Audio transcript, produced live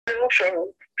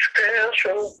special.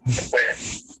 Wait,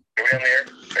 are we on the air?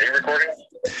 Are you recording?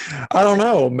 I don't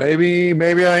know. Maybe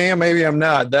I am. Maybe I'm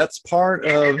not. That's part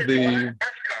of the.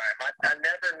 I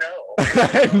never know.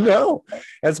 I know.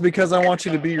 That's because I want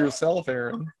you to be yourself,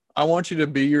 Aaron. I want you to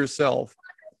be yourself.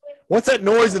 What's that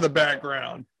noise in the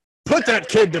background? Put that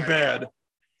kid to bed.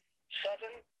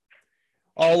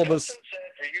 All of us. Said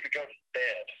for you to go to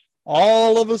bed.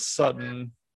 All of a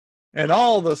sudden, and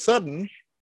all of a sudden,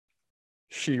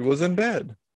 she was in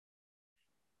bed.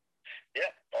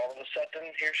 Yep. All of a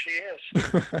sudden, here she is.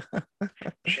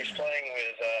 She's playing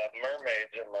with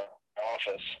mermaids in my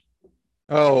office.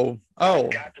 Oh.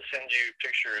 I've got to send you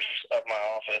pictures of my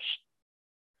office.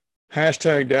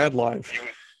 Hashtag dad life.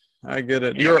 I get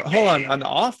it. Hold on, an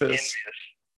office. Envious.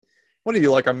 What are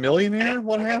you, like a millionaire?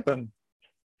 What happened?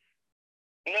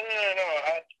 No.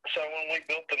 So when we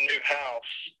built the new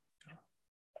house.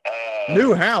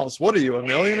 New house? What are you, a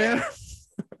millionaire?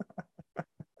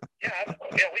 Yeah,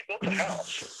 we built a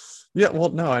house. Yeah, well,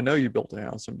 no, I know you built a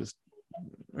house. I'm just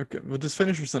okay. Well, just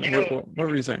finish your sentence. What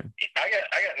were you saying? I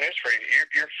got news for you.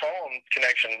 Your phone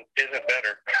connection isn't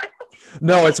better.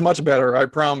 No, it's much better. I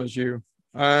promise you.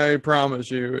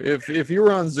 If you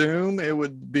were on Zoom, it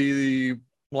would be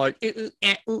like it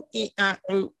would.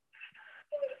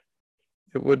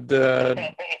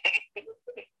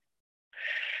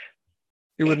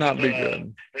 It would not be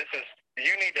good.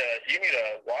 You need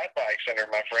a Wi-Fi center,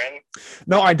 my friend.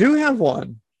 No, I do have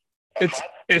one.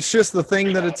 It's just the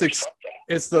thing that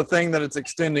it's the thing that it's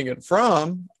extending it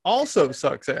from also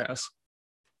sucks ass.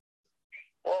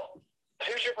 Well,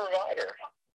 who's your provider?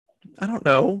 I don't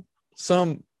know.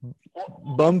 Some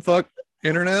bumfuck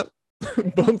internet,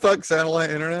 bumfuck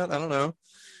satellite internet. I don't know.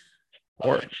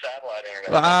 Or it's satellite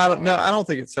internet. I don't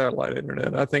think it's satellite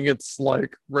internet. I think it's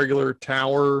like regular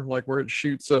tower, like where it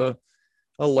shoots a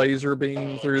laser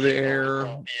beam through the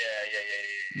air.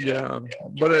 Yeah.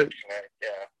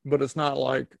 But it's not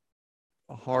like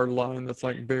a hard line that's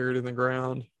like buried in the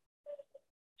ground.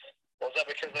 Well, is that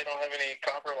because they don't have any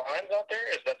copper lines out there?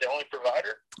 Is that the only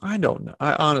provider? I don't know.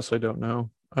 I honestly don't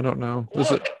know. I don't know.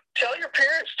 Tell your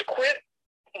parents to quit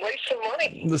wasting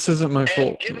money. This isn't my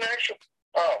fault. Get an actual.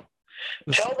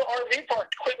 Tell the RV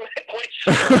park to quit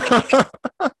wasting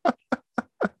money.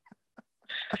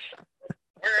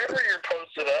 Wherever you're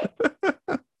posted up.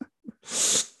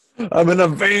 I'm in a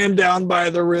van down by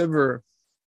the river.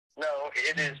 No,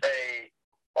 it is a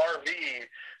RV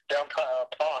down by a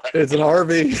pond. It's an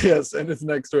RV, yes, and it's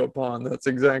next to a pond. That's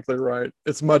exactly right.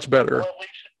 It's much better. Well,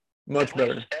 much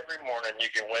better. Every morning you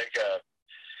can wake up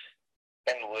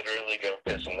and literally go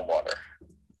piss in the water.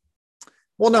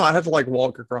 Well, no, I have to like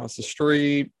walk across the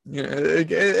street. You know,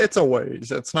 it's a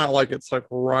ways. It's not like it's like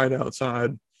right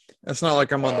outside. It's not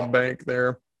like I'm on the bank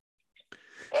there.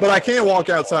 But I can't walk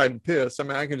outside and piss. I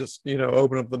mean, I can just,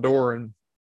 open up the door and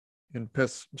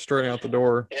piss straight out the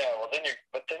door. Yeah, well, then you're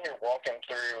walking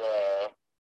through,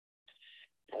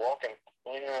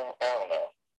 I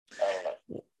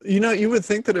don't know. You would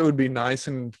think that it would be nice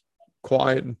and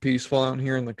quiet and peaceful out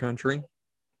here in the country,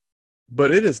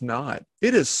 but it is not.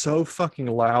 It is so fucking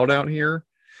loud out here.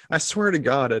 I swear to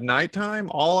God, at nighttime,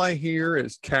 all I hear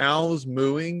is cows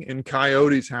mooing and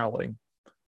coyotes howling.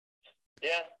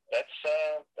 Yeah, that's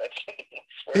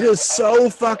it is so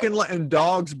fucking loud, and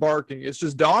dogs barking. It's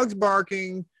just dogs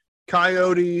barking,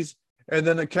 coyotes, and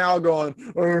then a cow going,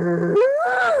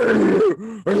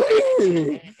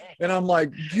 and I'm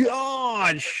like,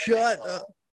 God, shut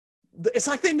up. It's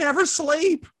like they never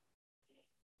sleep.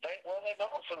 Well, they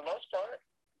don't for the most part.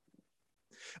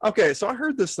 Okay, so I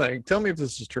heard this thing. Tell me if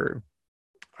this is true.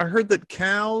 I heard that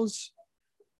cows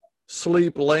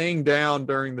sleep laying down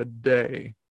during the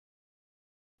day.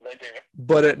 They do.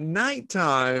 But at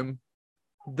nighttime,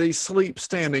 they sleep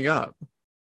standing up.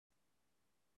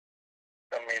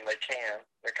 I mean, they can.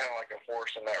 They're kind of like a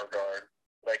horse in that regard.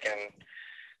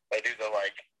 They do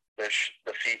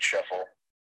the feet shuffle.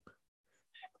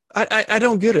 I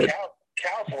don't get it.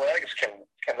 Cow's legs can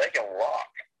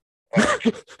walk. Like,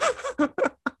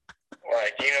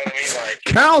 you know what I mean? Like,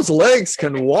 cow's legs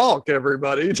can walk,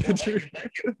 everybody. They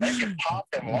can pop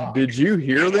and walk. Did you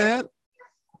hear that?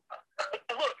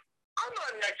 Look, I'm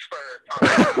not an expert on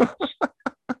that.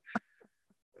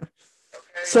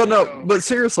 Okay, so no, but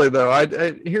seriously though, I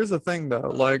here's the thing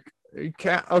though, like,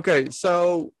 okay,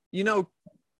 so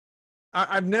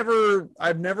I've never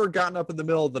gotten up in the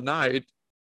middle of the night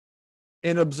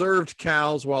and observed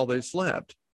cows while they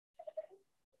slept.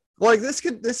 Like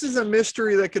this is a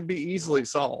mystery that could be easily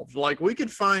solved. Like we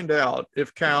could find out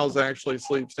if cows actually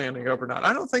sleep standing up or not.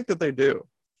 I don't think that they do.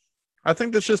 I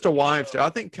think that's just a wives' tale. I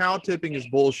think cow tipping is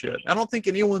bullshit. I don't think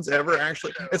anyone's ever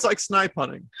actually. It's like snipe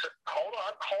hunting. So, hold on.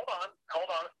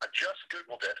 I just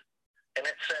Googled it, and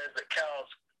it says that cows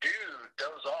do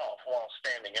doze off while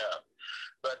standing up,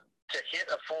 but to hit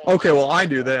a full. Okay, well, I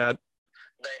do that.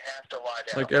 They have to lie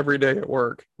down. Like every day at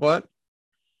work. What?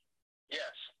 Yes,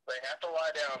 they have to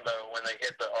lie down though when they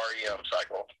hit the REM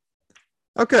cycle.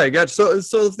 Okay, gotcha.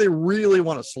 So if they really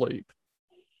want to sleep,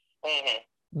 Mm-hmm.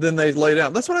 then they lay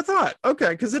down. That's what I thought. Okay,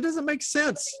 because it doesn't make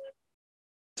sense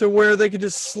to where they could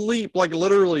just sleep, like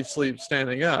literally sleep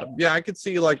standing up. Yeah, I could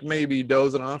see like maybe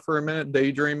dozing off for a minute,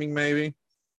 daydreaming maybe,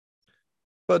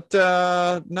 but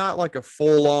not like a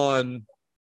full on,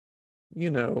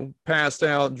 passed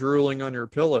out, drooling on your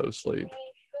pillow sleep.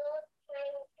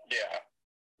 Yeah.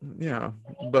 Yeah,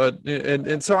 but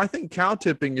and so I think cow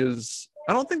tipping is.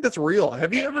 I don't think that's real.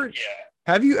 Have you ever? Yeah.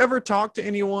 Have you ever talked to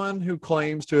anyone who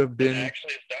claims to have been?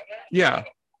 Actually, it's done that. Yeah,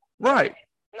 right.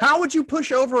 How would you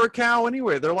push over a cow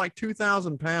anyway? They're like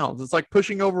 2,000 pounds. It's like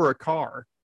pushing over a car.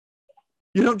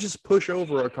 You don't just push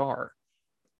over a car.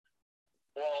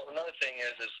 Well, another thing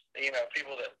is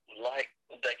people that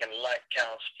they can light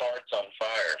cows' farts on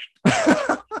fire.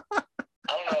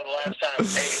 I don't know the last time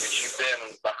that you've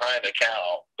been behind a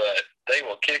cow, but they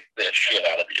will kick this shit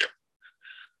out of you.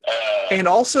 And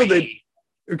also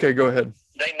okay, go ahead.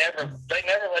 They never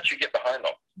let you get behind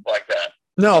them like that.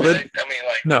 No,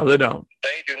 no, they don't.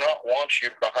 They do not want you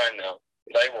behind them.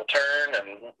 They will turn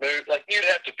and move. Like, you'd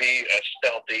have to be a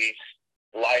stealthy,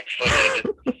 light-footed,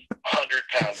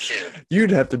 100-pound kid.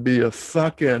 You'd have to be a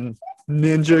fucking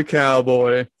ninja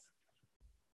cowboy.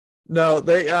 No,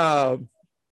 they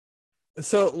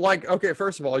so like, okay,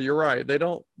 first of all, you're right. They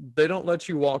don't let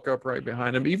you walk up right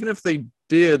behind them. Even if they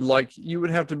did, like, you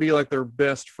would have to be like their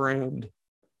best friend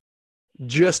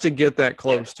just to get that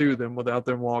close to them without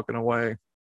them walking away.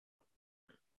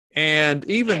 And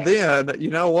even then, you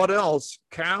know what else?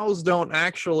 Cows don't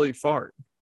actually fart.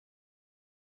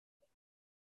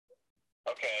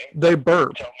 Okay. They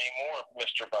burp. Tell me more,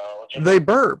 Mr. Biology. They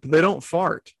burp. They don't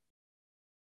fart.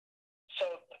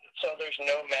 So there's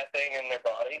no methane in their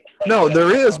body? No,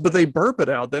 there is, but they burp it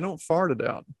out. They don't fart it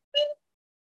out.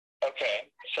 Okay.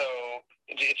 So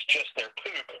it's just their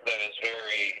poop that is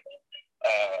very...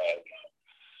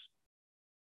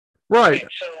 Right.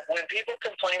 So when people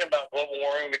complain about global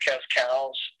warming because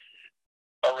cows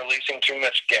are releasing too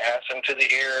much gas into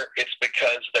the air, it's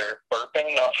because they're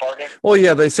burping, not farting? Well,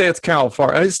 yeah, they say it's cow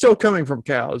fart. It's still coming from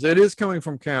cows. It is coming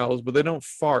from cows, but they don't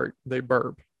fart. They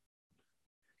burp.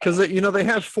 Because, they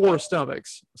have 4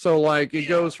 stomachs. So, like, it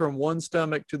goes from one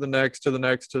stomach to the next, to the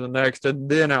next, to the next, and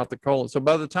then out the colon. So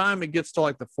by the time it gets to,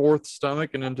 like, the 4th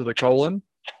stomach and into the colon,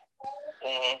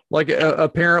 like,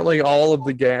 apparently all of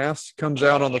the gas comes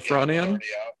out on the front end.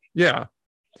 Yeah.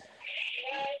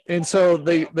 And so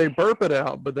they burp it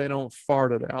out, but they don't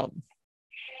fart it out.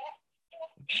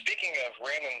 Speaking of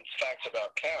random facts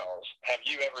about cows, have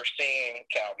you ever seen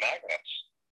cow magnets?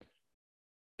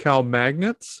 Cow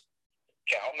magnets?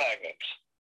 Cow magnets.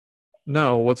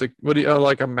 No, what do you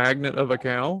like a magnet of a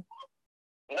cow?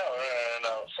 No.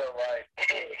 So like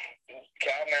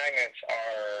cow magnets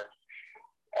are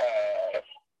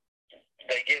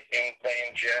they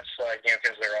ingest, like,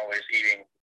 because they're always eating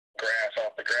grass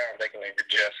off the ground, they can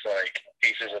ingest like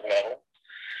pieces of metal.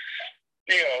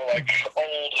 Like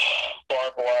old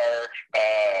barbed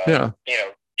wire,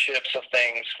 chips of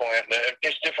things, flint,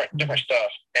 just different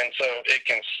stuff. And so it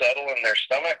can settle in their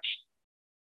stomachs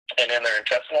and in their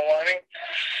intestinal lining.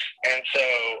 And so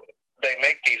they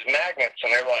make these magnets,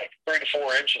 and they're like 3 to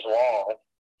 4 inches long,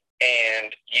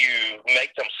 and you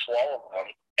make them swallow them,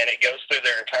 and it goes through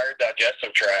their entire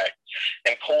digestive tract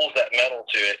and pulls that metal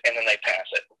to it, and then they pass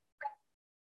it.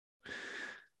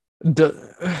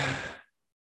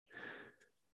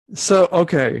 So,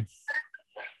 okay.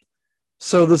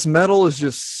 So this metal is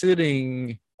just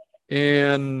sitting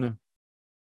in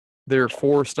their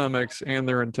 4 stomachs and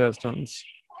their intestines.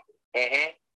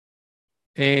 Mm-hmm.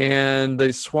 And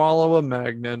they swallow a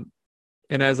magnet,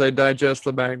 and as they digest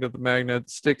the magnet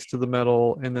sticks to the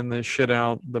metal, and then they shit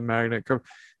out the magnet.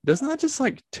 Doesn't that just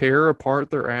like tear apart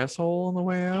their asshole on the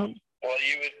way out? Well,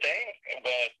 you would think,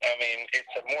 but I mean,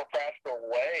 it's a more practical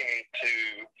way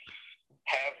to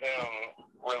have them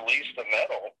release the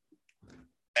metal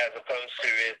as opposed to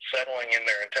it settling in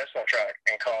their intestinal tract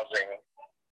and causing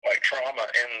like trauma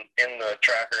in the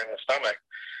tract or in the stomach,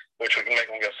 which would make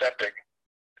them go septic.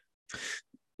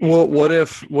 Well, what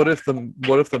if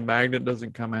the magnet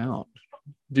doesn't come out?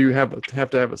 Do you have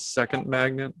to have a second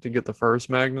magnet to get the first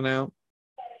magnet out?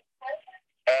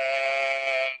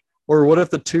 Or what if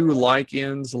the 2 like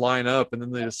ends line up and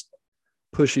then they just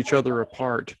push each other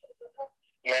apart?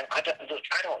 Man, I don't know.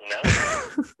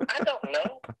 I don't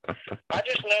know. I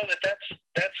just know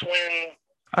that's when.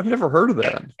 I've never heard of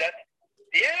that.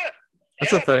 Yeah.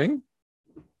 That's a thing?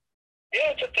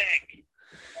 Yeah, it's a thing.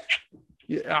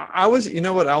 Yeah, I was, you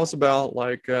know what, I was about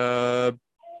like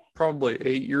probably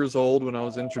 8 years old when I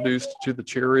was introduced to the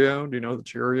Cheerio. Do you know what the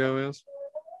Cheerio is?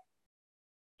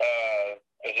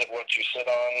 Is it what you sit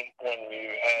on when you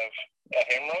have a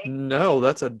hemorrhoid? No,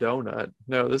 that's a donut.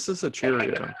 No, this is a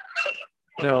Cheerio.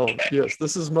 No, yes,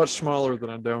 this is much smaller than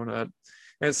a donut.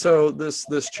 And so this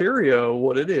Cheerio,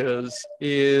 what it is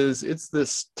it's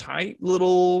this tight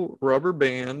little rubber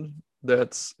band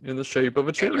that's in the shape of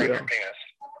a Cheerio.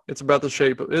 It's about the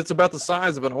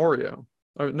size of an Oreo.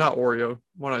 Or not Oreo.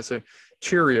 What did I say?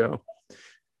 Cheerio.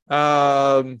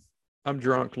 I'm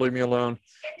drunk, leave me alone.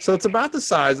 So it's about the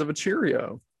size of a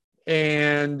Cheerio.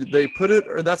 And they put it,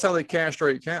 or that's how they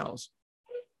castrate cows.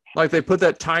 Like they put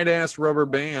that tight ass rubber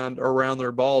band around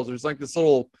their balls. There's like this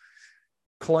little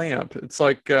clamp. It's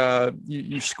like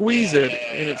you squeeze it,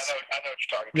 and it's. I know what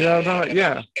you're talking about.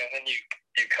 Yeah. And then you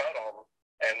cut them,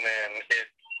 and then it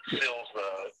seals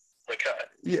the cut.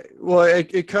 Yeah. Well,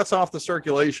 it cuts off the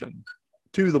circulation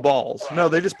to the balls. No,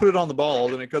 they just put it on the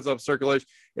balls, and it cuts off circulation,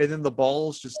 and then the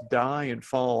balls just die and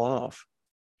fall off.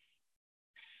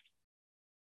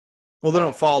 Well, they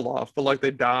don't fall off, but like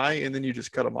they die, and then you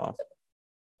just cut them off.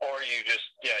 Or you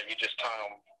just tie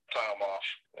them off.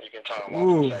 You can tie them off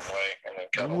the same way and then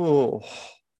cut them.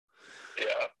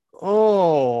 Yeah.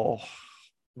 Oh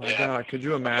my God! Could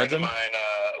you imagine? A friend of mine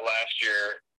last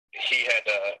year, he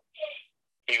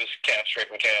was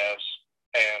castrating calves,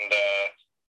 and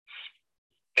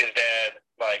his dad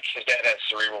has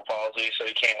cerebral palsy, so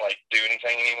he can't like do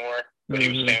anything anymore. But he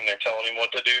was standing there telling him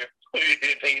what to do, and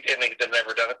he'd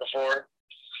never done it before.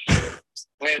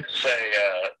 Needless to say,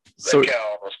 the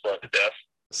cow almost bled to death.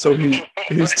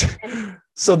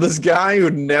 So this guy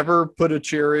who'd never put a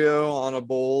Cheerio on a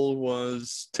bull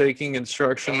was taking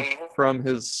instruction from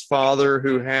his father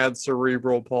who had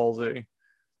cerebral palsy.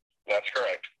 That's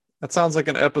correct. That sounds like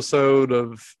an episode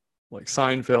of like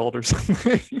Seinfeld or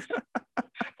something.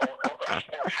 or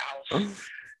House.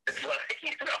 It's like,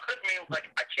 you know what I mean? Like,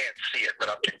 I can't see it, but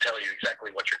I can tell you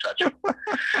exactly what you're touching.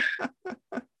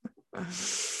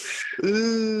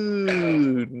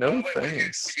 Ooh, no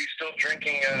thanks. Are you still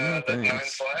drinking the 9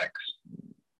 Flags?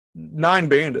 9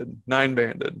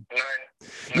 banded.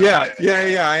 Yeah,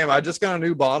 I am. I just got a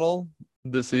new bottle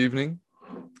this evening.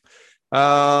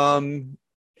 And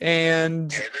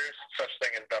there's such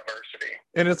thing as diversity.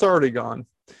 And it's already gone.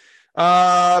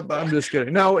 I'm just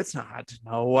kidding. No, it's not.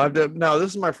 No,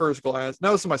 this is my first glass.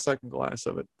 No, this is my second glass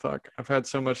of it. Fuck. I've had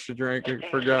so much to drink, I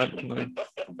forgot.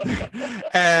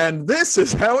 And this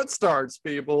is how it starts,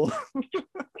 people. Ladies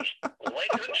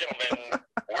and gentlemen,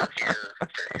 we're here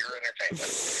for your entertainment.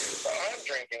 So I'm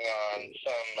drinking on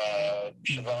some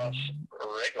Chivas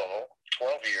Regal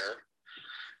 12-year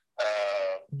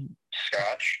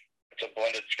Scotch. It's a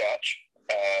blended Scotch.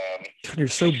 God, you're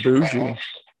so bougie.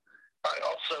 I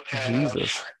also have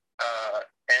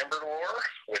Amber Lore,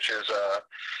 which is a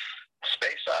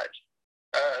Speyside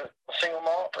single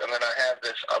malt, and then I have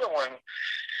this other one,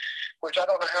 which I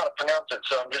don't know how to pronounce it,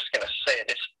 so I'm just going to say it.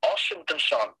 It's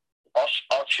Oshintenshan.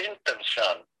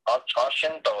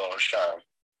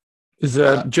 Is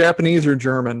that Japanese or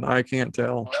German? I can't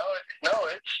tell. No,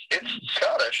 it's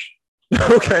Scottish.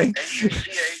 Okay.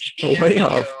 Way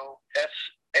off.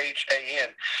 Shan.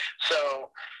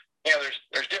 So, you know,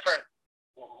 there's different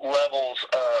levels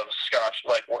of Scotch,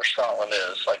 like where Scotland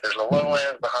is. Like there's the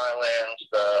lowlands, the highlands,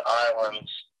 the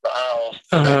islands, the Isles,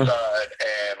 the side,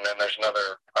 and then there's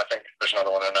another. I think there's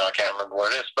another one, and now I can't remember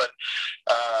what it is. But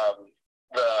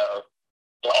the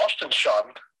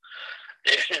Oshintenshan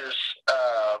is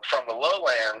from the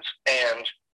lowlands, and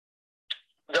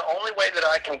the only way that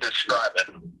I can describe it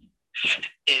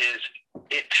is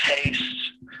it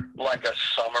tastes like a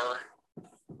summer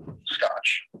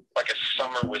Scotch, like a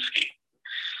summer whiskey.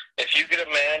 If you could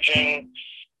imagine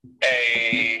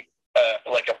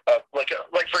like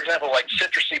for example, like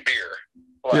citrusy beer,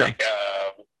 like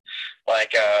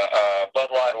Bud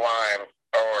Light Lime,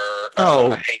 or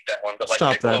I hate that one, but like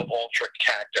Michelob Ultra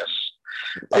Cactus.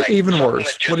 Like, even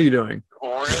worse. What are you doing?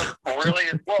 Really,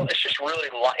 well, it's just really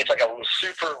light. It's like a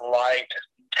super light,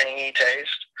 tangy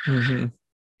taste. Mm-hmm.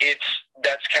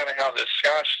 That's kind of how this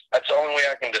Scotch. That's the only way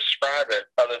I can describe it,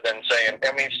 other than saying.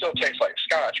 I mean, it still tastes like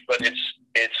Scotch, but it's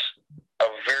a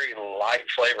very light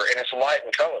flavor, and it's light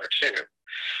in color too.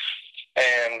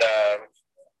 And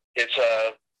it's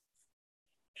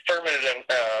fermented in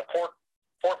port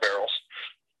barrels,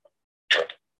 so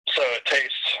it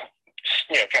tastes,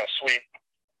 kind of sweet.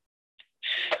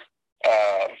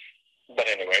 But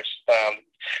anyways,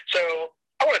 so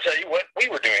I want to tell you what we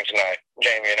were doing tonight,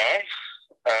 Jamie and I.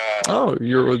 Oh,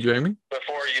 you're with Jamie?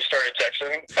 Before you started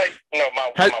texting? No,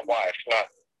 my wife, not.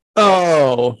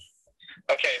 Oh.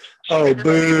 Okay. So Oh,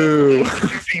 boo.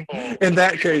 People, In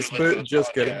that case, boo.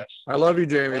 Just kidding. I love you,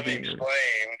 Jamie. Let me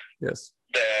explain. Yes.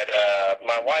 That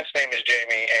my wife's name is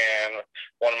Jamie, and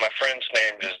one of my friends'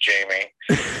 names is Jamie,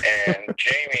 and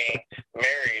Jamie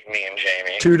married me and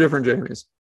Jamie. Two different Jamies.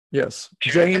 Yes.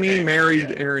 Jamie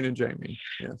married Aaron and Jamie.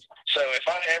 Yes. So if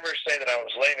I ever say that I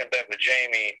was laying in bed with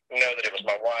Jamie, know that it was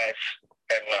my wife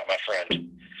and not my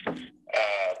friend.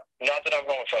 Not that I'm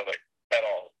homophobic at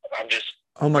all. I'm just.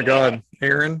 Oh my God,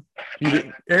 Aaron!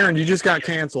 You just got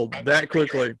canceled that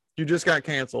quickly. You just got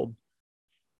canceled.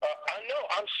 I know.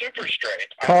 I'm super straight.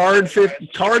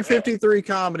 Card 53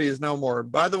 comedy is no more.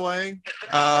 By the way,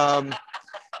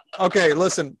 okay,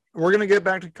 listen, we're gonna get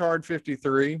back to Card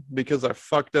 53 because I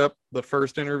fucked up the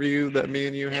first interview that me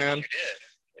and you had. You did.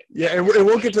 Yeah, and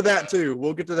we'll get to that too.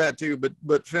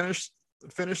 But finish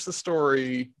the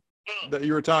story that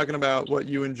you were talking about. What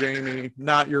you and Jamie,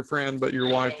 not your friend, but your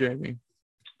wife Jamie,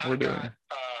 were doing.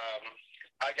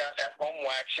 I got at-home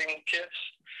waxing kits.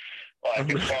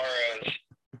 Like as far as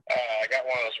I got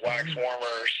one of those wax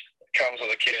warmers. Comes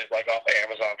with a kit like off of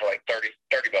Amazon for like $30.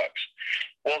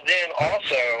 Well, then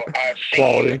also I've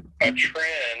seen a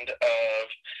trend of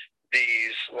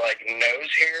these like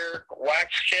nose hair wax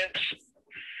kits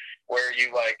where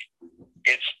you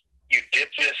dip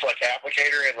this like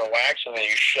applicator in the wax and then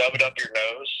you shove it up your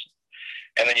nose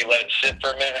and then you let it sit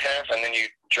for a minute and a half and then you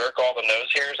jerk all the nose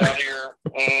hairs out of your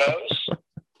nose.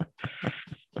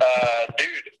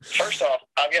 Dude, first off,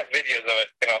 I've got videos of it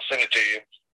and I'll send it to you.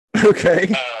 Okay.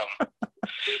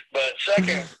 But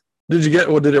second, did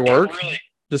it work?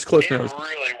 Just click nose. It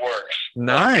really works.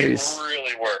 Nice. It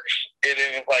really works.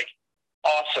 It like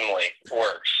awesomely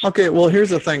works. Okay, well here's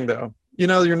the thing though. You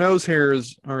know, your nose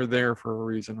hairs are there for a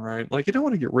reason, right? Like you don't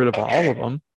want to get rid of all of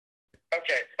them.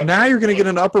 Okay. Now you're going to get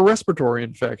an upper respiratory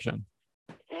infection.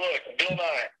 Look, Bill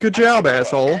Nye. Good job,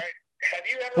 asshole. Right? Have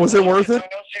you ever Was it worth it?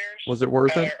 Was it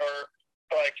worth it?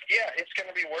 Yeah, it's going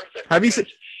to be worth it. Have you seen?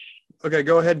 Okay,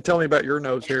 go ahead and tell me about your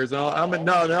nose hairs. I'm going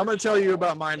to tell you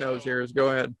about my nose hairs. Go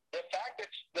ahead. The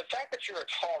fact that you're a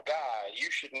tall guy, you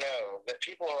should know that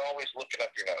people are always looking up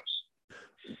your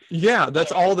nose. Yeah,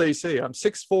 that's all they see. I'm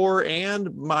 6'4",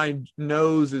 and my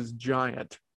nose is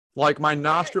giant. Like my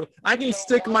nostril, I can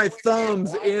stick my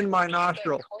thumbs in my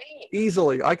nostril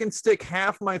easily. I can stick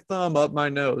half my thumb up my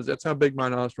nose. That's how big my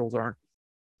nostrils are.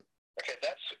 Okay,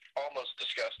 that's almost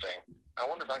disgusting. I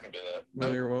wonder if I can do that.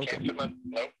 No, you're welcome.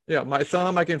 Nope. Yeah, my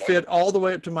thumb I can fit all the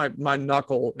way up to my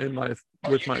knuckle in my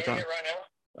with my thumb. It right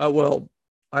now? Well,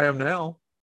 I am now.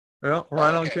 Yeah,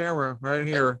 right on camera, right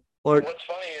here. Look. What's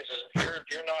funny is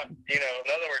you're not, in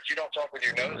other words, you don't talk with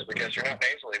your nose because you're not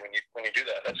nasally when you do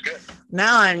that. That's good. No,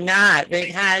 I'm not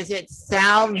because it's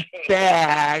so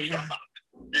big.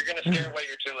 You're going to scare away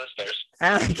your two listeners.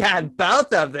 Oh my God,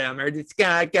 both of them are just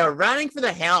going to go running for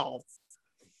the hills.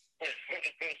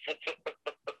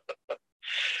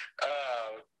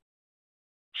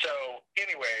 So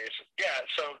anyways, yeah,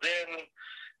 so then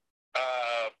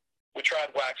we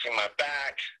tried waxing my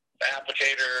back, the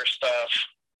applicator stuff,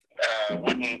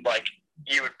 wouldn't, like,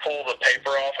 you would pull the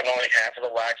paper off and only half of the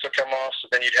wax would come off, so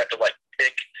then you'd have to, like,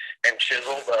 pick and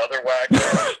chisel the other wax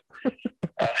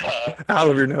off. Out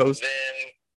of your nose.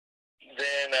 Then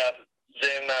no,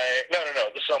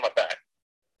 this is on my back.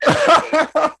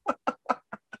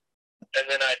 And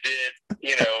then I did,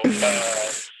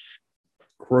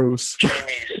 gross.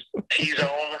 Jamie's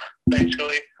T-zone,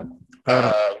 basically.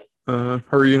 Her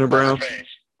unibrow.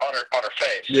 On her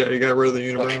face. Yeah, you got rid of the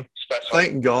unibrow.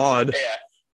 Thank God. Yeah.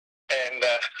 And,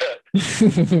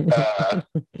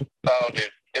 oh,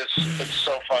 dude, it's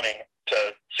so funny to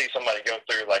see somebody go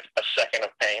through, like, a second of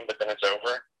pain, but then it's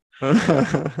over.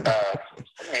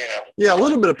 Yeah, a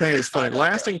little bit of pain is funny.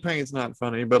 Lasting pain's not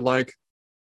funny, but, like,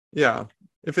 yeah.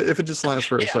 If it just lasts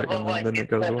for a second, like, then it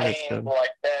goes away. It's good. Like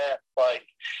that, like,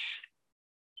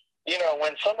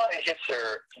 when somebody hits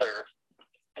their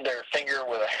finger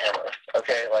with a hammer,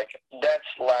 okay, like, that's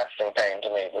lasting pain to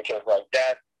me because, like,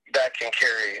 that can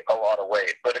carry a lot of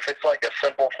weight. But if it's like a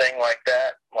simple thing like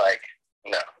that, like,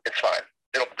 no, it's fine.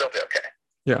 They'll be okay.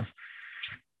 Yeah.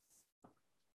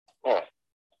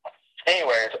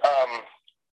 Anyways,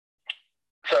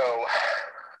 so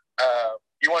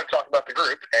you want to talk about the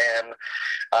group, and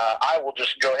I will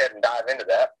just go ahead and dive into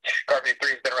that. Carvey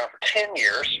 3 has been around for 10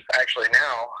 years. Actually,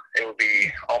 now it will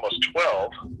be almost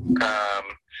 12.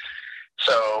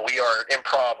 So we are an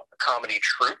improv comedy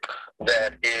troupe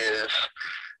that is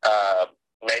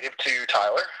native to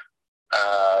Tyler.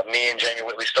 Me and Jamie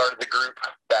Whitley started the group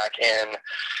back in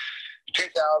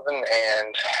 2000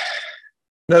 and...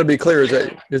 Now, to be clear, is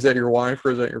that your wife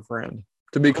or is that your friend?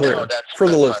 To be clear, no, for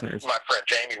the that's listeners. my friend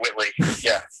Jamie Whitley.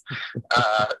 Yeah.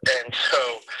 And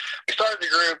so we started the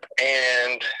group,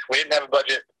 and we didn't have a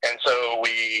budget, and so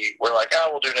we were like, "Oh,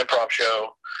 we'll do an improv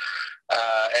show,"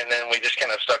 and then we just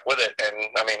kind of stuck with it. And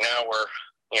I mean, now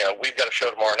we've got a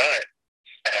show tomorrow night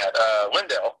at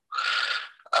Lindell,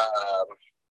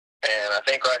 and I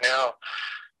think right now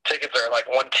tickets are like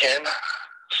 $110.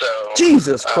 So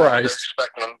Jesus they're Christ!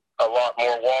 expecting a lot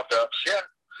more walk-ups. Yeah.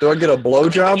 Do I get a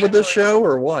blowjob with this show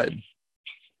or what?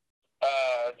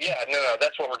 Yeah, no,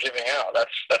 that's what we're giving out.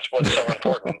 That's what's so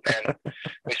important, and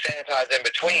we sanitize in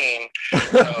between.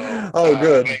 So, oh,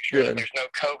 good, make sure good. that there's no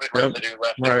COVID residue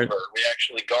left right. over. We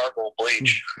actually gargle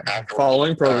bleach afterwards.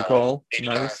 Following protocol. Each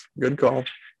Nice, time. good call.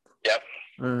 Yep.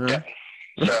 Uh-huh. Yep.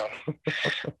 So,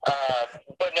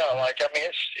 but no, like I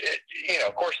mean,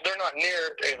 of course, they're not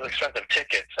near as expensive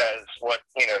tickets as what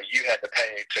you had to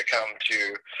pay to come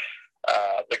to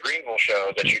the Greenville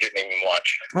show that you didn't even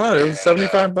watch. Oh, it was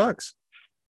 $75.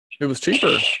 It was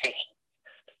cheaper.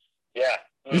 Yeah.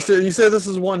 You said this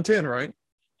is 110, right?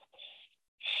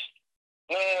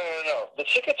 No. The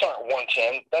tickets aren't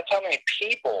 110. That's how many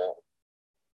people.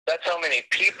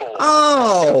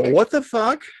 Oh, what the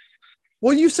fuck?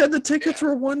 Well, you said the tickets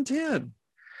were 110.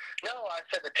 No, I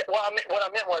said what I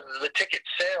meant was the ticket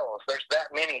sales. There's that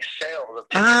many sales of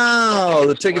tickets. Oh,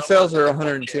 the ticket sales are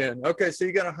 110. Okay, so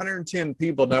you got 110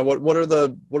 people now. What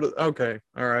are okay,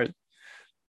 all right.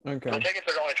 Okay. The tickets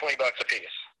are only $20 a piece.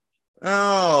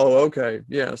 Oh, okay.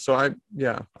 Yeah, so I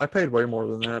paid way more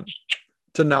than that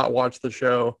to not watch the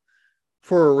show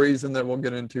for a reason that we'll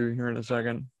get into here in a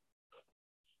second.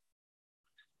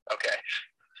 Okay.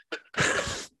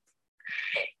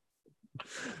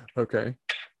 Okay.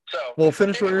 So well,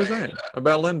 finish what you were saying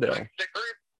about Lindell. The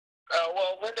group,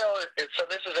 Lindell. So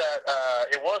this is at.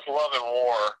 It was Love and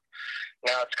War.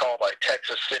 Now it's called like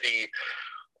Texas City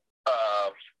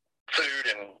Food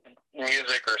and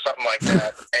Music or something like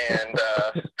that. And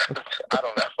I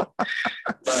don't know,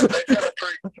 but they've got a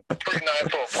pretty nice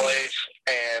little place.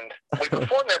 And we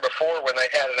performed there before when they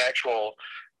had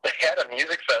a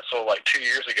music festival like 2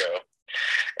 years ago.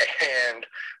 And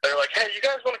they're like, "Hey, you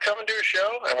guys want to come and do a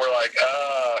show?" And we're like,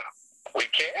 "We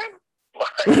can."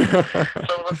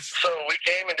 So we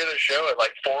came and did a show at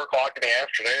like 4:00 in the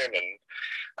afternoon, and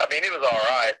I mean it was all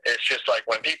right. It's just like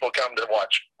when people come to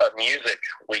watch a music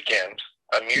weekend,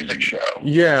 a music show.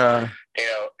 Yeah.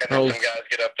 And then some guys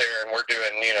get up there and we're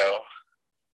doing,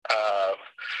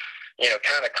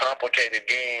 kind of complicated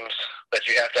games that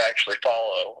you have to actually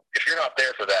follow. If you're not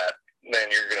there for that, then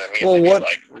you're going to be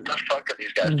like, what the fuck are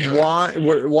these guys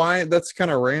doing? Why? That's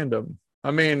kind of random. I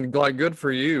mean, like, good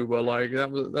for you, but like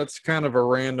that's kind of a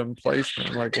random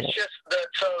placement. Like, it's just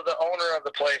so the owner of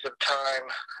the place at the time,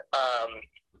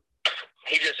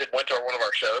 he just had went to one of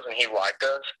our shows and he liked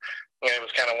us. And it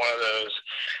was kind of one of those,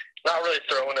 not really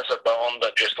throwing us a bone,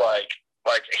 but just like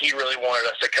he really wanted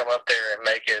us to come up there and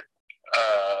make it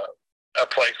a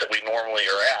place that we normally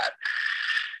are at.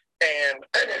 And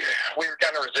we were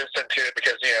kind of resistant to it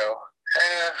because,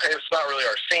 it's not really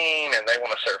our scene, and they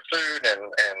want to serve food and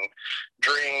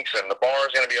drinks, and the bar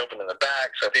is going to be open in the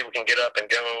back so people can get up and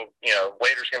go,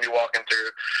 waiters going to be walking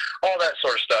through, all that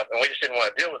sort of stuff, and we just didn't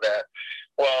want to deal with that.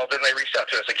 Well, then they reached out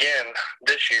to us again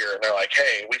this year, and they're like,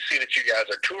 "Hey, we see that you guys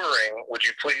are touring. Would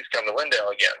you please come to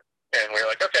Lindell again?" And we were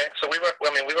like, "Okay." So we've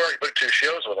already booked 2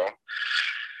 shows with them,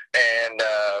 and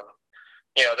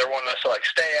they're wanting us to like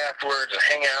stay afterwards and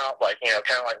hang out, like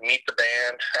kind of like meet the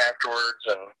band afterwards,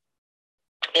 and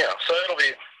so it's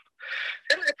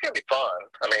gonna be fun.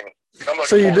 I mean,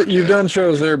 so you've done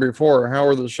shows there before. How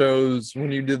were the shows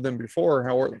when you did them before?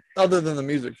 How were, other than the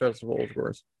music festival, of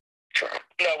course?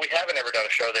 No, we haven't ever done a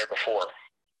show there before.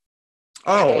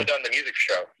 Oh, we've only done the music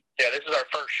show. Yeah, this is our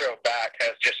first show back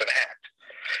as just an act.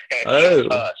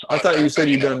 I thought you said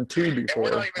you'd done 2 before.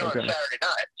 And we're not even on Saturday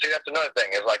night. See, that's another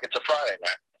thing. Is like it's a Friday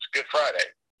night. It's Good Friday.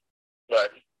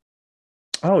 But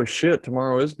oh shit,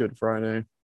 tomorrow is Good Friday.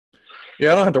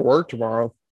 Yeah, I don't have to work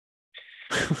tomorrow.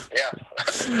 Yeah.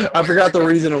 I forgot the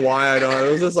reason why I don't.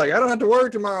 It was just like I don't have to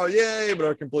work tomorrow, yay! But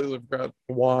I completely forgot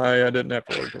why I didn't have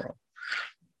to work tomorrow.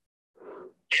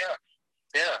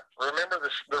 Yeah. Remember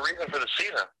the reason for the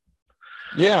season.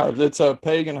 Yeah, it's a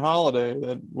pagan holiday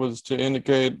that was to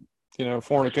indicate,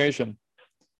 fornication.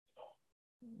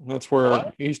 That's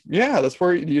where that's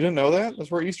where you didn't know that? That's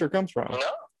where Easter comes from. No.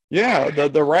 Yeah,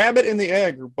 the rabbit and the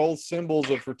egg are both symbols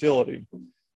of fertility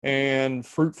and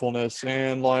fruitfulness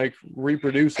and like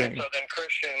reproducing. And so then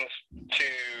Christians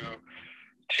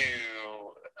to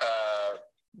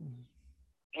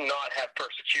not have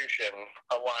persecution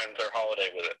aligns their holiday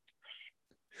with it.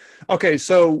 Okay,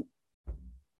 so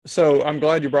I'm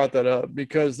glad you brought that up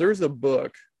because there's a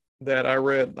book that I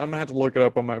read. I'm gonna have to look it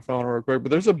up on my phone real quick, but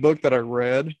there's a book that I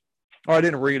read. Oh, I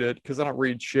didn't read it because I don't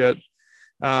read shit.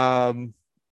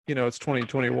 It's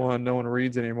 2021, no one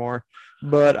reads anymore.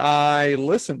 But I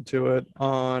listened to it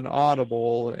on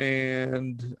Audible,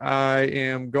 and I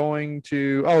am going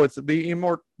to. Oh, it's the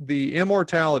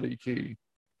Immortality Key.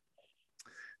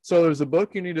 So there's a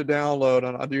book you need to download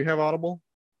on. Do you have Audible?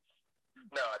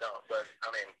 No, I don't.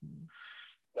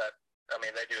 But they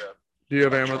do a. Do you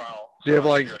have Amazon? Do you have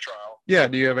do a trial? Yeah.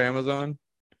 Do you have Amazon?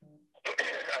 I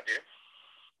do.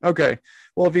 Okay.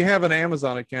 Well, if you have an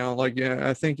Amazon account,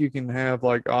 I think you can have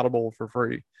Audible for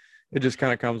free. It just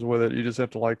kind of comes with it. You just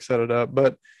have to set it up.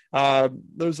 But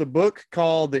there's a book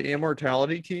called The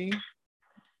Immortality Key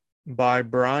by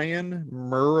Brian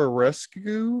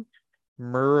Muraresku.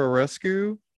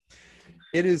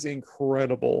 It is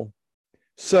incredible.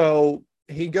 So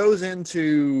he goes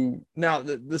into now.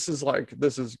 This is going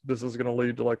to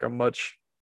lead to a much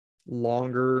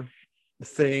longer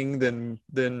thing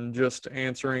than just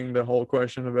answering the whole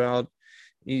question about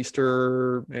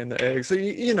Easter and the eggs. So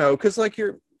because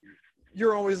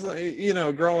you're always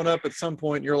growing up at some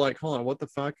point you're like, hold on, what the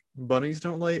fuck? Bunnies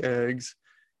don't lay eggs,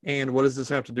 and what does this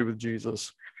have to do with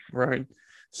Jesus, right?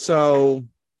 So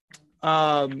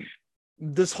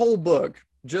this whole book,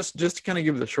 just to kind of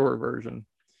give the short version,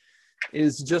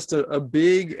 is just a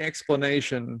big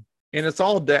explanation, and it's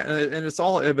all it's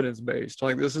all evidence based.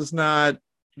 This is not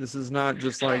just it's not an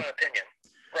opinion,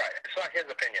 right? It's not his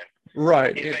opinion,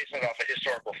 right? He's basing it off a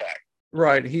historical fact,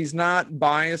 right? He's not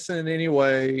biased in any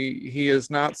way. He is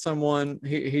not someone.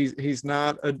 He's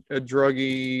not a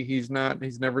druggie. He's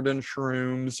never done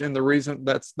shrooms, and the reason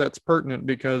that's pertinent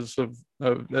because of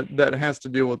that has to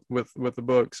deal with the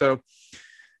book. So,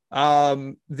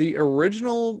 the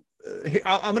original.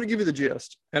 I'm going to give you the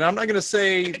gist, and I'm not going to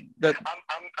say that.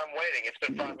 I'm waiting. It's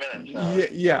been 5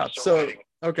 minutes. Yeah. So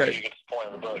okay.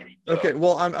 Okay.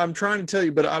 Well, I'm trying to tell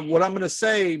you, but what I'm going to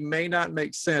say may not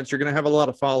make sense. You're going to have a lot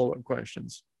of follow-up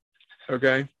questions.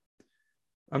 Okay.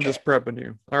 I'm just prepping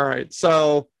you. All right.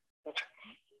 So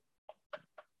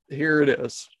here it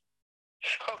is.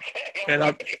 Okay.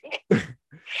 And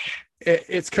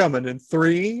it's coming in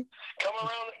 3,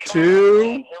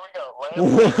 2,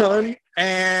 1,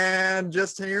 and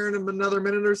just here in another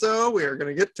minute or so, we are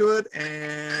going to get to it,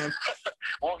 and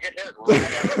we'll get to it right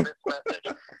after this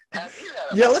message.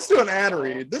 Yeah, let's do an ad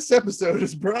read. This episode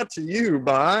is brought to you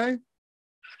by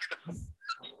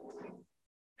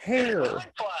hair,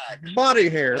 body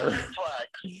hair,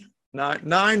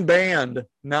 9 band,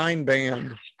 9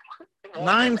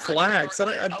 flags.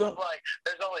 I don't.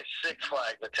 There's only 6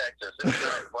 flags in Texas. And 9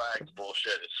 flags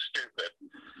bullshit is stupid.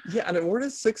 Yeah, and where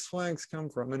does 6 Flags come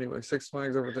from anyway? 6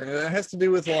 Flags over there. It has to do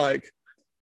with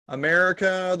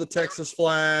America, the Texas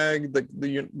flag,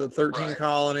 the 13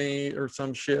 colony or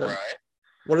some shit. Right.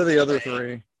 What are the other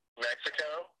 3? Mexico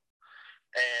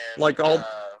and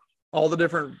all the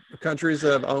different countries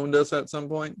that have owned us at some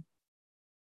point.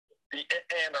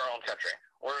 And our own country.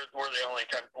 We're the only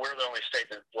state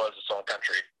that was its own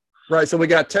country. Right. So we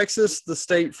got Texas, the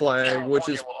state flag, California which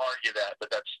is. Will argue that,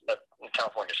 but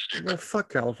California's stupid. Well,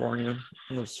 fuck California.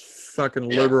 Those fucking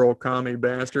liberal commie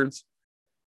bastards.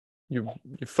 You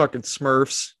fucking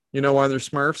Smurfs. You know why they're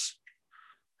Smurfs?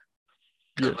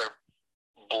 Because they're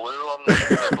blue on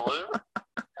the blue.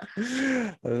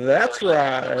 That's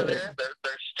right. They're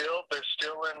still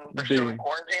in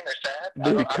quarantine. They're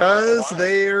sad because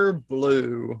they're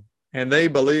blue and they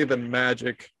believe in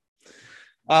magic.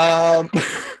 Back to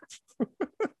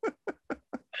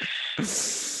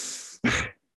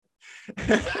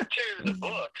the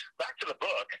book.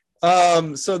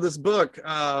 So this book,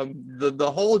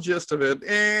 the whole gist of it,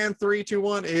 and 3, 2,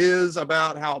 1 is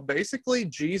about how basically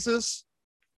Jesus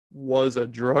was a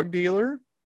drug dealer.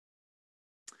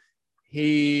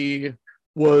 He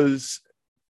was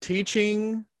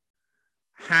teaching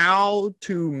how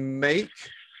to make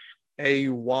a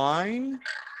wine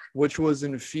which was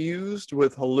infused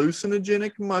with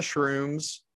hallucinogenic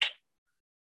mushrooms,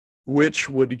 which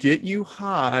would get you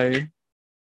high,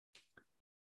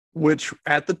 which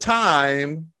at the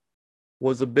time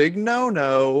was a big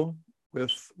no-no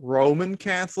with Roman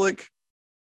Catholic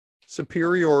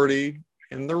superiority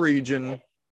in the region.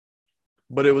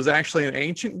 But it was actually an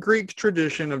ancient Greek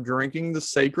tradition of drinking the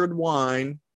sacred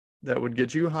wine that would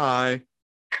get you high,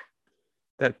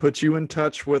 that puts you in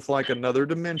touch with another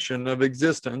dimension of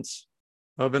existence,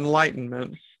 of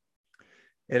enlightenment.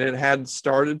 And it had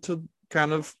started to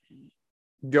kind of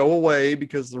go away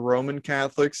because the Roman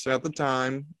Catholics at the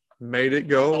time made it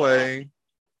go away.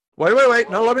 Wait.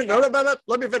 No, let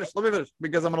me finish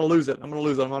because I'm going to lose it. I'm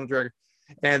on a track.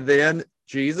 And then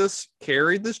Jesus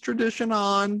carried this tradition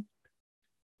on,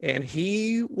 and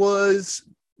he was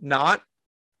not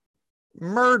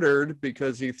murdered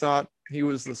because he thought he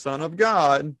was the Son of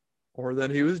God or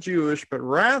that he was Jewish, but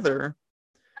rather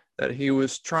that he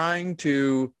was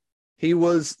he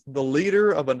was the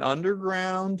leader of an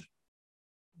underground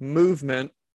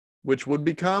movement which would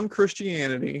become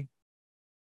Christianity,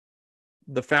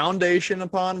 the foundation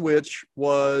upon which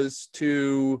was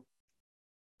to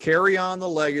carry on the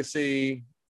legacy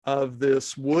of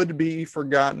this would-be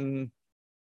forgotten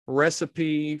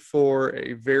recipe for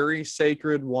a very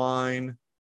sacred wine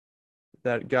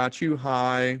that got you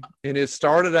high. And it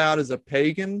started out as a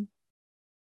pagan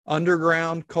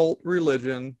underground cult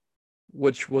religion,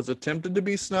 which was attempted to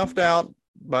be snuffed out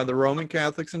by the Roman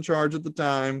Catholics in charge at the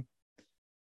time,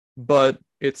 but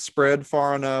it spread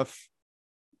far enough.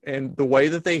 And the way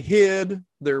that they hid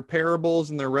their parables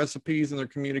and their recipes and their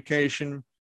communication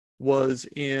was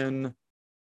in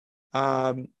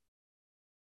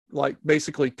like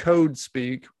basically code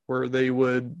speak, where they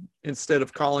would, instead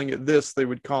of calling it this, they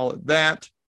would call it that.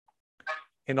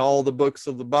 In all the books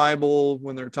of the Bible,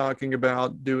 when they're talking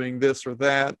about doing this or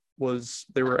that,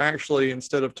 they were actually,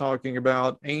 instead of talking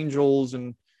about angels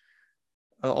and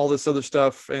all this other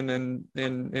stuff and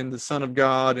the Son of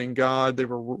God and God,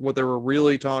 what they were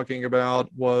really talking about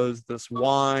was this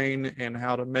wine and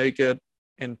how to make it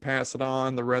and pass it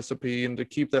on, the recipe, and to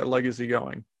keep that legacy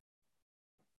going.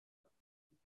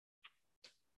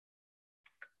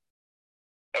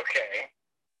 Okay.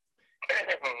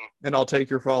 And I'll take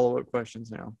your follow-up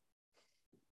questions now.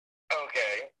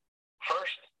 Okay.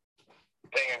 First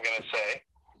thing I'm going to say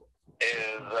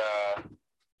is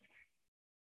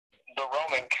the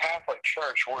Roman Catholic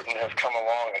Church wouldn't have come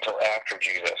along until after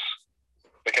Jesus,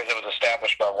 because it was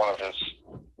established by one of his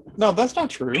No, that's not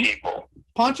true. people.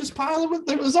 Pontius Pilate,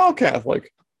 it was all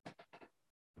Catholic.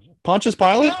 Pontius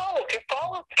Pilate? No,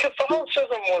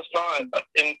 Catholicism was not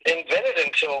invented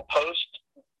until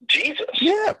post-Jesus.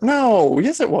 Yeah, no,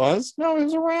 yes it was. No, it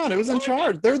was around. It was in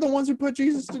charge. They're the ones who put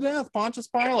Jesus to death. Pontius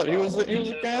Pilate. He was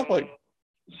a Catholic.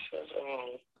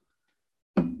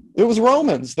 It was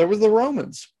Romans. There was the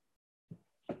Romans.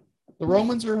 The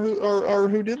Romans are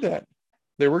who did that.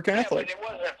 They were Catholic. Yeah,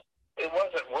 but it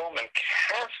wasn't Roman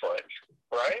Catholic,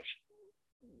 right?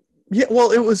 Yeah,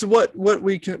 well, it was what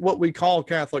we call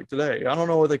Catholic today. I don't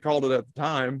know what they called it at the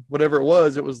time. Whatever it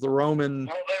was the Roman.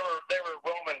 Well, they were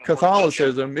Roman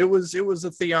Catholicism. It was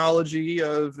a theology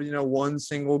of one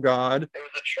single God. It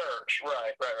was a church,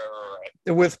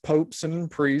 right. With popes and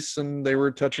priests, and they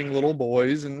were touching little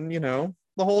boys, and the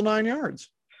whole 9 yards.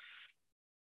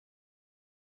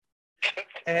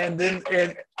 And then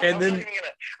I'm not even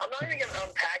gonna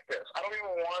unpack this. I don't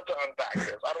even want to unpack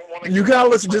this. I don't want to. You gotta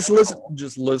listen.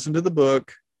 Just listen to the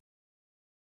book.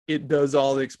 It does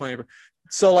all the explaining.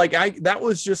 So that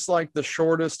was just like the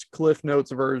shortest Cliff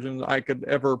Notes version I could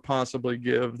ever possibly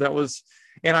give. That was,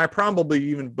 and I probably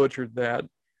even butchered that.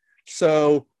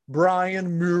 So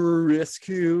Brian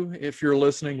Murescu, if you're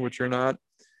listening, which you're not,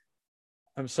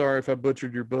 I'm sorry if I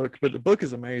butchered your book, but the book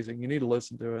is amazing. You need to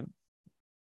listen to it.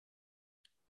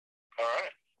 All right.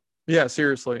 Yeah,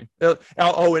 seriously.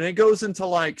 Oh, and it goes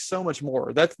into so much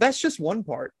more. That's just one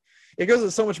part. It goes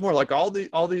into so much more. All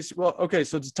these. Well, okay.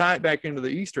 So to tie it back into the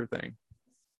Easter thing.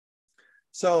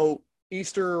 So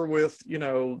Easter with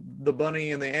the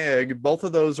bunny and the egg, both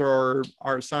of those are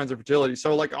signs of fertility.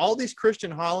 So all these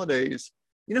Christian holidays,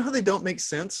 how they don't make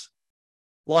sense.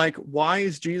 Why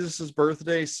is Jesus's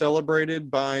birthday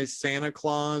celebrated by Santa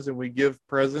Claus and we give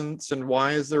presents, and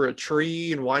why is there a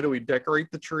tree, and why do we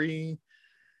decorate the tree?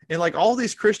 And all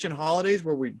these Christian holidays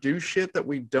where we do shit that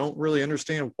we don't really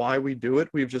understand why we do it.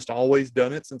 We've just always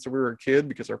done it since we were a kid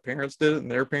because our parents did it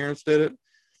and their parents did it.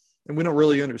 And we don't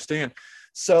really understand.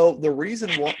 So the reason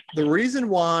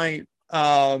why,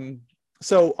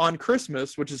 so on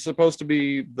Christmas, which is supposed to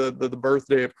be the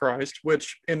birthday of Christ,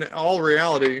 which in all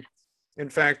reality, in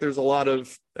fact, there's a lot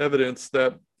of evidence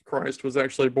that Christ was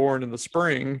actually born in the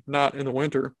spring, not in the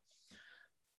winter.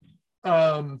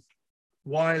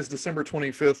 Why is December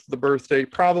 25th the birthday?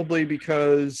 Probably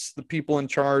because the people in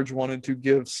charge wanted to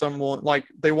give someone,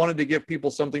 they wanted to give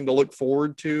people something to look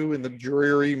forward to in the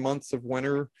dreary months of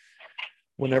winter,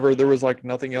 whenever there was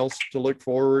nothing else to look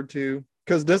forward to.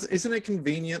 Because isn't it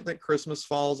convenient that Christmas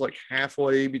falls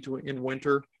halfway between in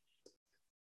winter?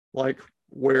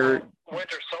 Where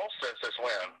winter solstice is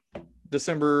when?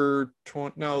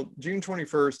 June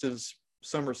 21st is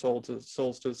summer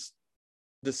solstice.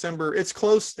 December. It's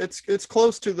close. It's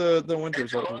close to the winter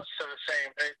It's close solstice. to the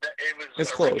same. It was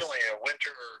It's close. originally a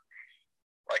winter,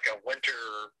 like it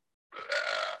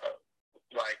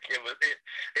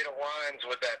aligns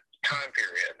with that time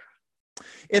period.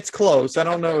 It's close. I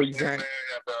don't know First new exactly. moon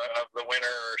of the winter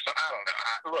or something. I don't know.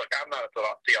 Look, I'm not a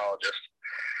theologist.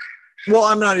 Well,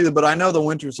 I'm not either, but I know the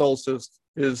winter solstice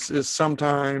is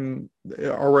sometime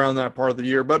around that part of the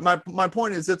year. But my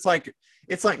point is, it's like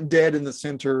dead in the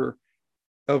center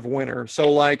of winter.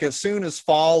 So like as soon as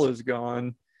fall is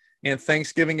gone and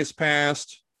Thanksgiving is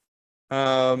past,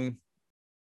 you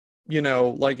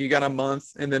know, like you got a month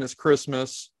and then it's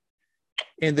Christmas.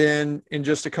 And then in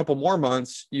just a couple more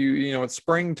months, you know, it's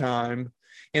springtime.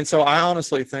 And so I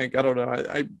honestly think, I don't know,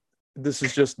 I this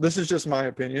is just my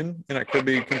opinion, and I could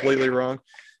be completely wrong,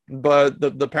 but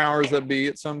the powers that be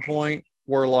at some point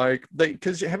were like,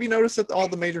 because have you noticed that all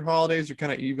the major holidays are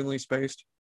kind of evenly spaced?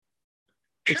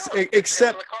 Sure. Except it's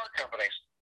the card companies.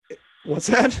 What's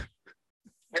that?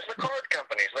 It's the card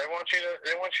companies. They want you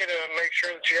to make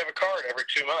sure that you have a card every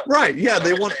 2 months. Right. Yeah. So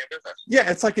They want. Yeah.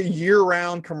 It's like a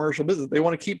year-round commercial business. They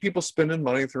want to keep people spending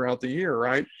money throughout the year,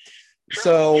 right? Sure,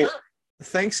 So sure.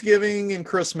 Thanksgiving and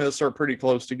Christmas are pretty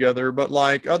close together, but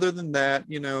like other than that,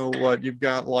 you know what, you've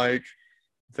got like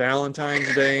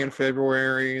Valentine's Day in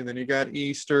February, and then you got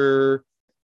Easter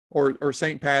or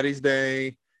St. Patty's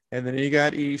Day, and then you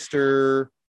got Easter,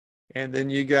 and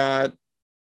then you got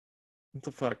what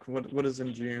the fuck? What is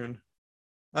in June?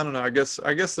 I don't know. I guess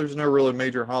there's no really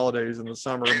major holidays in the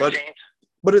summer, but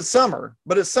it's summer.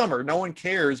 But it's summer. No one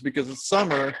cares because it's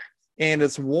summer and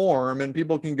it's warm and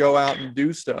people can go out and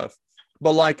do stuff.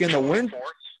 But like in the winter,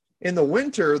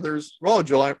 there's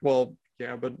July. Well,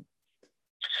 yeah, but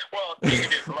you can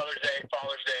do Mother's Day,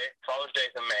 Father's Day. Father's Day's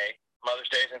in May. Mother's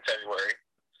Day's in February.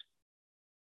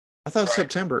 I thought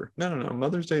September. No.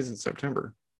 Mother's Day's in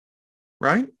September,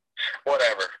 right?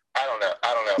 Whatever. I don't know.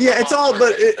 Yeah, it's all,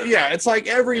 but it's like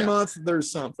every month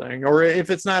there's something, or if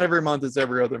it's not every month, it's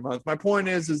every other month. My point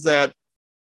is that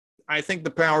I think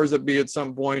the powers that be at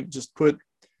some point just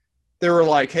they were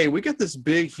like, hey, we got this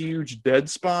big, huge dead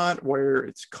spot where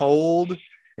it's cold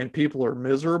and people are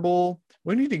miserable.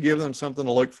 We need to give them something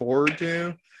to look forward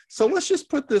to. So let's just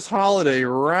put this holiday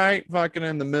right fucking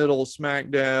in the middle,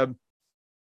 smack dab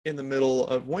in the middle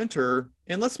of winter,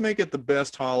 and let's make it the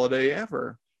best holiday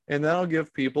ever. And that'll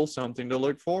give people something to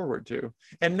look forward to.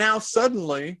 And now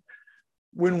suddenly,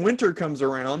 when winter comes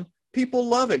around, people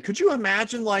love it. Could you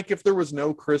imagine like if there was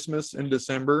no Christmas in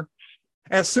December?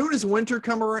 As soon as winter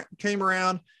came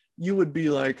around, you would be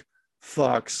like,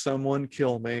 fuck, someone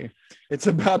kill me. It's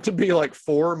about to be like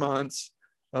 4 months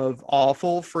of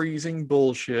awful freezing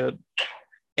bullshit.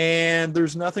 And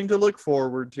there's nothing to look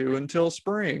forward to until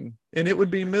spring. And it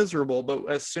would be miserable. But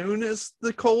as soon as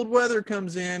the cold weather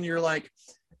comes in, you're like,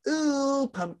 ooh,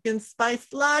 pumpkin spice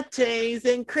lattes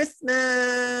and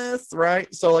Christmas,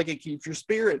 right? So like it keeps your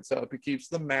spirits up. It keeps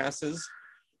the masses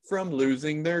from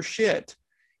losing their shit.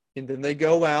 And then they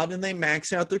go out and they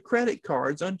max out their credit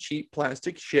cards on cheap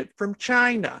plastic shit from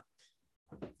China.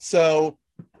 So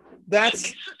that's...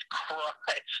 Jesus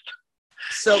Christ.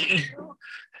 So...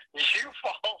 You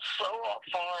fall so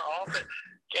far off it.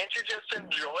 Can't you just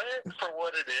enjoy it for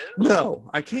what it is? No,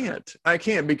 I can't.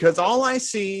 Because all I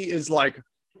see is like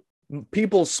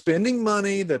people spending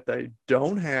money that they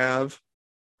don't have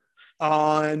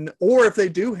on, or if they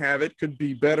do have it, could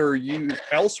be better used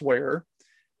elsewhere.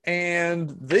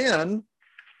 And then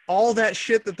all that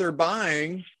shit that they're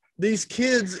buying, these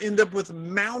kids end up with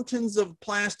mountains of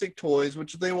plastic toys,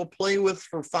 which they will play with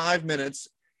for 5 minutes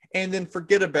and then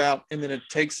forget about, and then it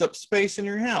takes up space in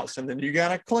your house, and then you got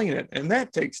to clean it, and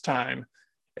that takes time.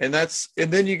 And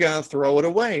then you got to throw it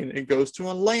away, and it goes to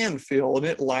a landfill, and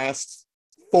it lasts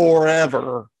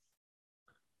forever.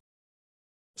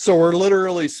 So we're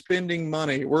literally spending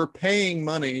money. We're paying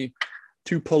money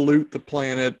to pollute the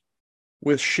planet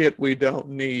with shit we don't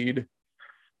need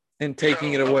and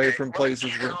taking it away from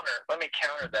places. Let me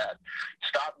counter that.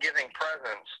 Stop giving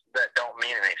presents that don't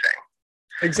mean anything.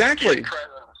 Exactly. Give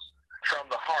presents from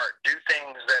the heart. Do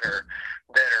things that are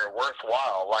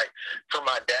worthwhile. Like for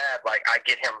my dad, like I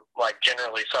get him like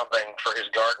generally something for his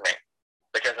gardening.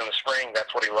 Because in the spring,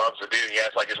 that's what he loves to do. He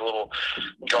has like his little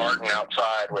garden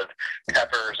outside with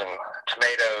peppers and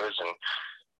tomatoes and,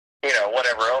 you know,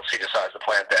 whatever else he decides to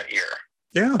plant that year.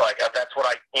 Yeah. Like that's what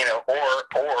or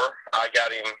I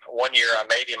got him one year. I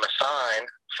made him a sign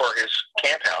for his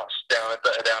camp house down at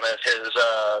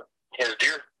his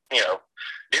deer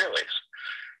lease,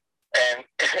 and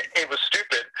it was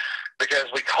stupid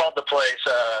because we called the place.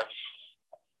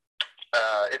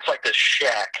 It's like this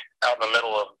shack out in the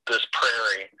middle of this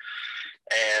prairie,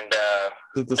 and The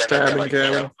then they've got, stabbing like,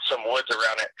 cabin. some woods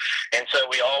around it. And so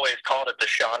we always called it the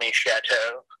Shawnee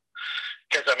Chateau.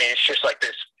 Because, I mean, it's just like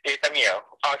this,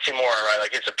 oxymoron, right?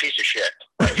 Like, it's a piece of shit.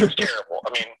 Like, it's terrible. I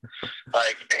mean,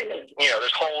 like,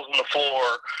 there's holes in the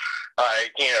floor.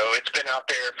 Like, it's been out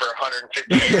there for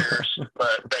 150 years,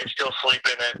 but they still sleep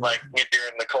in it, like,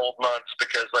 during the cold months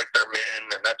because, like, they're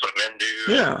men, and that's what men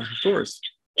do. Yeah, of course.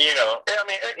 I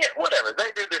mean, whatever.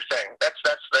 They do their thing.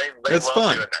 They It's love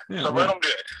fun. doing that. Yeah, so let them do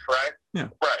it, right? Yeah.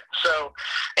 Right. So,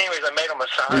 anyways, I made them a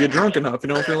sign. You get drunk enough, you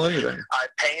don't feel anything. I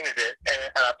painted it,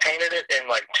 and I painted it in,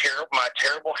 like, my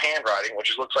terrible handwriting,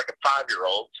 which looks like a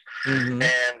 5-year-old's. Mm-hmm.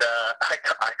 And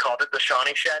I called it the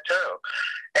Shawnee Chateau.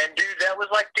 And, dude, that was,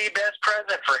 like, the best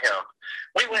present for him.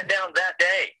 We went down that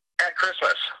day at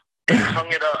Christmas and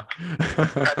hung it up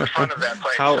at the front of that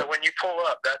place. So when you pull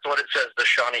up, that's what it says, the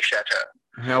Shawnee Chateau.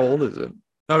 How old is it?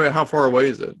 I mean, how far away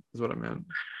is it, is what I meant.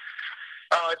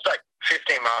 Oh, it's like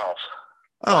 15 miles.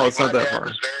 Oh, it's not that far. My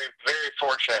dad was very, very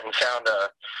fortunate and found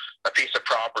a piece of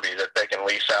property that they can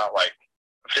lease out like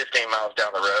 15 miles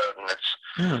down the road, and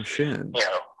it's shit. A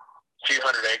few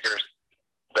hundred acres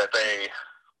that they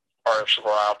are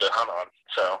allowed to hunt on.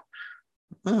 So.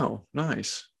 Oh,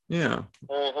 nice. Yeah.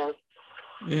 Mm-hmm.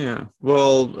 Yeah.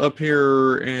 Well, up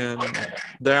here in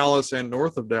Dallas and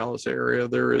north of Dallas area,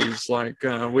 there is like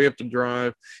we have to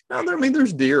drive. Now,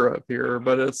 there's deer up here,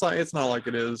 but it's not like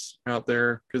it is out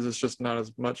there because it's just not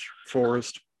as much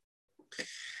forest.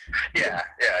 Yeah.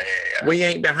 We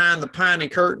ain't behind the piney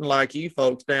curtain like you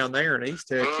folks down there in East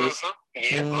Texas. Mm-hmm.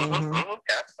 Yeah. Mm-hmm. Mm-hmm.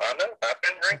 Yeah, I know. I've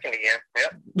been drinking again.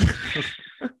 Yep.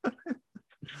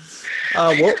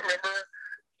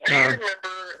 Do you remember?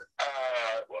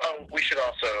 We should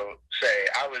also say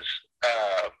I was,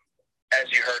 as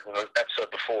you heard in the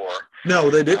episode before. No,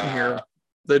 they didn't hear.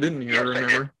 They didn't hear. Yes,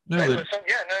 remember? No. I'm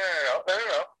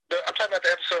talking about the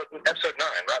episode 9,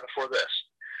 right before this.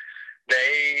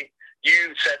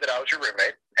 You said that I was your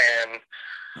roommate, and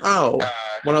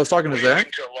when I was talking to we Zach, went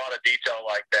into a lot of detail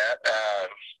like that. I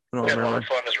don't we had a lot remember. of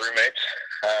fun as roommates.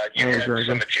 You had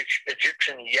some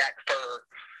Egyptian yak fur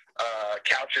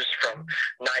couches from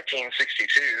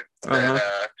 1962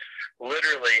 that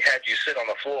literally had you sit on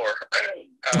the floor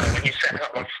when you sat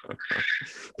on them.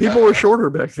 People were shorter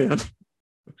back then.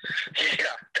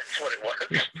 Yeah, that's what it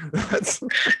was.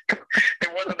 It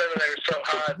wasn't that they were so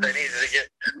high they needed to get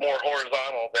more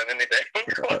horizontal than anything.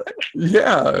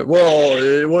 Yeah, well,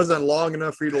 it wasn't long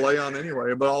enough for you to lay on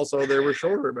anyway, but also they were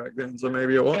shorter back then, so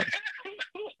maybe it was.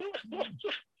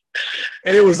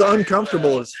 And it was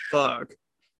uncomfortable as fuck.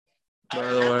 By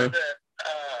the way, that,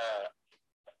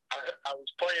 I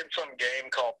was playing some game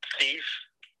called Thief,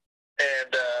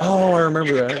 and I remember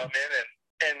you that. come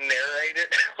in and narrate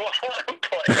it while I'm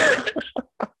playing it.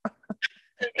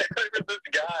 And there was this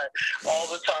guy all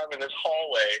the time in this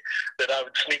hallway that I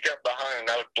would sneak up behind and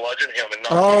I would bludgeon him and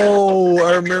knock him out.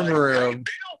 I remember him.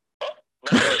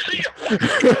 Nice to see him.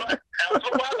 How's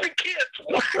the wife and kids?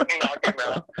 Knock him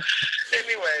out.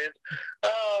 Anyways,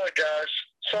 oh gosh,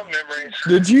 some memories.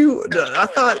 Did you? I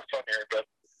thought. Fun here, but,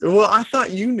 Well, I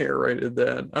thought you narrated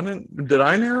that. I didn't. Did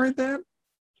I narrate that?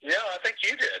 yeah, I think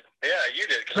you did. Yeah, you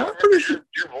did. Because I I'm remember pretty sure.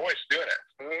 your voice doing it.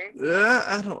 Mm-hmm. Yeah,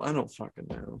 I don't fucking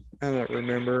know. I don't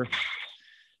remember.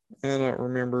 I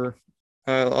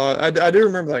do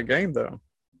remember that game though.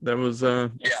 That was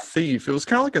Thief. It was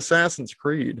kind of like Assassin's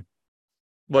Creed,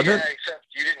 wasn't it? Except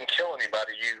you didn't kill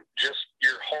anybody.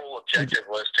 Your whole objective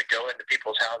was to go into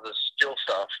people's houses, steal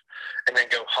stuff, and then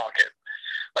go hawk it.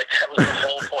 Like that was the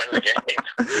whole point of the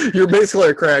game. You're basically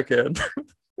a crackhead.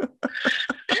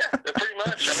 Yeah, pretty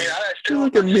much. I mean, I still You're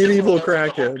like a medieval know what the whole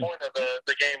crackhead. point of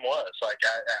the game was. Like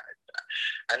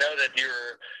I know that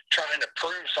you're trying to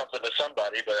prove something to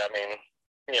somebody, but I mean,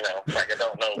 like I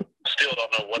still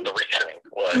don't know what the reasoning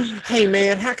was. Hey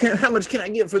man, how much can I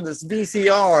get for this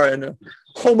VCR and a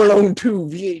Home Alone 2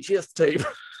 VHS tape?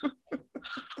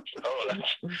 Oh,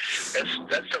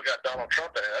 that still got Donald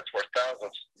Trump in it. That's worth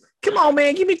thousands. Come on,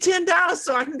 man, give me $10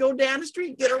 so I can go down the street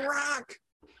and get a rock.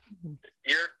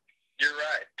 You're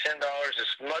right. $10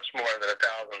 is much more than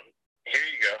 1,000. Here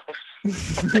you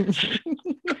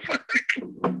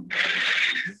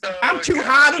go. I'm too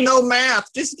high to know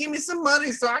math. Just give me some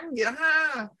money so I can get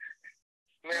high.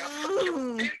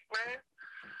 Man.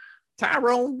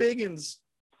 Tyrone Biggins.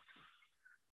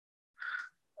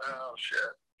 Oh shit.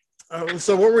 Oh,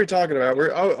 so what were we talking about?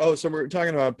 So we're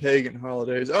talking about pagan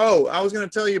holidays. Oh, I was going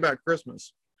to tell you about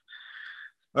Christmas.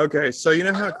 Okay, so you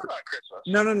know how? I know about Christmas.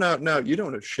 No. You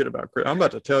don't know shit about Christmas. I'm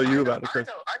about to tell you about the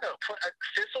Christmas. I know.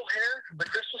 Fizzlehair, the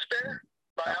Christmas bear.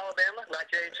 by Alabama,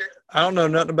 1982. I don't know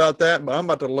nothing about that, but I'm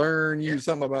about to learn you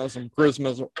something about some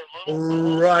Christmas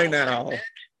right now.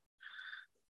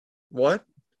 What?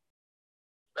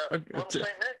 Okay. Little Saint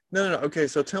Nick. No. Okay,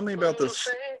 so tell me about Little this.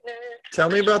 Saint Nick. Tell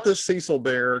me Which about one? this Cecil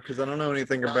Bear, because I don't know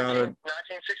anything about it.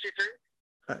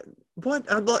 1963.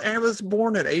 What? I was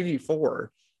born at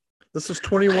 84. This was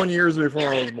 21 years before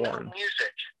I was You know born.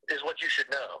 music is what you should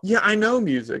know. Yeah, I know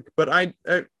music, but I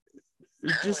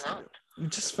just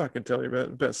Apparently fucking tell you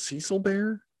about Cecil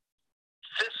Bear.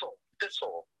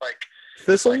 Thistle, like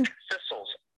Thistle? like thistles.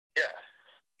 Yeah,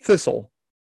 Thistle,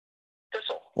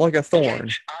 thistle. like a thorn.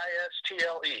 Istle.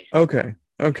 Okay,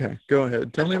 go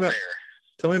ahead. Tell me Thistle about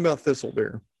Bear. Thistle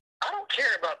Bear. I don't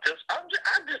care about this. I'm just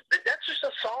that's just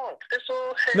a song.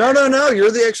 Thistle. No.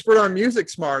 You're the expert on music,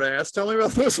 smartass. Tell me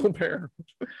about Thistle Bear.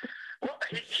 Well,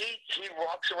 he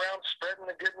walks around spreading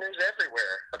the good news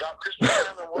everywhere about Christmas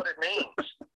time and what it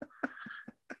means.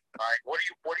 Like, what do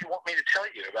you want me to tell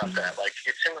you about that? Like,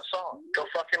 it's in the song. Go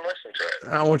fucking listen to it.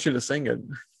 I want you to sing it.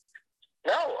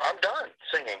 No, I'm done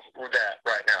singing with that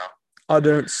right now. I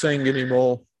don't sing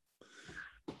anymore.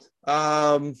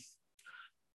 All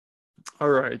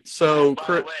right. So, by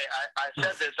the way, I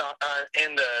said this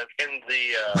in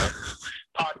the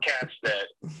podcast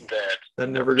that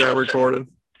never got recorded.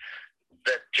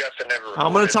 That Justin never recorded.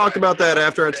 I'm going to talk about that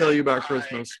after I tell you about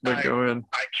Christmas. But go ahead.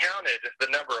 I counted the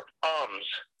number of ums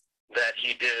that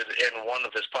he did in one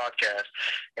of his podcasts,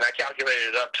 and I calculated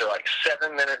it up to like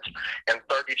 7 minutes and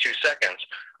 32 seconds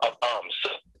of ums.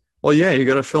 Well, yeah, you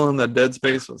got to fill in that dead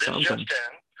space with This something. just in,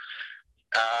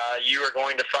 you are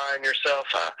going to find yourself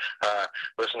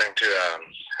listening to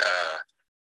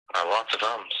lots of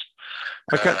ums.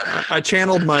 I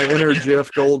channeled my inner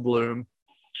Jeff Goldblum.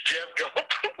 Jeff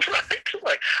Goldblum, right?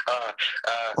 Like,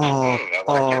 why?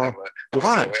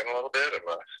 A little bit of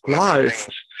Life.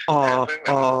 I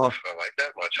like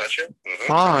that much, huh? Mm-hmm.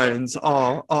 Finds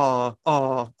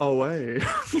away.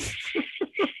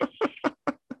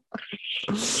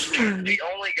 The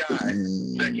only guy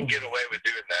that can get away with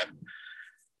doing that,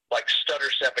 like stutter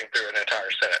stepping through an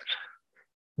entire sentence.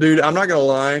 Dude, I'm not gonna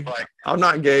lie. Like, I'm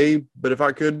not gay, but if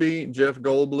I could be, Jeff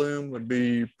Goldblum would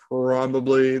be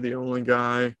probably the only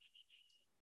guy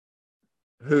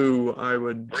who I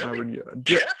would.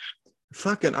 Jeff?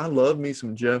 Fucking, I love me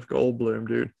some Jeff Goldblum,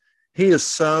 dude. He is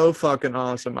so fucking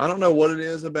awesome. I don't know what it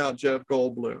is about Jeff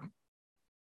Goldblum.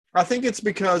 I think it's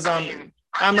because I'm named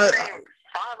 5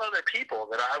 other people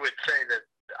that I would say that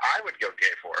I would go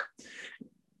gay for,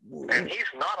 and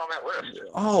he's not on that list.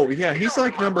 Oh yeah, he's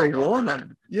like number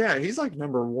one. He's like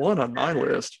number one on my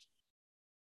list.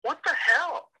 What the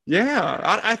hell?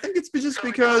 Yeah, I think it's just so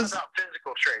because. It's not about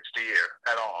physical traits to you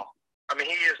at all. I mean,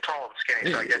 he is tall and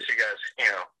skinny, so I guess you guys,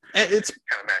 it's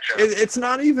kind of match up. It's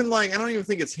not even like, I don't even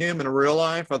think it's him in real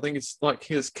life. I think it's like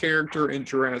his character in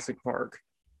Jurassic Park.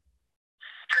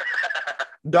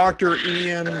 Dr.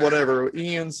 Ian, whatever,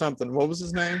 Ian something. What was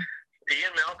his name?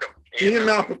 Ian Malcolm. Ian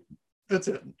Malcolm. That's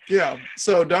it. Yeah.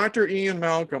 So Dr. Ian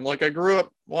Malcolm. Like, I grew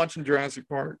up watching Jurassic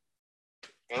Park,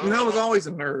 and I was always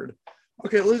a nerd.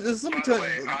 Okay, let me tell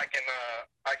you. I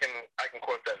can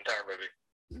quote that entire movie.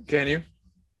 Can you?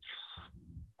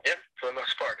 Yeah, for the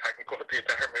most part, I can quote the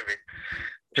entire movie.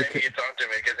 Jamie gets on to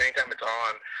me because anytime it's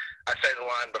on, I say the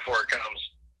line before it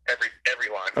comes. Every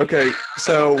line. Okay,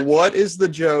 so what is the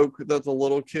joke that the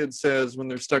little kid says when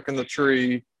they're stuck in the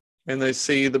tree and they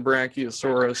see the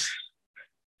Brachiosaurus?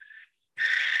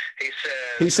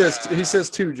 He says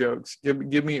two jokes.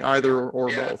 Give me either or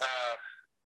both.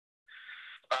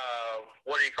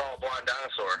 What do you call a blind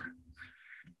dinosaur?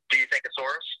 Do you think a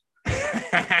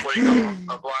saurus? What do you call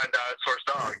a blind dinosaur's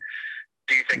dog?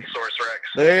 Do you think a Saurus Rex?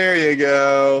 There you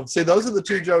go. See, those are the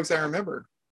two jokes I remember.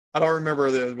 I don't remember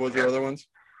was there other ones?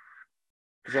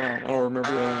 I don't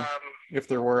remember if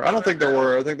there were. I don't think there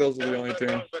were. I think those are the only two.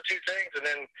 Those are the two things. And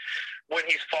then when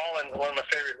he's fallen, one of my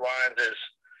favorite lines is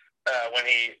when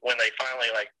they finally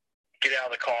like get out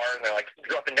of the car and they like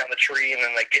go up and down the tree and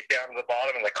then they get down to the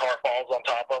bottom and the car falls on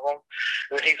top of them.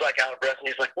 And then he's like out of breath and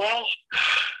he's like, "Well,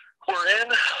 we're in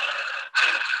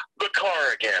the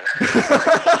car again."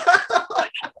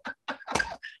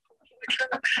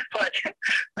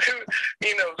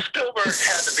 Spielberg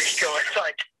had to be going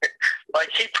like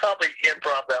he probably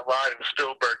improv that line and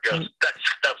Spielberg goes,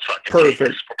 "That's fucking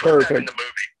perfect." That in the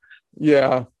movie.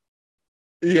 Yeah.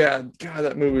 God,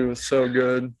 that movie was so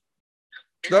good.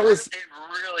 It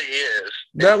really is.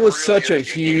 That was such a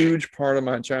huge part of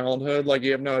my childhood. Like,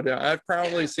 you have no idea. I've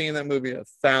probably seen that movie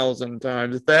 1,000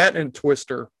 times. That and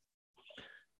Twister.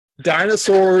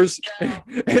 Dinosaurs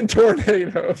and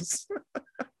tornadoes.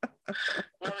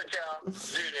 Dude,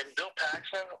 and Bill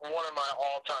Paxton, one of my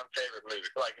all-time favorite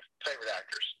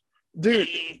actors. Dude,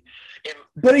 He,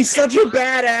 but he's such a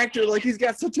bad actor. Like, he's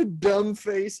got such a dumb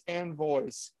face and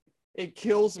voice. It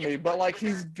kills me, but, like,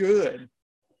 he's good.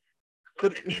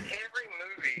 But in every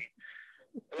movie,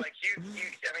 like, he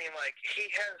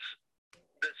has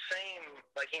the same,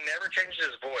 like, he never changes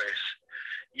his voice,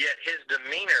 yet his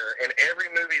demeanor in every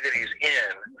movie that he's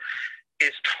in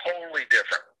is totally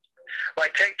different.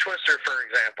 Like, take Twister, for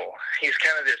example. He's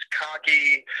kind of this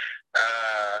cocky,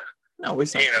 No,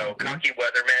 he's not cocky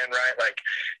weatherman, right? Like,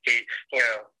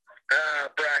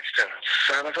 Braxton,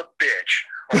 son of a bitch.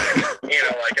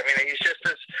 He's just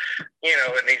this,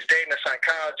 and he's dating a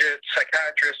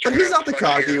psychiatrist. But he's not the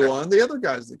cocky one. The other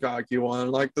guy's the cocky one.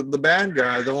 Like, the bad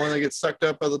guy, the one that gets sucked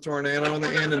up by the tornado in the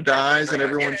end and dies, and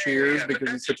everyone cheers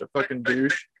because he's such a fucking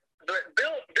douche. But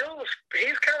Bill,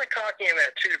 he's kind of cocky in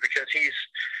that, too, because he's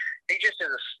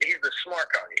the smart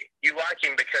cocky. You like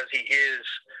him because he is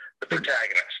the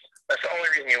protagonist. That's the only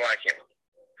reason you like him.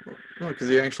 Well, because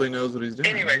he actually knows what he's doing.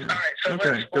 Anyways, all right. So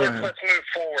okay, let's move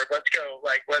forward. Let's go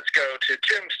to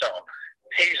Tombstone.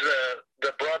 He's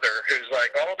the brother who's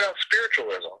like all about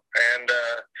spiritualism, and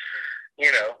I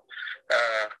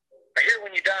hear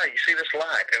when you die, you see this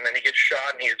light, and then he gets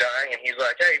shot and he's dying, and he's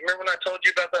like, hey, remember when I told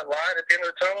you about that light at the end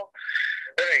of the tunnel?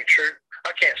 That ain't true.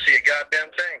 I can't see a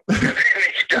goddamn thing. And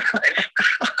then he dies.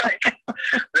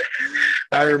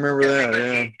 I remember that,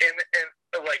 yeah. And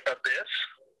like Abyss,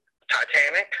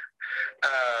 Titanic.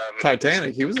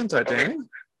 Titanic? He was in Titanic?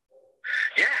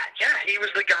 Yeah, he was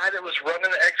the guy that was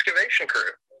running the excavation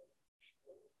crew.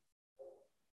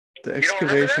 The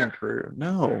excavation crew?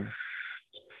 No.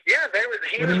 Yeah,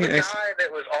 he was the guy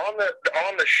that was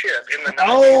on the ship in the.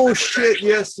 Oh shit!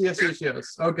 Yes.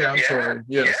 Okay, I'm sorry.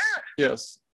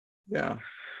 Yes. Yeah,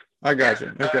 I got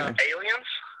you. Okay. Aliens.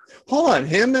 Hold on,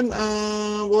 him and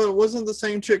wasn't the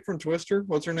same chick from Twister?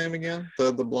 What's her name again?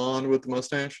 The blonde with the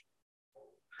mustache.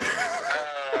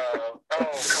 Oh, come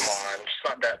on, it's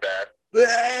not that bad.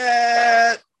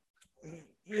 That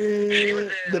She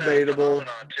was in debatable.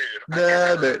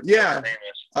 Phenomenon, too. Yeah.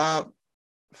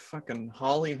 Fucking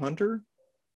Holly Hunter?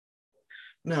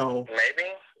 No. Maybe.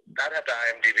 I'd have to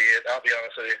IMDb it. I'll be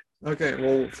honest with you. Okay,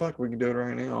 well, fuck, we can do it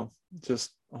right now.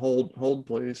 Just hold,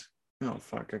 please. Oh,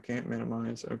 fuck, I can't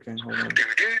minimize. Okay, hold on.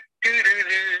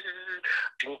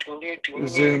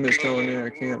 Zoom is telling me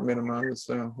I can't minimize,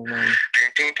 so hold on.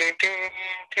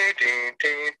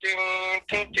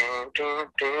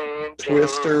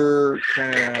 Twister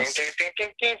cast.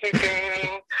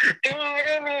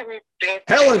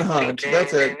 Helen Hunt,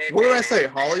 that's it. What did I say?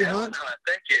 Holly Hunt?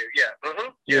 Thank you. Yeah. Mm-hmm.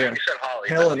 Yeah. You said Holly.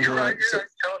 Helen You're Hunt. Right.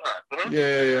 Helen Hunt. Mm-hmm.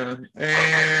 Yeah.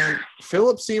 And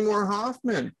Philip Seymour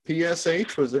Hoffman,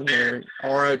 PSH was in there.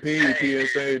 R.I.P.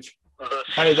 PSH.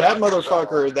 Hey, that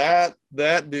motherfucker, that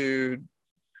dude,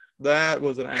 that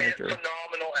was an actor.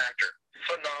 Phenomenal actor.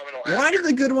 Why did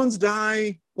the good ones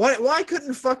die? Why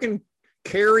couldn't fucking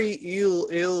Carrie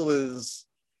Elwes,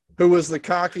 who was the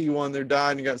cocky one that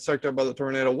died and got sucked up by the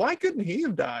tornado, why couldn't he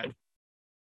have died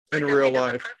in real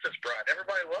life? Princess Bride.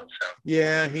 Everybody loves him.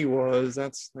 Yeah, he was.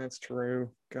 That's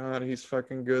true. God, he's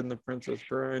fucking good in The Princess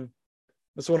Bride.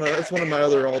 That's one of my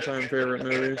other all-time favorite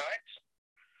movies.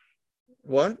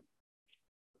 What?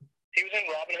 He was in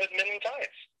Robin Hood Men in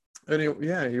Tights. And he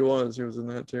was. He was in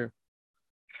that too.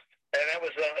 And that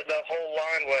was the whole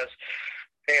line was,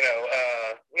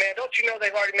 man, don't you know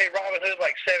they've already made Robin Hood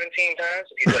like 17 times?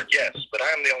 He's like, yes, but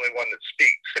I'm the only one that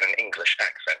speaks in an English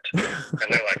accent. And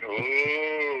they're like,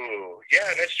 ooh, yeah,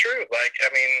 and it's true. Like,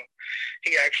 I mean,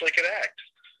 he actually could act.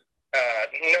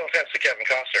 No offense to Kevin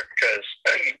Costner, because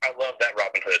I love that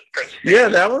Robin Hood. Yeah,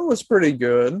 that one was pretty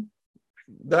good.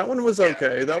 That one was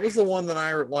okay. Yeah. That was the one that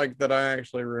I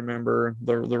actually remember,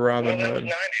 the Robin Hood. That was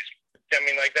 90s. I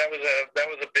mean, like that was a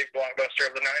big blockbuster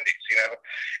of the 90s,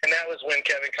 and that was when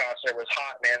Kevin Costner was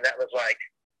hot, man. That was like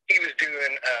he was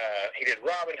doing. He did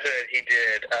Robin Hood. He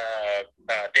did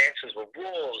Dances with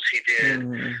Wolves. He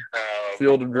did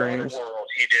Field of Dreams. World.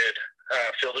 He did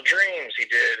Field of Dreams. He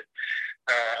did.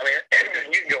 I mean,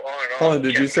 you can go on and on. Hold on,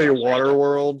 did you say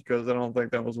Waterworld? Because I don't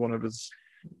think that was one of his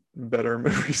better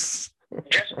movies.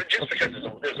 Just because it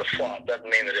was a flop doesn't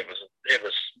mean that it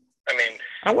was. I mean,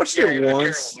 I watched it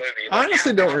once. I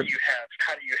honestly don't. How do you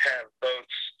have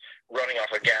boats running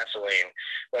off of gasoline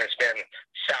when it's been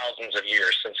thousands of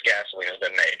years since gasoline has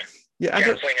been made? Yeah,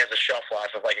 gasoline has a shelf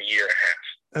life of like a year and a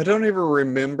half. I don't even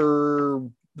remember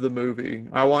the movie.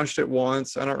 I watched it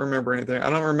once. I don't remember anything. I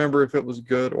don't remember if it was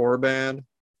good or bad,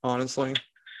 honestly.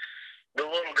 The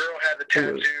little girl had the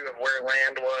tattoo of where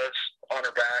land was on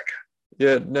her back.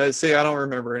 Yeah, no, see, I don't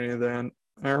remember any of that.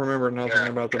 I remember nothing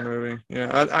about the movie.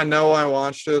 Yeah, I know I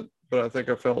watched it, but I think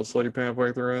I fell asleep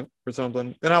halfway through it or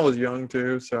something. And I was young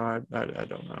too, so I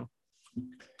don't know.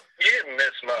 You didn't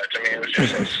miss much. I mean, it was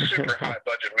just a super high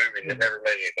budget movie that never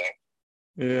made anything.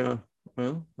 Yeah,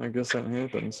 well, I guess that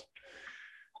happens.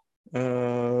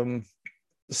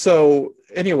 So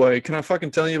anyway, can I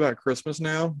fucking tell you about Christmas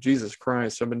now? Jesus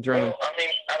Christ, I've been trying Well, I mean,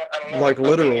 I don't know. like I mean,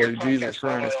 literally, your Jesus podcast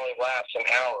normally Christ. only lasts an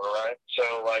hour, right?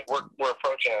 So, like, we're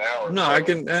approaching an hour. No, so,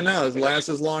 I know it lasts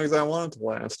as long as I want it to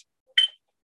last.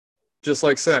 Just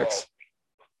like sex,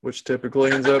 which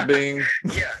typically ends up being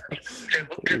Yeah,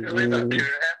 typically about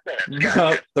 2.5 minutes.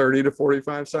 about 30 to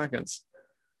 45 seconds,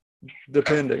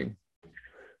 depending.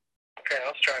 Okay, I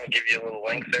was trying to give you a little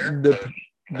length there.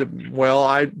 Well,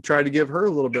 I tried to give her a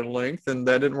little bit of length, and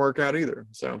that didn't work out either.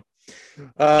 So,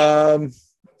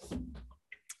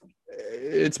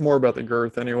 it's more about the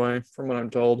girth anyway, from what I'm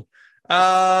told.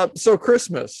 So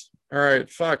Christmas. All right,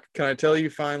 fuck. Can I tell you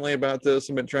finally about this?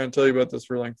 I've been trying to tell you about this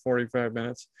for like 45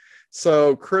 minutes.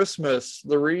 So Christmas,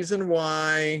 the reason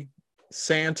why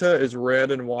Santa is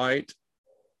red and white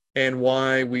and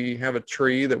why we have a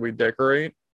tree that we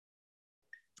decorate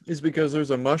is because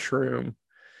there's a mushroom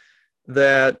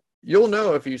that you'll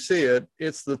know if you see it.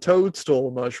 It's the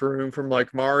toadstool mushroom from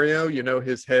like Mario, you know,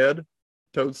 his head,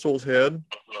 Toadstool's head.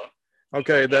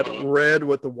 Okay, that red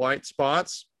with the white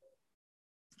spots.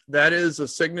 That is a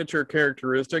signature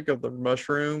characteristic of the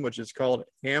mushroom, which is called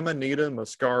Amanita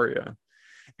muscaria.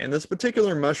 And this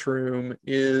particular mushroom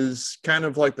is kind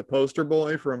of like the poster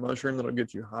boy for a mushroom that'll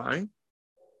get you high.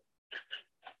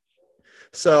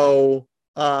 So,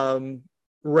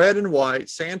 red and white.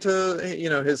 Santa, you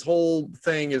know, his whole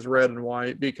thing is red and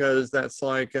white because that's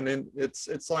like,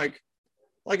 it's like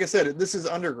I said, this is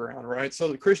underground, right?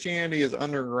 So Christianity is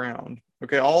underground.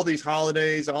 Okay, all these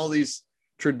holidays, all these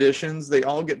traditions, they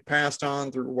all get passed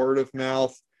on through word of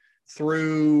mouth,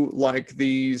 through like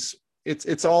these.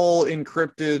 It's all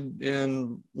encrypted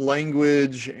in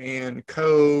language and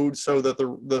code, so that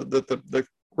the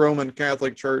Roman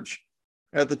Catholic Church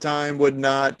at the time would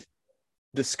not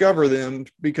discover them,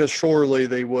 because surely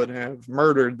they would have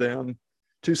murdered them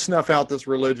to snuff out this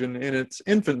religion in its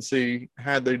infancy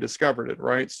had they discovered it,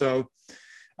 right? So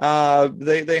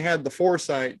they had the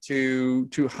foresight to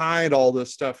hide all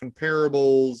this stuff in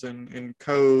parables and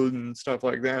code and stuff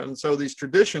like that. And so these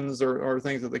traditions are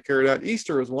things that they carried out.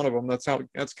 Easter is one of them. That's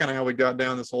kind of how we got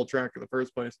down this whole track in the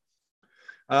first place.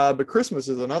 But Christmas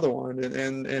is another one,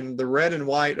 and the red and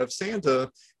white of Santa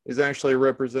is actually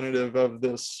representative of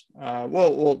this.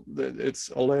 Well, it's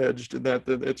alleged that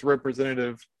it's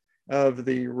representative of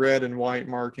the red and white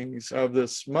markings of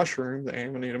this mushroom, the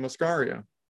Amanita muscaria,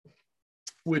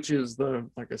 which is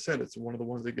like I said, it's one of the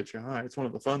ones that get you high. It's one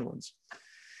of the fun ones.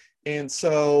 And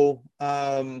so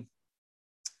the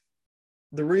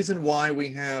reason why we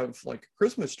have like a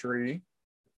Christmas tree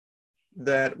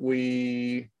that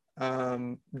we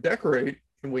decorate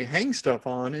and we hang stuff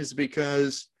on is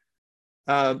because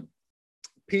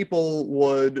people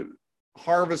would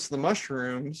harvest the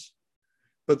mushrooms,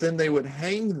 but then they would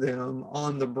hang them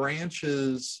on the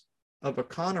branches of a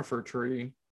conifer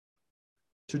tree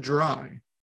to dry.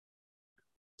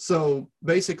 So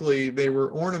basically they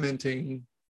were ornamenting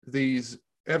these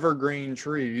evergreen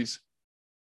trees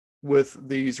with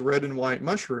these red and white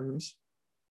mushrooms,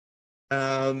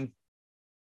 so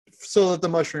that the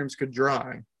mushrooms could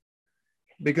dry.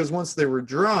 Because once they were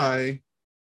dry,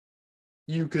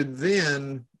 you could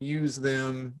then use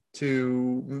them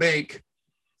to make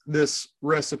this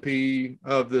recipe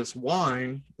of this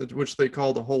wine, which they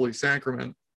call the Holy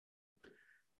Sacrament,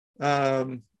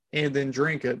 and then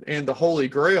drink it. And the Holy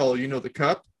Grail, you know, the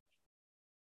cup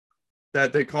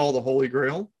that they call the Holy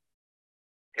Grail,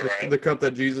 right, the cup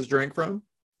that Jesus drank from,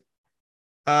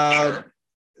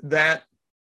 that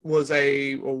was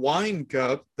a wine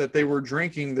cup that they were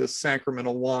drinking this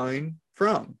sacramental wine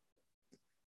from.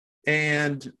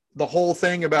 And the whole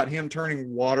thing about him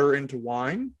turning water into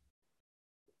wine,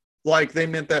 like they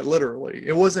meant that literally.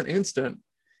 It wasn't instant.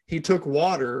 He took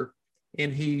water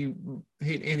and he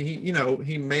you know,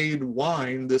 he made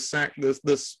wine, this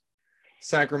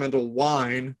sacramental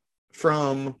wine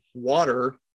from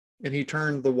water, and he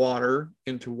turned the water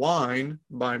into wine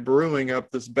by brewing up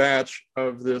this batch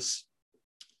of this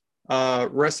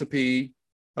recipe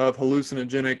of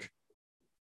hallucinogenic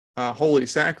Holy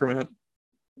Sacrament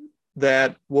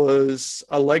that was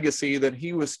a legacy that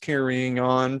he was carrying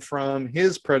on from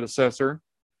his predecessor,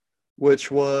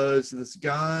 which was this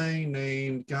guy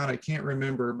named, God, I can't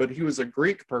remember, but he was a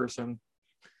Greek person,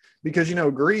 because, you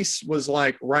know, Greece was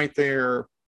like right there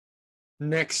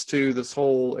next to this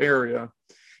whole area.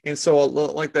 And so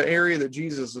like the area that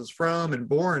Jesus is from and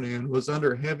born in was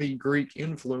under heavy Greek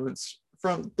influence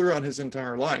throughout his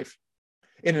entire life.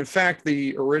 And in fact,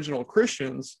 the original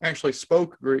Christians actually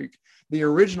spoke Greek. The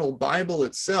original Bible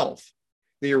itself,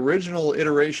 the original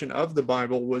iteration of the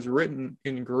Bible, was written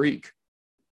in Greek.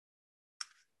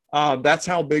 That's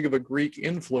how big of a Greek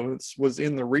influence was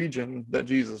in the region that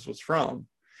Jesus was from.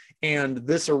 And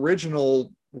this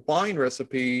original wine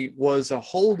recipe was a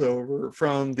holdover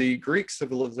from the Greek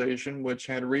civilization, which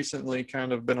had recently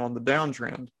kind of been on the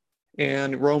downtrend,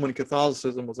 and Roman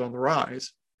Catholicism was on the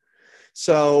rise.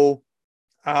 So,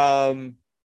 and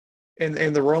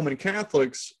the Roman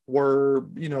Catholics were,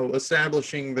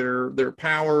 establishing their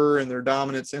power and their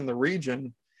dominance in the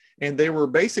region, and they were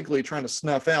basically trying to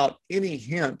snuff out any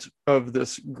hint of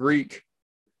this Greek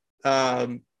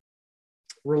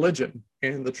religion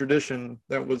and the tradition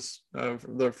that was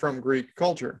from Greek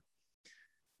culture,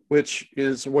 which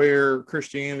is where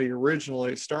Christianity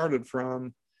originally started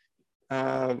from.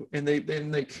 And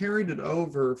they carried it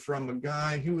over from a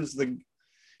guy who was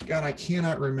God, I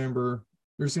cannot remember.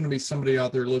 There's going to be somebody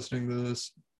out there listening to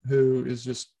this who is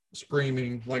just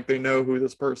screaming like they know who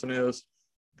this person is.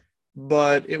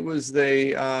 But it was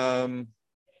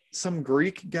some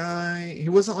Greek guy. He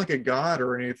wasn't like a god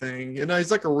or anything.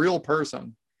 He's like a real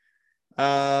person.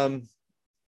 And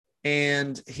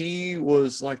he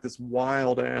was like this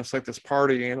wild ass, like this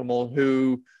party animal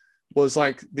who was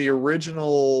like the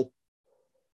original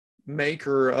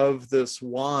maker of this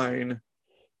wine,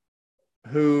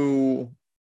 who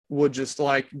would just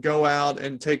like go out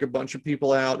and take a bunch of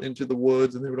people out into the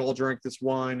woods, and they would all drink this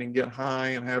wine and get high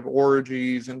and have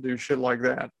orgies and do shit like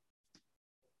that.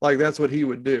 Like that's what he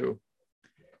would do.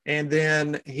 And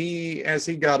then as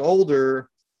he got older,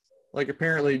 like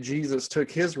apparently Jesus took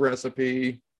his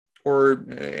recipe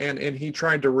and he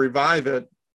tried to revive it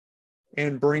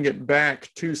and bring it back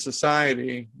to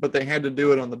society, but they had to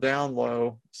do it on the down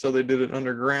low. So they did it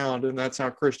underground. And that's how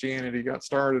Christianity got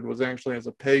started, was actually as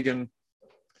a pagan,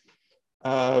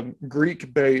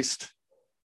 Greek-based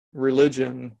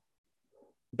religion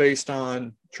based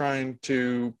on trying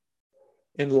to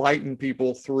enlighten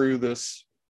people through this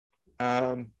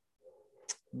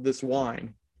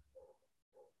wine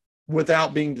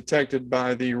without being detected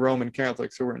by the Roman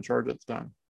Catholics who were in charge at the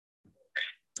time.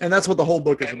 And that's what the whole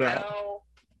book is about. Now,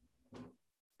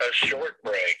 a short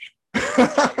break.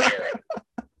 Have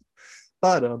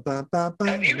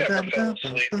you ever fell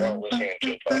asleep while listening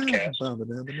to a podcast? I want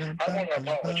to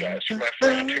apologize to my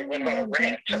friend who went on a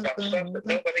rant about stuff that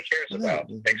nobody cares about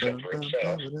except for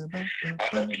himself. I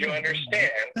hope you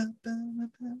understand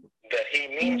that he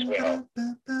means well.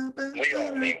 We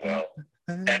all mean well.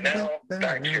 And now,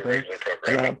 back to your regular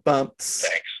programming. Thanks.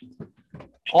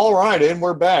 All right, and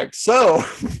we're back. So,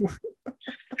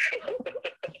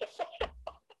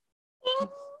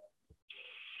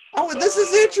 this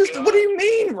is interesting. What do you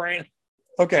mean, Rand?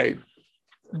 Okay,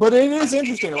 but it is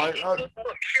interesting. Like,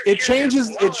 it changes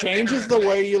the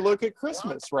way you look at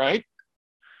Christmas, right?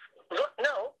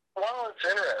 No, well, it's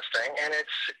interesting, and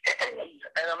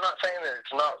I'm not saying that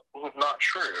it's not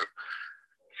true.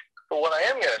 But what I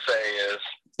am going to say is,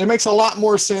 it makes a lot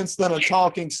more sense than a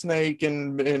talking snake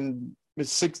and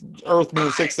Earth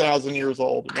being 6,000 years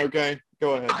old. Okay,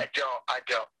 go ahead. I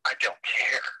don't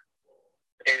care.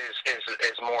 It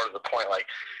is more to the point. Like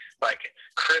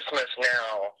Christmas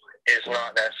now is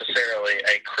not necessarily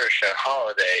a Christian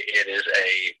holiday. It is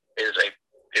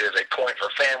a point for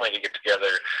family to get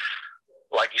together,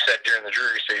 like you said, during the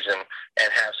Drury season,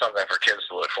 and have something for kids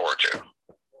to look forward to.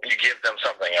 You give them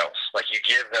something else. Like you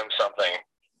give them something,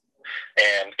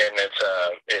 and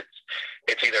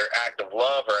it's either an act of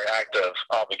love or an act of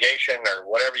obligation or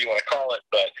whatever you want to call it.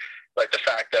 But like the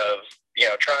fact of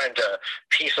trying to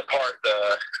piece apart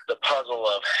the puzzle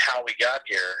of how we got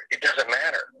here, it doesn't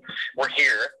matter. We're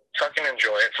here. Fucking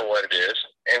enjoy it for what it is,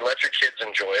 and let your kids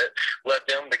enjoy it. Let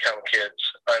them become kids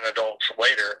and adults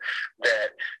later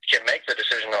that can make the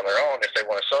decision on their own if they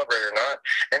want to celebrate or not,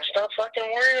 and stop fucking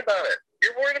worrying about it.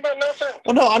 You're worried about nothing.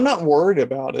 Well, no, I'm not worried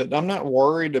about it. I'm not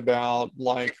worried about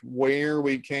like where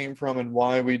we came from and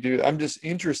why we do. I'm just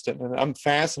interested in it. I'm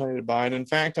fascinated by it. In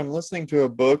fact, I'm listening to a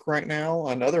book right now,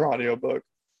 another audio book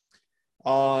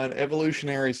on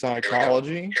evolutionary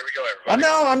psychology. Here we go, everybody.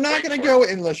 No, I'm not going to go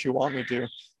unless you want me to.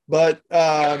 But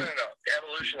no.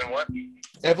 Evolution and what?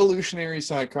 Evolutionary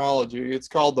psychology. It's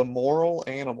called The Moral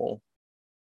Animal.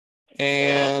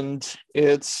 And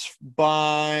it's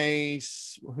by,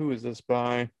 who is this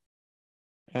by?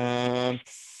 Fuck,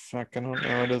 I don't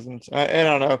know. It doesn't. I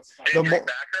don't know. Is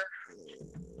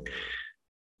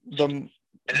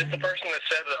it the person that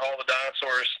said that all the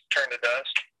dinosaurs turned to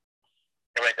dust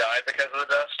and they died because of the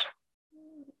dust?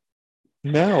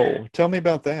 No, tell me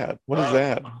about that. What is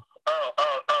that? Well,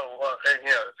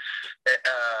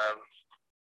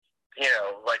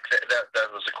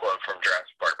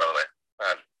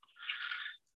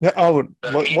 Oh,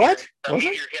 The what? meteor, What? the Was it?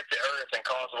 meteor hit the Earth and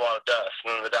caused a lot of dust,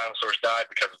 and then the dinosaurs died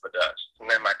because of the dust. And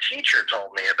then my teacher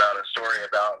told me about a story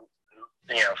about,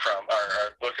 from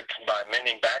our book by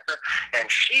Mending Backer, and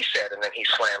she said, and then he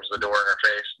slams the door in her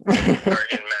face, or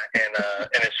in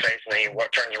his face, and then he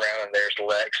turns around and there's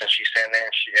Lex, and she's standing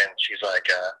there, and she's like,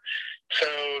 so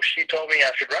she told me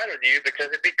I should ride with you because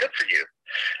it'd be good for you.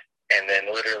 And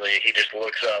then literally he just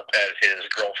looks up at his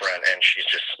girlfriend, and she's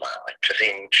just smiling because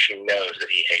she knows that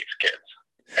he hates kids.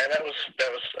 And that was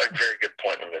a very good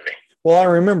point in the movie. Well, I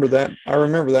remember that. I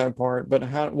remember that part. But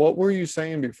what were you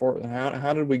saying before?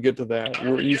 How did we get to that? Because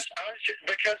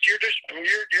you're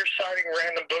citing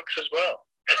random books as well.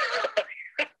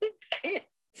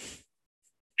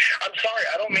 I'm sorry,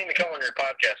 I don't mean to come on your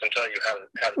podcast and tell you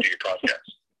how to do your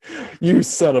podcast. You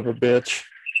son of a bitch.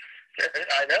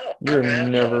 I know. You're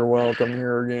never welcome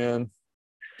here again.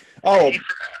 Oh,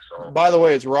 by the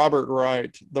way, it's Robert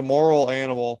Wright, The Moral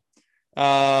Animal.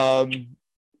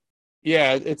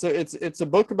 Yeah, it's a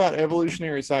book about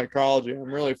evolutionary psychology.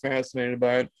 I'm really fascinated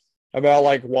by it, about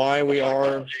like why we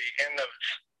are.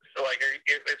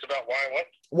 It's about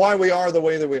why we are the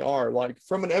way that we are, like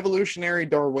from an evolutionary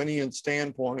Darwinian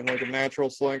standpoint, like a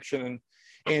natural selection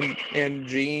and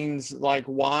genes. Like,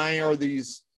 why are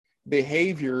these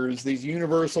behaviors, these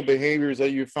universal behaviors that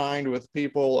you find with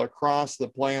people across the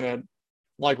planet,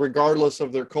 like regardless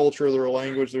of their culture, their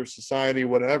language, their society,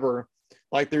 whatever,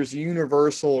 like there's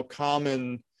universal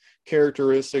common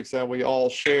characteristics that we all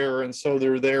share. And so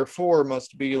there therefore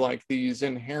must be like these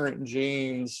inherent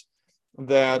genes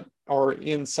that are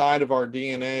inside of our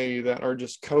DNA that are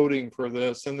just coding for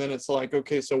this. And then it's like,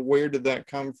 okay, so where did that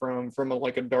come from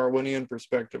a Darwinian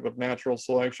perspective of natural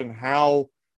selection? How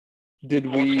did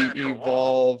we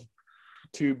evolve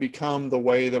to become the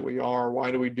way that we are?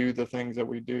 Why do we do the things that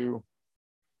we do?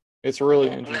 It's really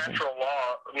interesting.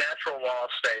 Natural law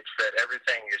states that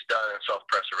everything is done in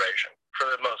self-preservation for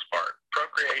the most part.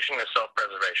 Procreation is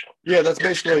self-preservation. Yeah, that's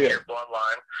basically it. Your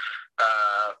bloodline.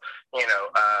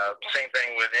 Same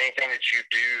thing with anything that you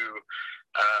do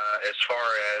as far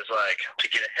as like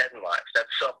to get ahead in life. That's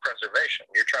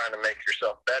self-preservation. You're trying to make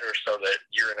yourself better so that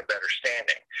you're in a better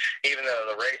standing, even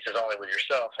though the race is only with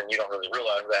yourself and you don't really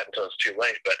realize that until it's too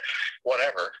late. But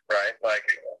whatever, right? Like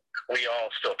we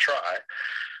all still try.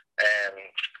 And,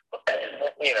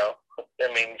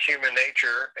 human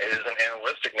nature is an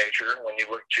animalistic nature when you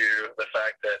look to the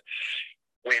fact that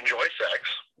we enjoy sex.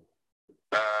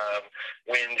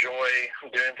 We enjoy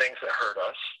doing things that hurt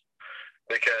us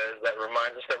because that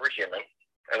reminds us that we're human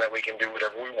and that we can do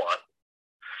whatever we want.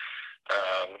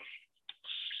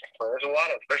 There's a lot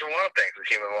of things with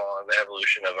human law and the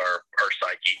evolution of our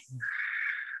psyche.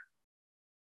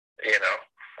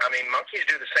 Monkeys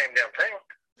do the same damn thing.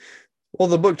 Well,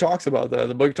 the book talks about that.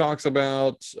 The book talks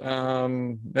about,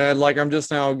 like I'm just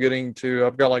now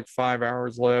I've got like 5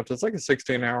 hours left. It's like a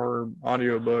 16-hour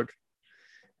audiobook.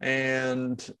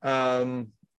 And,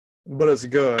 but it's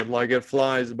good. Like it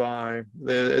flies by.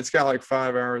 It's got like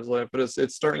 5 hours left, but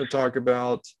it's starting to talk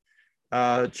about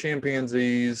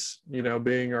chimpanzees,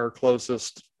 being our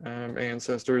closest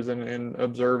ancestors, and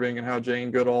observing, and how Jane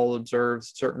Goodall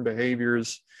observes certain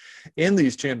behaviors in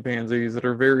these chimpanzees that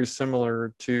are very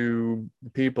similar to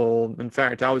people. In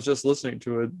fact, I was just listening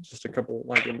to it just a couple,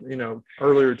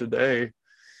 earlier today.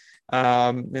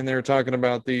 And they were talking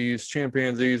about these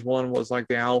chimpanzees. One was like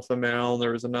the alpha male, and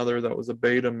there was another that was a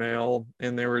beta male,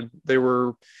 and they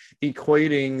were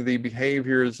equating the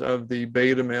behaviors of the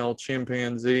beta male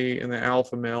chimpanzee and the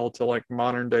alpha male to like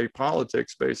modern day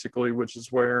politics, basically, which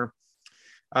is where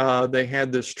they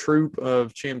had this troop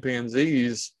of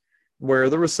chimpanzees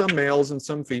where there was some males and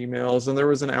some females, and there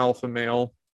was an alpha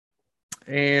male,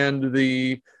 and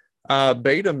the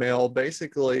beta male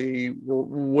basically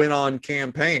went on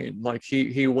campaign. Like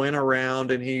he went around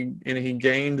and he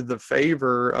gained the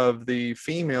favor of the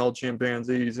female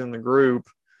chimpanzees in the group.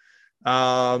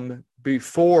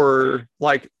 Before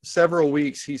like several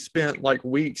weeks, he spent like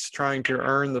weeks trying to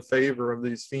earn the favor of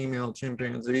these female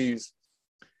chimpanzees,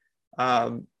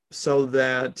 so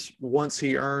that once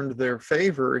he earned their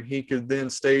favor, he could then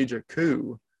stage a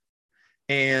coup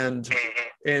and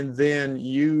then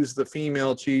use the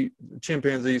female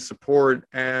chimpanzee support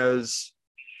as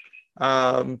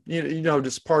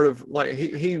just part of like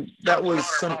that was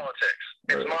some politics.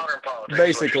 It's modern politics.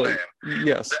 Basically,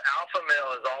 yes. The alpha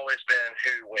male has always been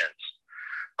who wins.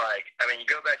 Like, you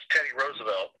go back to Teddy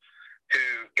Roosevelt,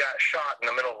 who got shot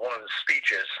in the middle of one of his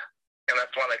speeches, and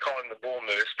that's why they call him the bull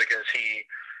moose, because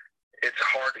it's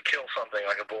hard to kill something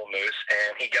like a bull moose,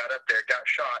 and he got up there, got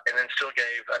shot, and then still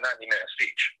gave a 90-minute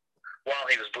speech while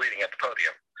he was bleeding at the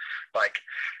podium. Like,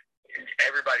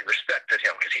 everybody respected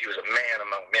him because because he was a man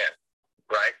among men,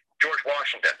 right? George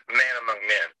Washington, man among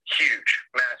men, huge,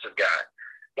 massive guy,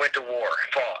 went to war,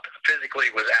 fought, physically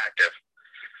was active.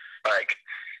 Like,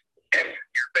 your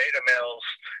beta males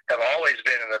have always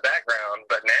been in the background,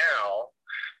 but now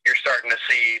you're starting to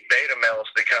see beta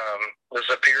males become the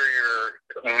superior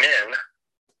men,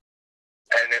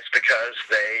 and it's because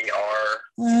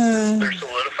they're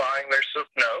solidifying their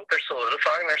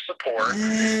support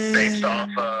based off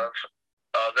of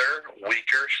other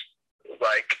weaker,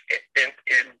 like in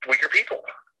weaker people.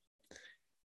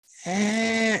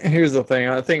 Here's the thing.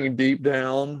 I think deep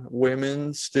down,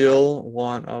 women still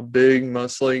want a big,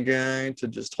 muscly guy to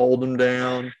just hold them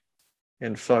down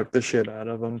and fuck the shit out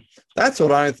of them. That's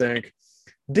what I think.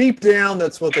 Deep down,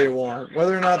 that's what they want,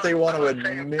 whether or not they want to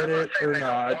admit it or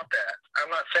not. I'm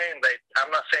not saying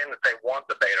that they want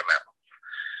the beta male.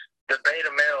 The beta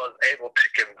male is able to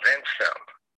convince them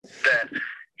that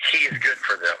he's good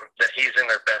for them, that he's in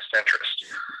their best interest.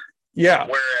 Yeah.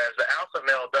 Whereas the alpha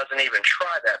male doesn't even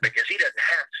try that because he doesn't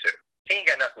have to. He ain't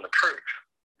got nothing to prove.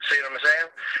 See what I'm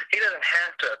saying? He doesn't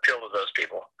have to appeal to those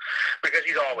people because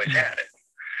he's always had it.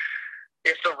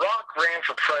 If The Rock ran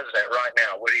for president right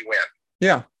now, would he win?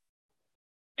 Yeah.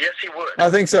 Yes, he would. I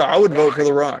think so. I would vote for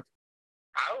The Rock.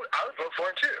 I would vote for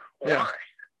him too. Yeah. Why?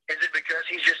 Is it because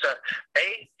he's just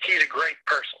he's a great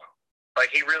person?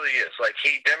 Like, he really is. Like,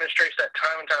 he demonstrates that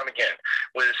time and time again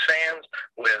with his fans,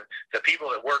 with the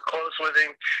people that work close with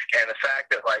him, and the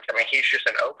fact that, like, I mean, he's just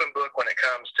an open book when it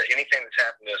comes to anything that's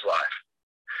happened in his life.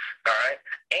 All right?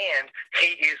 And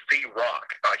he is The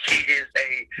Rock. Like, he is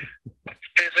a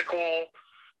physical,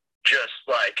 just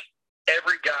like,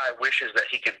 every guy wishes that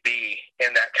he could be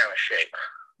in that kind of shape.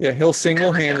 Yeah, he'll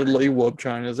single-handedly whoop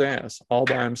China's ass all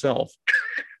by himself.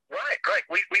 Right.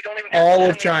 We don't even all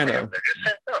of China. They're just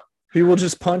sent up. He will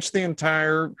just punch the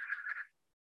entire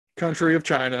country of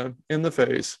China in the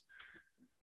face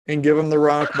and give them the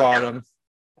rock bottom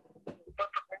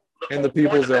and the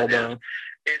people's elbow.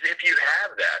 Is if you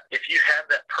have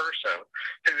that person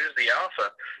who is the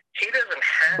alpha, he doesn't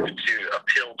have to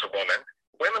appeal to women.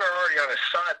 Women are already on his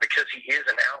side because he is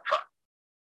an alpha.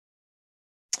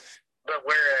 But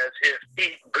whereas if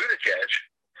Buttigieg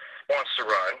wants to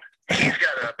run, he's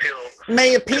got to appeal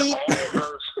Mayor to Pete. all of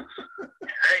those.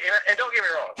 Hey, and don't get me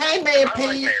wrong. Hey, Mayor I Pete.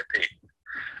 like Mayor Pete.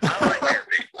 I like Mayor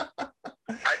Pete.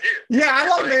 I do. Yeah, I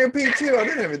like Mayor Pete too. I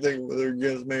didn't have anything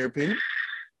against Mayor Pete.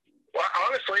 Well,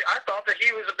 honestly, I thought that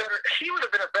he would have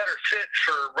been a better fit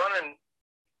for running.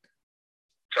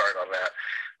 Sorry about that.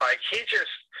 Like, he is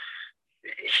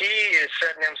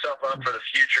setting himself up for the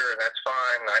future, and that's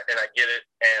fine, and I get it.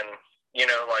 And, you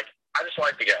know, like, I just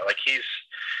like the guy. Like, he's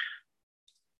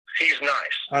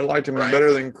nice. I liked him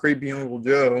better than creepy Uncle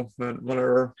Joe, but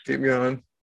whatever. Keep going.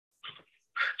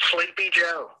 Sleepy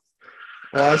Joe.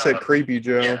 Well, I said creepy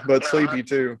Joe, but sleepy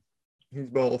too. He's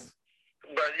both.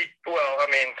 But, well, I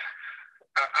mean,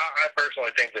 I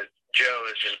personally think that Joe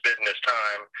is just bidding his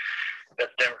time that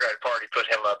the Democratic Party put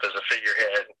him up as a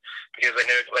figurehead because they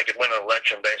knew they could win an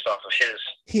election based off of his.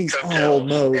 He's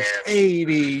almost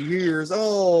 80 years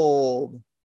old.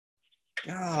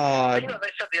 God. You know,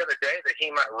 they said the other day that he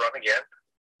might run again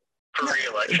for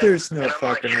re-election. There's no and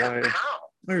fucking way. How?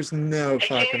 There's no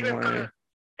fucking way.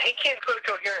 He can't put a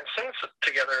coherent sentence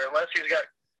together unless he's got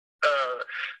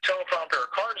teleprompter or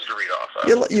cards to read off of.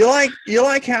 You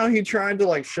like how he tried to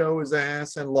like show his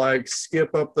ass and like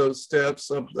skip up those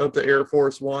steps up to Air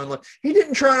Force One. Like, he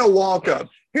didn't try to walk up.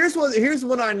 Here's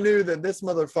when I knew that this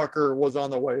motherfucker was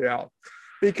on the way out.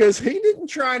 Because he didn't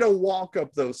try to walk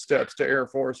up those steps to Air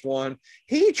Force One.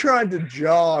 He tried to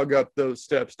jog up those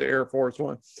steps to Air Force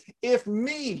One. If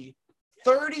me,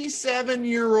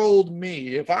 37-year-old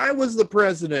me, if I was the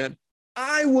president,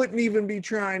 I wouldn't even be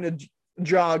trying to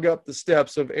jog up the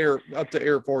steps of up to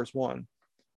Air Force One.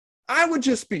 I would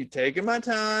just be taking my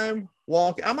time,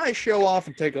 walk. I might show off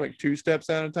and take like 2 steps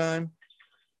at a time,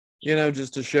 you know,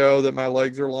 just to show that my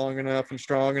legs are long enough and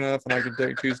strong enough and I can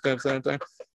take 2 steps at a time.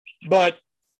 But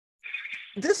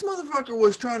this motherfucker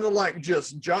was trying to like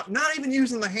just jog, not even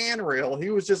using the handrail. He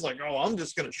was just like, oh, I'm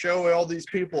just going to show all these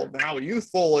people how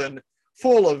youthful and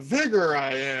full of vigor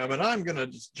I am, and I'm going to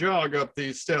just jog up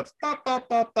these steps, pop, pop,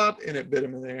 pop, pop, and it bit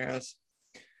him in the ass.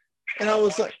 And I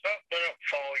was like,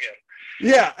 fall again.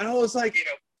 Yeah, and I was like, you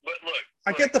know, but look,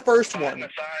 I get the first one.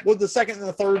 With the second and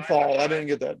the third fall, I didn't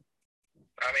get that.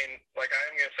 I mean, like, I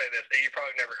am going to say this. You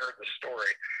probably never heard the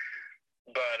story,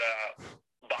 but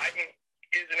Biden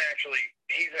he's an actually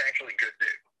good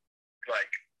dude. Like,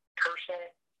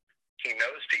 personal, he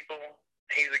knows people.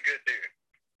 He's a good dude.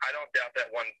 I don't doubt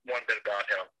that one bit about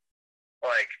him.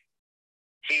 Like,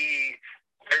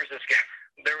 there was this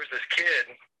kid.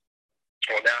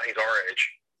 Well, He's our age.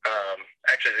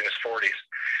 Actually, he's in his 40s.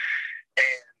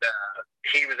 And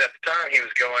he was at the time, he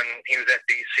was at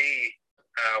D.C.,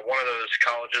 one of those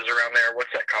colleges around there.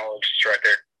 What's that college? It's right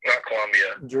there. Not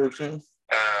Columbia. Georgetown.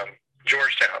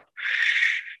 Georgetown.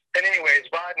 And anyways,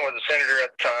 Biden was a senator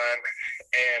at the time,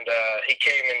 and he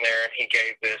came in there and he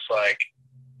gave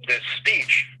this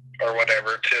speech or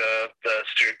whatever to the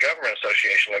Student Government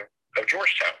Association of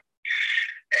Georgetown.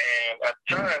 And at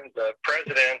the time, the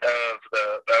president of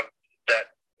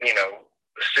that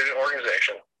student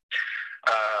organization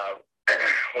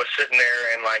was sitting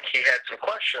there, and like he had some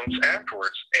questions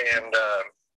afterwards, and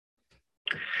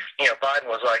Biden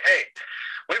was like, "Hey,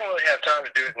 we don't really have time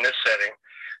to do it in this setting.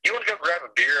 You want to go grab a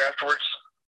beer afterwards?"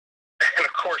 And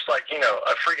of course, a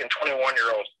freaking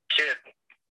 21-year-old kid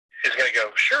is going to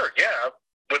go, "Sure, yeah,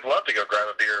 I would love to go grab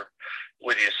a beer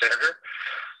with you, Senator."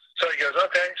 So he goes,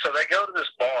 "Okay." So they go to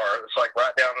this bar. It's like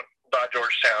right down by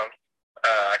Georgetown.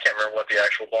 I can't remember what the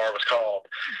actual bar was called.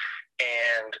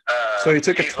 And so he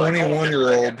took a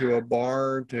 21-year-old to a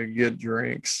bar to get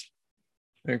drinks.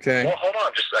 Okay. Well, hold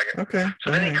on just a second. Okay. So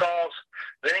then he calls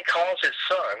his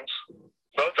sons,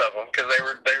 both of them, because they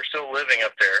were still living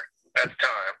up there at the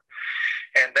time,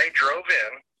 and they drove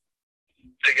in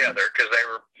together because they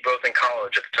were both in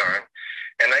college at the time,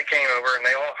 and they came over and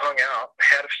they all hung out,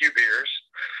 had a few beers,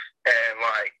 and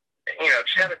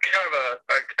just had a kind of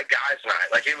a guys' night.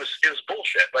 Like it was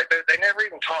bullshit. Like they never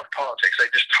even talked politics. They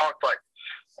just talked like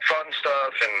fun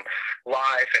stuff and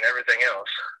life and everything else.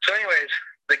 So anyways,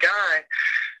 the guy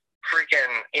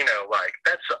freaking,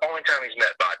 that's the only time he's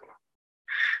met Biden.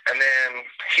 And then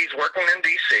he's working in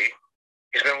D.C.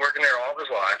 He's been working there all of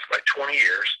his life, like 20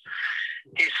 years.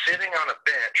 He's sitting on a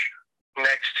bench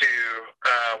next to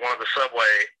one of the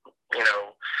subway,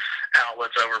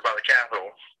 outlets over by the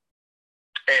Capitol.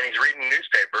 And he's reading the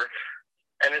newspaper.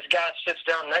 And this guy sits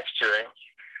down next to him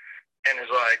and is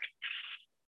like,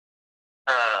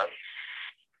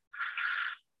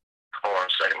 hold on a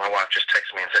second. My wife just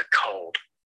texted me and said cold.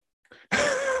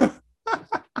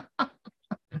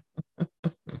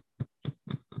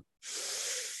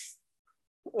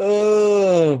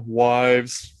 Oh,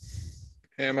 wives.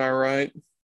 Am I right?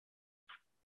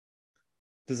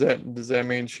 Does that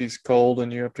mean she's cold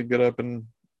and you have to get up and...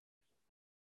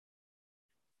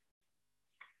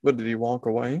 What, did he walk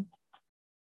away?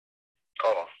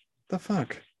 Hold on. The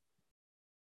fuck?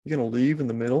 You gonna leave in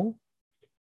the middle?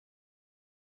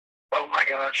 Oh my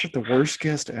gosh. It's like the worst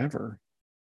guest ever.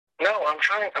 No, I'm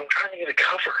trying to get a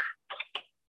cover.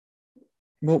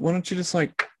 Well, why don't you just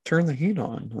turn the heat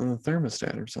on the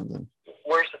thermostat or something?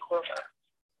 Where's the cord at?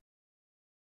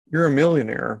 You're a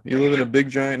millionaire. You live in a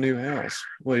big giant new house.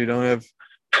 Well, you don't have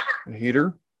a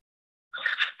heater?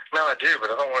 No, I do, but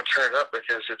I don't want to turn it up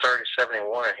because it's already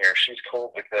 71 in here. She's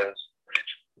cold because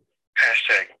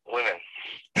 #women.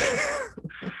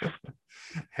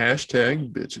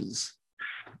 Hashtag bitches.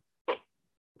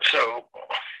 So,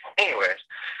 anyways,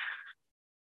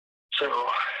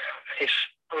 he's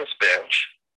on this bench,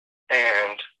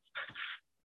 and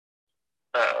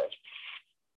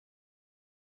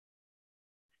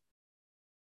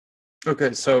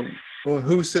okay, so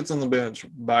who sits on the bench?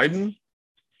 Biden?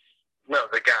 No,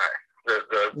 the guy.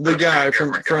 The guy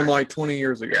from 20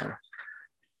 years ago.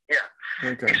 Yeah.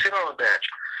 Okay. He's sitting on the bench,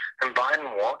 and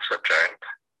Biden walks up to him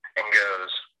and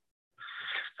goes,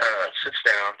 sits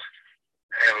down,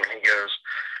 and he goes,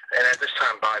 and at this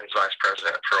time, Biden's vice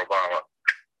president for Obama.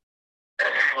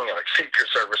 And, Secret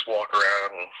Service walk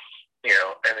around, and,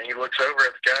 and then he looks over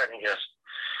at the guy, and he goes,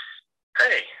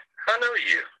 "Hey, I know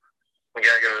you." The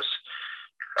guy goes,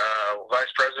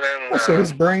 "Vice President." So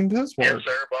his brain does work. Yes,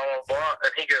 sir, blah, blah, blah.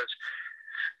 And he goes,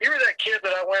 "You were that kid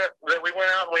that we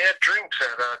went out and we had drinks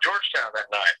at Georgetown that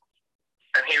night."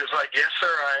 And he was like, "Yes, sir,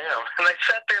 I am." And they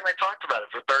sat there and they talked about it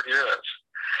for 30 minutes.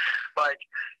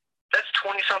 That's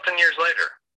 20-something years later.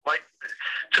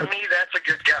 To me, that's a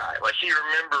good guy. He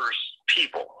remembers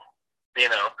people,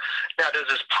 Now, does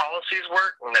his policies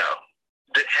work? No.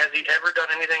 Has he ever done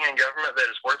anything in government that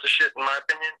is worth a shit, in my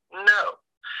opinion? No.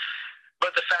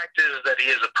 But the fact is that he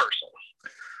is a person.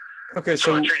 Okay,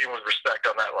 so I treat him with respect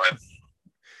on that line.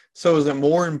 So is it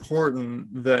more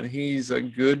important that he's a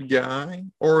good guy,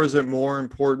 or is it more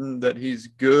important that he's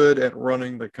good at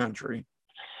running the country?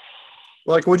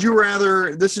 Would you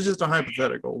rather, this is just a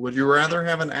hypothetical, would you rather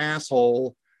have an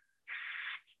asshole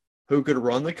who could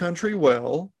run the country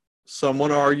well, some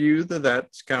would argue that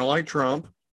that's kind of like Trump,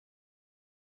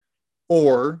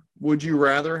 or would you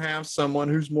rather have someone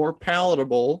who's more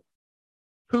palatable,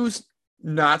 who's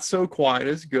not so quite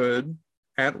as good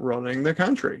at running the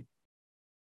country?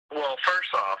 Well,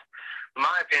 first off,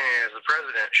 my opinion is the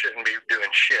president shouldn't be doing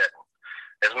shit.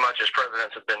 as much as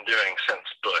presidents have been doing since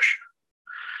Bush.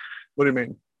 What do you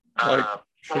mean? Like,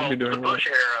 should well, be doing the Bush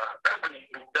era,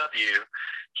 W,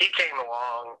 he came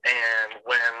along, and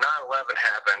when 9/11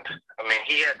 happened, I mean,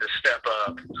 he had to step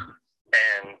up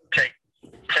and take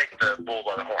the bull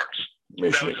by the horns. That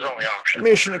was his only option.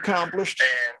 Mission accomplished.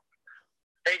 And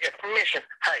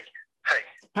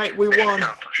Hey, we won.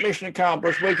 Mission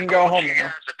accomplished. We can go home you now.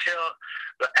 guys to tell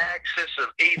the axis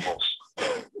of evils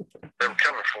they're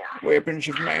coming for. Weapons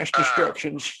of mass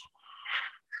destructions.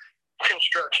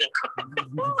 Construction.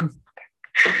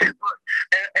 and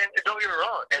don't get me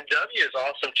wrong, and W is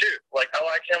awesome too. Like, I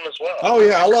like him as well. Oh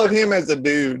yeah, I love him as a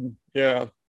dude. Yeah.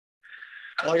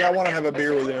 Like, I want to have a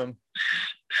beer with him.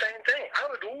 Same thing. I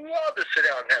would love to sit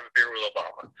down and have a beer with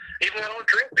Obama, even though I don't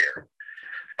drink beer.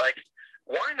 Like,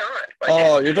 why not? Like,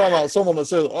 Oh, you're talking about someone that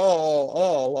says, a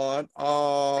lot.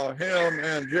 Him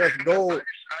and Jeff Gold.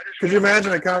 Could you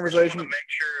imagine a conversation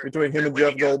between him and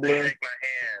Jeff Goldblum? Shake my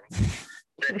hand,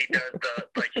 that he does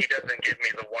he doesn't give me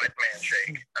the white man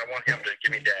shake. I want him to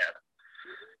give me dad.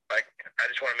 Like, I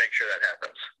just want to make sure that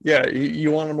happens. Yeah,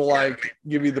 you want him to like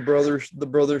give you the brother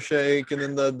shake, and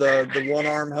then the one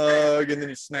arm hug, and then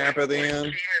you snap at the end.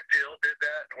 When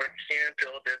Keenan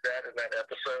Peele did that in that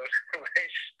episode,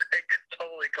 they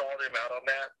totally called him out on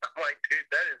that. I'm like, dude,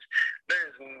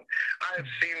 I've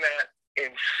seen that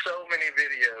in so many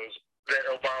videos that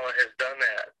Obama has done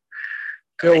that.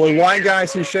 Yeah, with white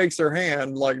guys, he shakes their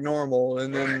hand like normal,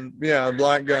 and then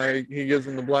black guy, he gives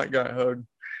him the black guy hug.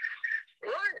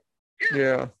 Right.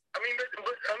 Yeah.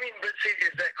 But see,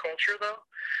 is that culture though?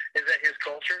 Is that his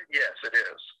culture? Yes, it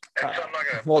is. And so I'm not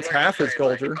gonna. Well, it's half his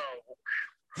culture. Like, oh,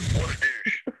 what a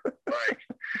douche! Like,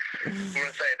 I'm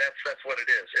gonna say that's what it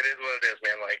is. It is what it is,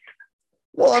 man. Like.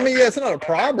 Well, I mean, yeah, it's not a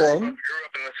problem. I grew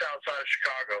up in the south side of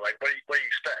Chicago. Like, what do you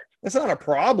expect? It's not a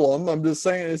problem. I'm just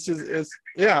saying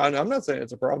I'm not saying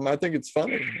it's a problem. I think it's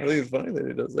funny. I think it's funny that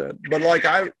he does that. But like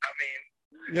I also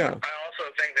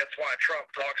think that's why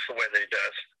Trump talks the way that he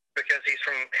does, because he's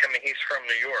from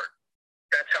New York.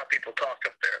 That's how people talk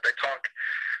up there.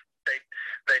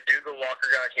 They do the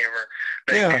Walker guy humor.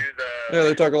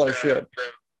 They talk a lot of shit.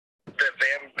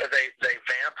 They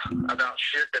vamp about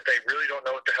shit that they really don't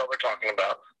know what the hell they're talking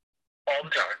about all the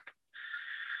time.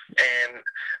 And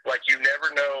like, you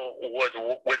never know with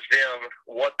them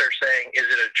what they're saying. Is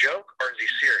it a joke or is he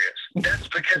serious? That's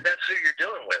because that's who you're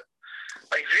dealing with.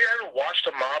 Like, have you ever watched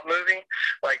a mob movie,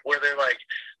 like, where they're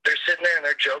sitting there and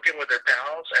they're joking with their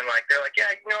pals, and like they're like,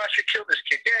 yeah, I should kill this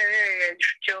kid. Yeah, you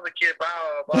should kill the kid. Blah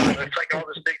blah blah. And it's like all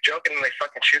this big joking, and they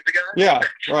fucking shoot the guy. Yeah,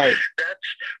 right. That's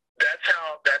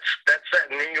that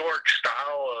New York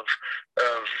style of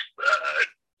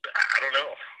I don't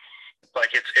know.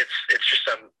 Like, it's just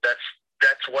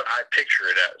that's what I picture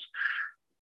it as.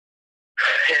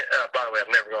 By the way,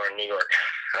 I've never gone to New York.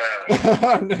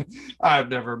 I've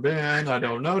never been. I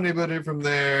don't know anybody from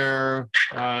there.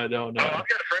 I don't know. Oh, I've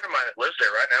got a friend of mine that lives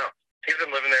there right now. He's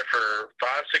been living there for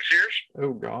 5-6 years.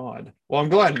 Oh God. Well, I'm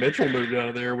glad Mitchell moved out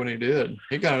of there when he did.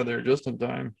 He got out of there just in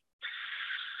time.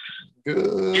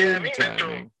 Good. Yeah,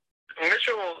 Mitchell,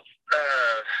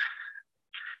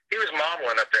 he was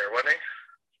modeling up there, wasn't he?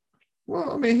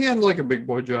 Well, I mean, he had like a big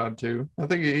boy job too. I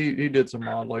think he did some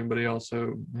modeling, but he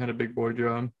also had a big boy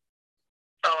job.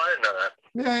 Oh, I didn't know that.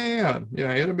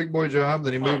 Yeah. He had a big boy job.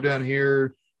 Then he moved down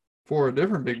here for a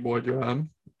different big boy job,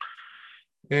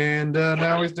 and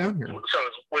now he's down here. So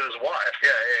it's with his wife.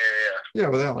 Yeah. Yeah,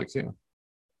 with Alex. Yeah.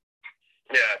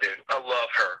 Yeah, dude, I love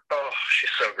her. Oh, she's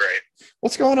so great.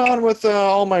 What's going on with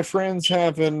all my friends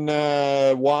having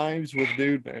wives with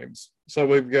dude names? So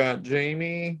we've got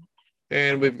Jamie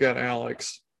and we've got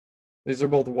Alex. These are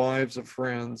both wives of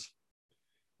friends.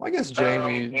 Well, I guess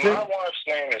Jamie. My wife's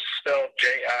name is spelled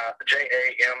Jamie.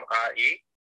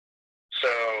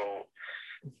 So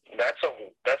that's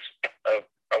a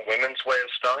women's way of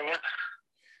spelling it.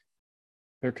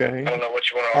 Okay. I don't know what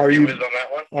you want to argue with on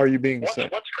that one. Are you being what's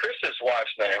Chris's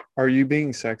wife's name? Are you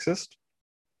being sexist?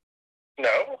 No,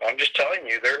 I'm just telling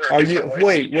you there are. Are you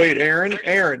wait, Aaron,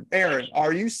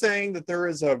 are you saying that there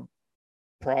is a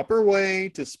proper way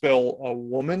to spell a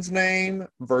woman's name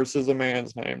versus a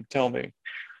man's name? Tell me.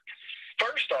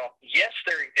 First off, yes,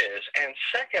 there is. And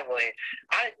secondly,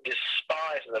 I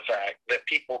despise the fact that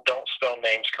people don't spell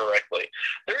names correctly.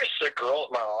 There is a girl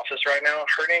at my office right now.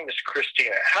 Her name is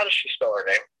Christina. How does she spell her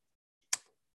name?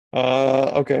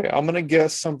 Okay, I'm going to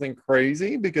guess something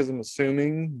crazy because I'm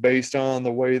assuming, based on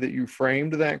the way that you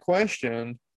framed that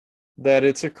question, that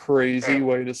it's a crazy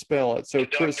way to spell it. So,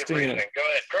 Christina. Go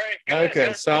ahead, Craig.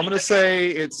 Okay, so I'm going to say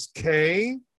it's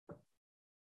K.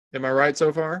 Am I right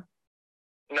so far?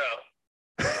 No.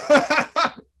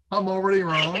 I'm already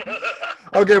wrong.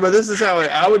 Okay, but this is how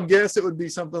I would guess it would be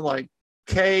something like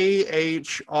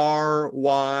KHRYSTEINAIGH.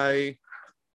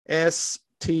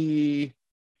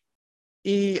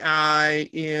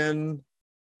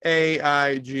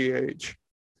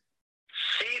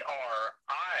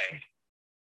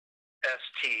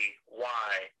 CRISTYNA.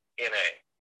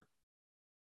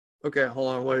 Okay,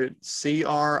 hold on, wait.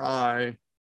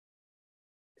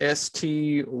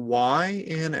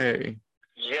 CRISTYNA.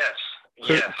 Yes.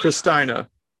 Yes. Christina.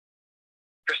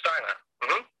 Christina.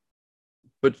 Mm-hmm.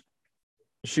 But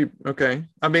okay.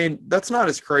 I mean, that's not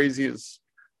as crazy as.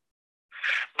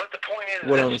 But the point is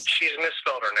What that else? she's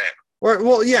misspelled her name.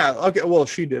 Well, yeah. Okay. Well,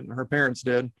 she didn't. Her parents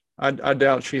did. I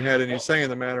doubt she had any say in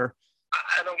the matter.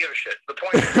 I don't give a shit. The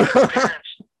point is that her parents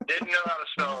didn't know how to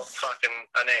spell fucking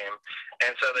a name,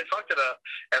 and so they fucked it up,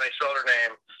 and they spelled her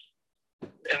name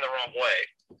in the wrong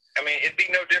way. I mean, it'd be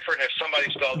no different if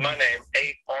somebody spelled my name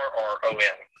ARRON.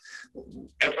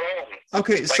 That's wrong.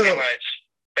 Okay, Like, so am I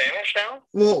Spanish now?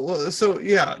 well, so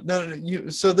yeah, no,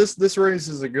 so this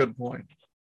raises a good point.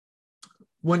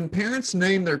 When parents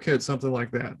name their kids something like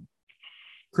that,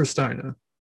 Christina,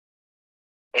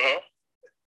 Mm-hmm.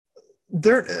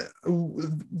 they're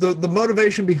the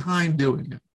motivation behind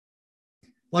doing it,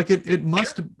 like it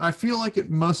must. I feel like it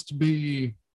must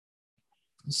be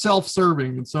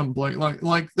self-serving in some point.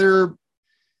 Like they're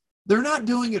not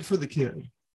doing it for the kid.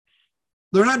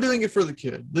 They're not doing it for the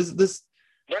kid. This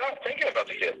They're not thinking about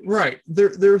the kid. right.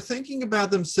 They're thinking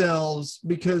about themselves,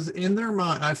 because in their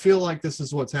mind, I feel like this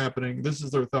is what's happening. This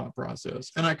is their thought process.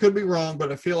 And I could be wrong,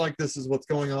 but I feel like this is what's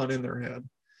going on in their head.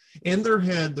 In their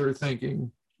head, they're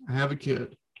thinking, I have a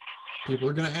kid. People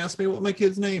are going to ask me what my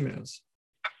kid's name is.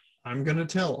 I'm going to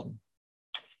tell them.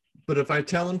 But if I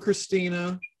tell them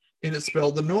Christina and it's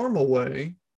spelled the normal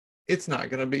way, it's not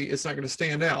going to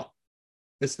stand out.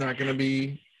 It's not going to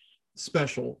be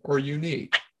special or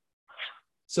unique.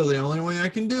 So the only way I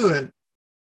can do it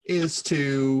is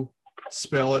to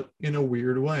spell it in a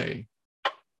weird way.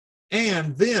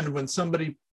 And then when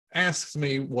somebody asks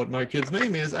me what my kid's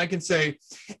name is, I can say,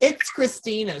 It's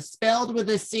Christina, spelled with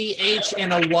a CH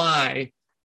and a Y.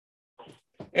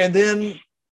 and then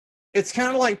it's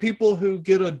kind of like people who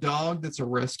get a dog that's a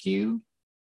rescue,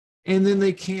 and then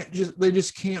they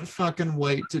just can't fucking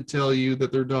wait to tell you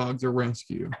that their dog's a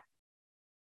rescue.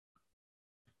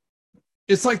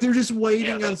 It's like they're just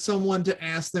waiting on someone to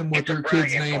ask them what their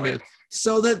kid's name is,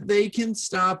 so that they can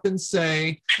stop and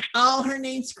say, Oh, her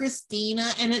name's Christina,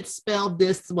 and it's spelled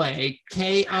this way: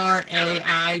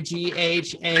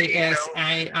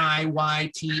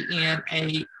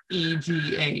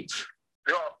 KRAIGHASAIYTNAEGH.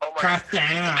 Oh my!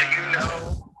 Christina. Do you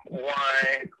know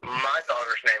why my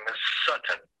daughter's name is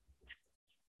Sutton?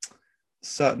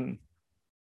 Sutton.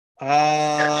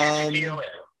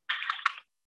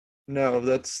 No,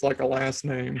 that's like a last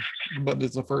name, but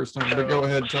it's a first name. But go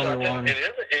ahead, tell me why. It is.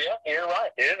 Yeah, you're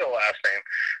right. It is a last name.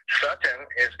 Sutton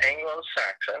is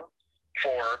Anglo-Saxon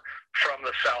for from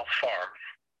the South Farm.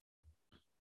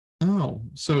 Oh,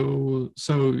 so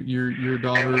your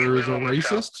daughter is a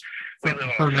racist?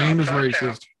 Her name is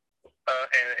racist.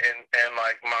 And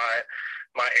like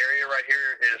my area right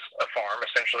here is a farm.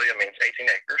 Essentially, it means 18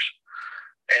 acres,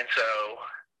 and so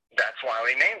that's why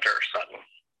we named her Sutton.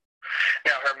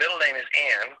 Now, her middle name is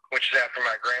Ann, which is after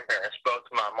my grandparents. Both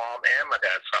my mom and my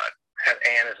dad's side had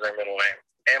Ann as their middle name,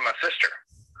 and my sister.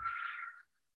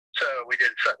 So we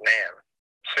did Sutton Ann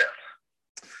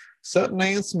Smith. Sutton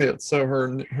Ann Smith. So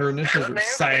her initials are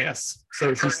Sass.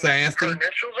 So she's sassy. Her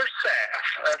initials are Sass.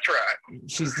 That's right.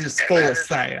 She's just full of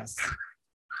sass.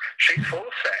 She's full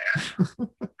of sass.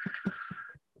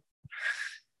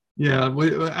 Yeah,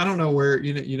 I don't know where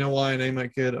you know why I named my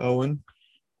kid Owen.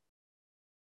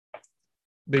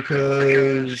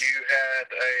 Because you had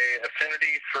a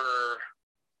affinity for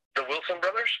the Wilson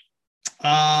brothers?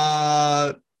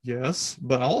 Yes,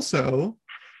 but also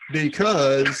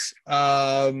because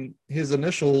his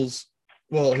initials,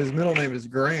 well, his middle name is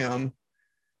Graham,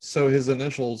 so his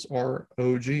initials are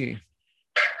OG. Damn.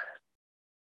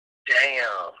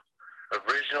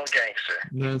 Original gangster.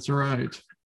 That's right.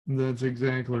 That's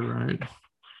exactly right.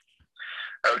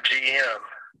 OGM.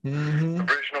 Mm-hmm.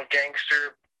 Original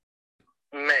gangster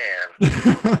man.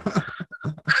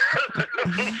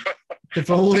 If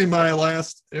only my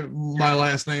last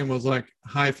name was like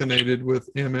hyphenated with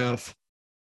MF,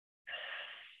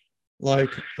 like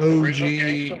OG.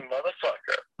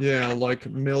 Motherfucker. Yeah, like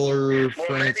Miller Well,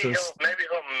 Francis. maybe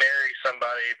he'll marry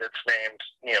somebody that's named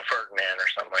Ferdinand or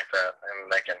something like that,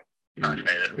 and they can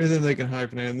hyphenate it. And then they can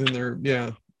hyphenate, and then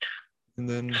and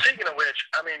then. Speaking of which,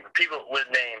 I mean, people with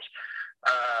names.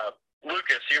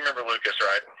 Lucas, you remember Lucas,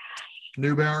 right?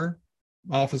 Neubauer?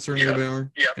 Officer Yep.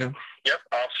 Neubauer. Yep. Yeah. Yep,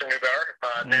 Officer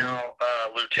Neubauer. Now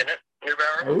Lieutenant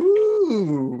Neubauer.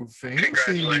 Ooh, fancy.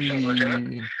 Congratulations,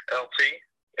 Lieutenant. LT.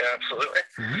 Yeah, absolutely.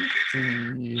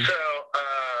 Fancy. So,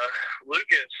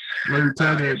 Lucas.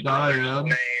 Lieutenant his brother's Diane.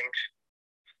 named.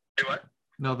 Do what?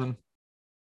 Nothing.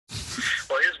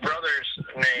 Well, his brother's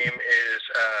name is.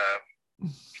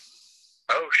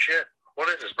 Oh shit! What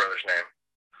is his brother's name?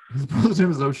 His brother's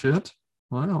name is Oh Shit.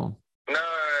 Wow. No,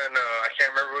 I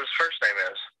can't remember what his first name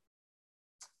is.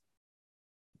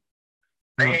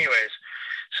 Anyways,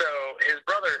 so his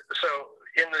brother. So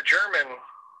in the German,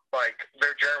 like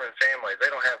their German family, they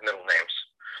don't have middle names.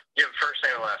 You have first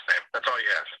name and last name. That's all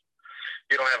you have.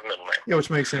 You don't have a middle name. Yeah, which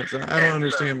makes sense. I don't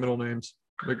understand middle names.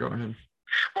 But go ahead.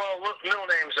 Well, middle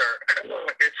names are.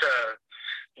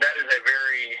 That is a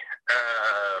very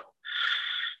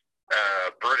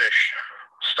British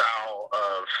style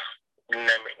of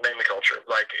naming culture.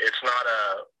 Like it's not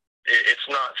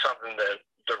something that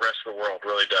the rest of the world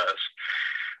really does.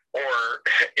 Or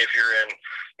if you're in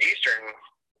Eastern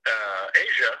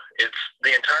Asia, it's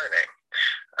the entire name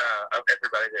of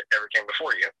everybody that ever came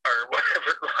before you, or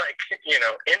whatever. Like,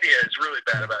 India is really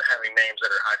bad about having names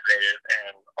that are hyphenated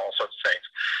and all sorts of things.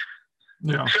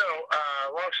 Yeah. So,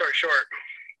 long story short,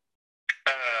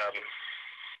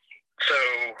 so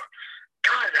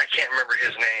God, I can't remember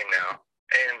his name now,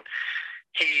 and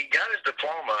he got his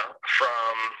diploma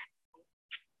from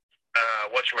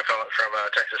from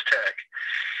Texas Tech,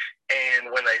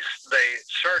 and when they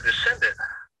started to send it,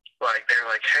 like they're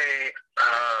like, hey,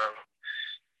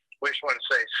 we just want to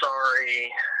say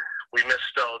sorry, we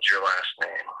misspelled your last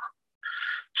name.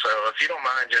 So if you don't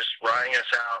mind just writing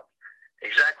us out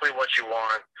exactly what you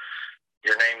want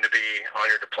your name to be on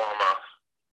your diploma,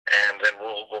 and then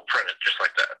we'll print it just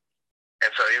like that. And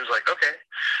so he was like, okay.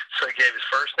 So he gave his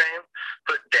first name,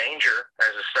 put Danger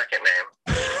as his second name,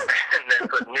 and then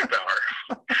put Neubauer.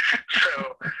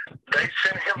 So they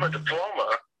sent him a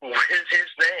diploma with his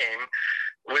name,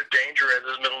 with Danger as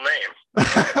his middle name.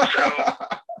 So,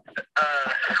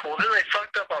 well, then they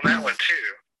fucked up on that one too,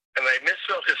 and they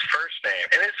misspelled his first name.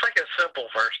 And it's like a simple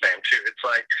first name too. It's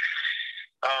like,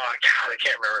 oh God, I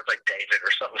can't remember. It's like David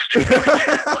or something stupid like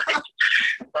that.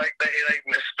 Like they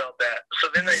misspelled that. So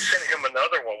then they sent him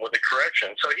another one with a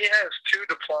correction. So he has two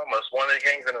diplomas, one that he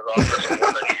hangs in his office and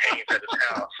one that he hangs at his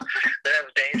house. That has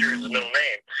Danger as his middle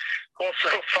name. Well, so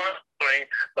finally,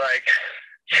 like,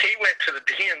 he went to the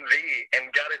DMV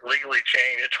and got it legally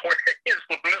changed where his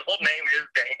middle name is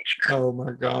Danger. Oh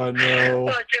my God, no.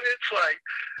 Like, and it's like,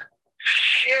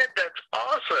 shit, that's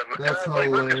awesome. That's and I was like,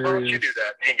 Lucas, why don't you hilarious. do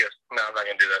that? And he goes, no, I'm not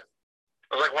going to do that.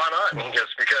 I was like, why not? And he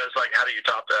goes, because, like, how do you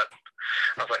top that?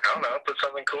 I was like, I don't know, put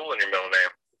something cool in your middle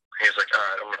name. He's like, all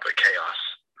right, I'm going to put Chaos.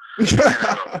 And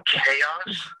I go,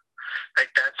 Chaos?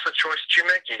 Like, that's the choice that you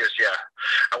make? He goes, yeah.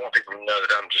 I want people to know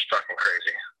that I'm just fucking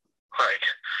crazy. Like,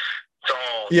 it's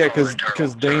all Yeah, it's all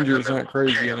because internal. Danger's So not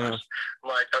crazy Chaos. enough. I'm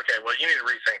like, okay, well, you need to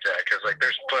rethink that because, like,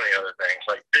 there's plenty of other things,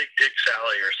 like Big Dick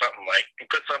Sally or something. Like, you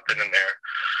put something in there,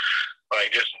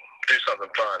 like, just do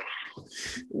something fun.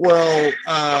 Well,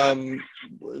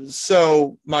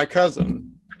 so my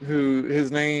cousin, who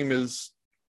his name is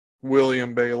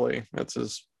William Bailey, that's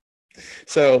his.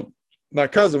 So my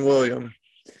cousin William,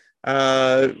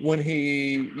 when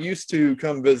he used to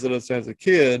come visit us as a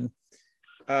kid,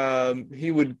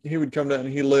 he would come down.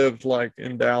 He lived like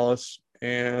in Dallas,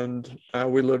 and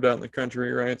we lived out in the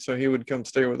country, right? So he would come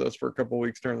stay with us for a couple of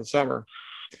weeks during the summer.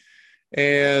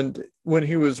 And when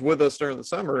he was with us during the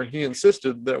summer, he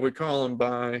insisted that we call him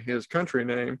by his country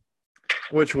name,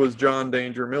 which was John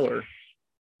Danger Miller.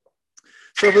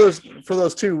 So for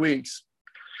those 2 weeks,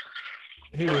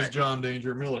 he was John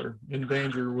Danger Miller, and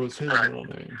Danger was his middle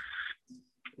name.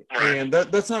 And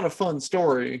that's not a fun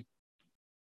story.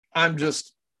 I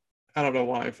don't know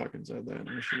why I fucking said that.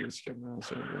 I should have skipped that.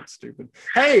 So that's stupid.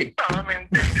 Hey! Oh, I mean,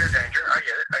 danger. I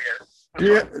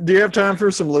get it. Do you have time for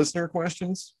some listener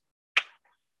questions?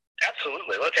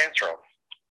 Absolutely. Let's answer them.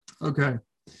 Okay.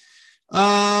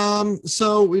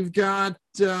 So we've got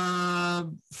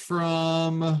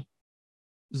from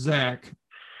Zach.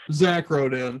 Zach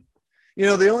wrote in.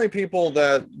 The only people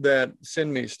that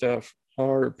send me stuff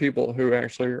are people who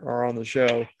actually are on the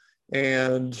show,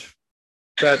 and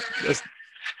that is,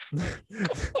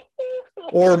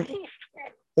 or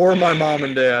my mom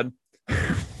and dad.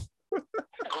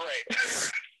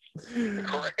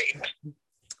 Great.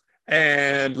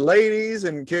 And ladies,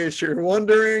 in case you're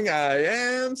wondering, I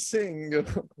am single.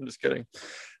 I'm just kidding.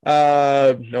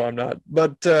 No, I'm not.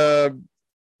 But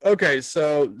okay,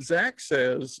 so Zach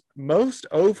says most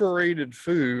overrated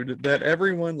food that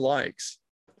everyone likes.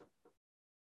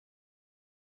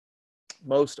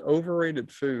 most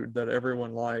overrated food that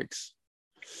everyone likes.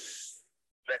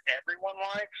 That everyone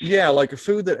likes? Yeah, like a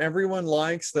food that everyone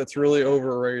likes that's really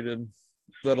overrated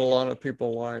that a lot of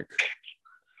people like.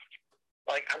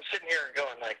 Like, I'm sitting here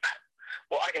going, like,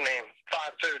 well, I can name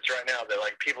 5 foods right now that,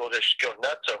 like, people just go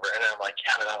nuts over, and I'm like,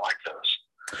 yeah, I like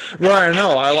those. Right, I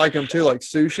know. I like them too. Like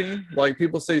sushi. Like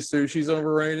people say sushi's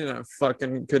overrated. I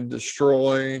fucking could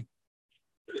destroy.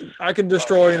 I could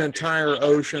destroy an entire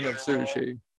ocean of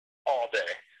sushi. All day.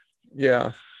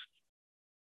 Yeah.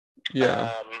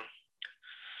 Yeah.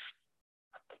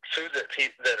 Food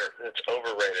that's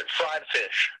overrated. Fried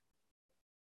fish.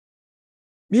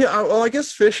 Yeah. Well, I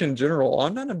guess fish in general.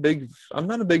 I'm not a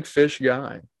big fish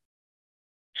guy.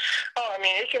 Oh, I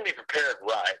mean, it can be prepared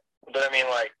right, but I mean,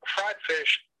 like fried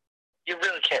fish, you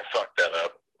really can't fuck that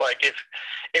up. Like if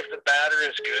the batter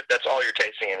is good, that's all you're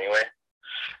tasting anyway.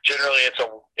 Generally, it's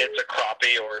a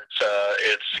crappie or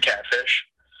it's catfish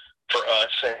for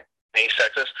us in East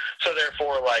Texas. So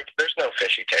therefore, like, there's no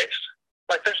fishy taste.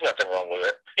 Like, there's nothing wrong with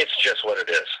it. It's just what it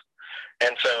is.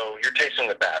 And so you're tasting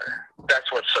the batter.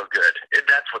 That's what's so good.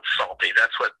 That's what's salty.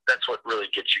 That's what really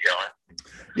gets you going.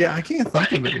 Yeah, I can't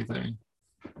think of anything.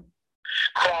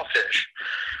 Crawfish.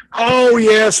 Oh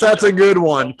yes, that's a good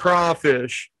one.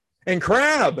 Crawfish and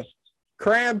crab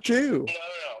too.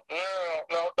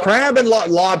 No. Crab and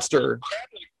lobster.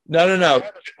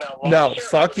 No.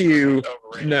 Fuck you.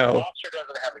 No. Lobster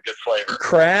doesn't have a good flavor.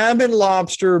 Crab and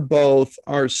lobster both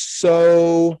are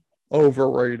so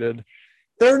overrated.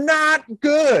 They're not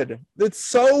good. It's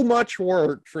so much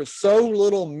work for so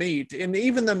little meat, and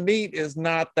even the meat is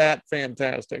not that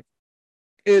fantastic.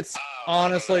 It's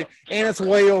honestly, and it's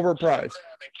way overpriced.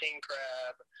 Crab and king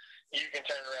crab, you can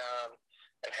turn around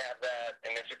and have that,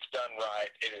 and if it's done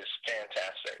right, it is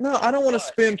fantastic. No, I don't want to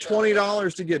spend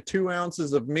 $20 to get 2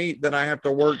 ounces of meat that I have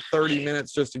to work 30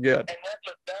 minutes just to get. And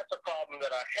that's a problem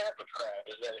that I have with crab,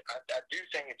 is that I do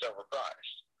think it's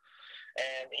overpriced.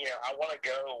 And I want to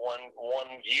go one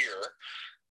year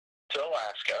to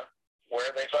Alaska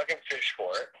where they fucking fish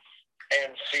for it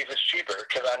and see if it's cheaper.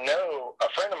 Because I know a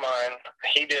friend of mine,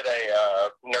 he did a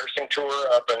nursing tour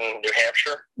up in New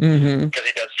Hampshire because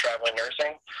he does traveling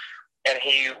nursing. And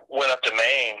he went up to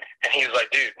Maine, and he was like,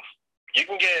 dude, you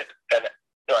can get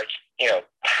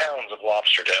pounds of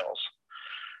lobster tails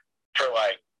for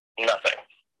like nothing.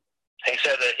 He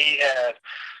said that he had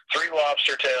 3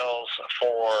 lobster tails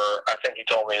for, I think he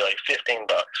told me, like $15.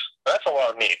 That's a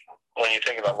lot of meat when you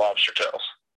think about lobster tails,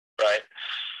 right?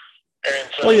 And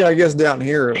so, well, yeah, I guess down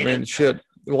here, I mean, shit,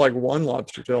 like one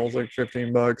lobster tail is like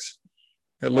 $15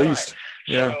 at least.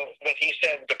 Yeah. So, but he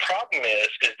said the problem is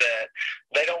that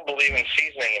they don't believe in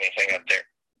seasoning anything up there.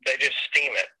 They just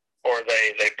steam it or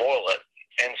they boil it.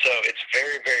 And so it's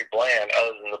very, very bland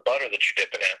other than the butter that you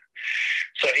dip it in.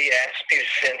 So he asked me to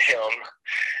send him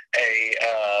a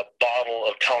bottle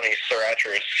of Tony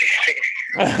Sriracha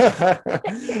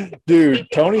seasoning. Dude,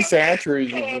 Tony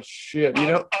Satchery's is the shit. I'm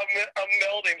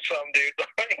melding some, dude.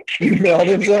 You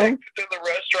melding some? To the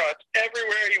restaurants.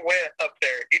 Everywhere he went up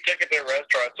there, he took it to the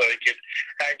restaurant so he could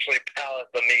actually palate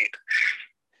the meat.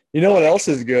 You know what else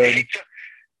is good?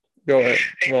 Go ahead.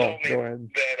 He told me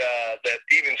that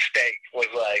even steak was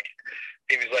like,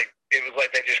 it was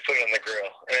like they just put it on the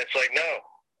grill. And it's like, no.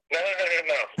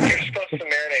 You're supposed to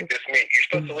marinate this meat. You're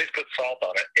supposed to at least put salt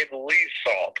on it. At least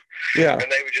salt. Yeah. And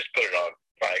they would just put it on.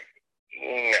 Like,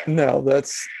 no. No,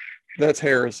 that's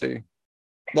heresy.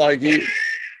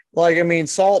 I mean,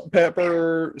 salt and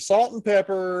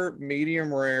pepper,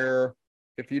 medium rare.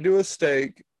 If you do a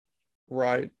steak,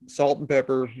 right, salt and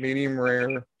pepper, medium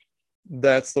rare.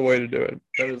 That's the way to do it.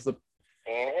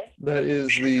 That is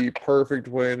the perfect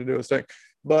way to do a steak.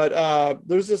 But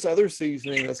there's this other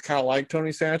seasoning that's kind of like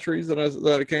Tony Satchery's that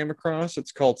I came across.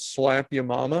 It's called Slap Ya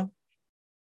Mama.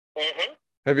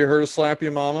 Have you heard of Slap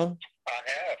Ya Mama? I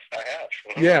have.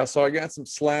 Yeah, so I got some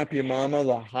Slap Ya Mama,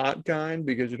 the hot kind,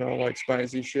 because I like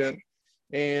spicy shit.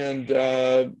 And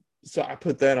so I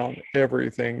put that on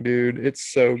everything, dude.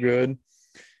 It's so good.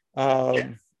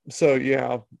 So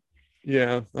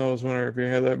yeah, I was wondering if you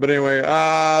had that. But anyway,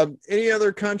 any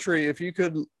other country, if you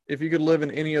could live in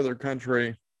any other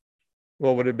country,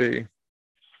 what would it be?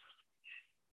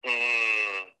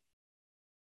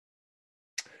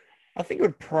 I think it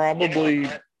would probably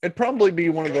be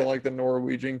one of the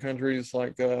Norwegian countries,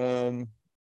 like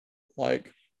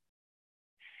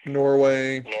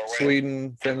Norway,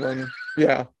 Sweden, Finland.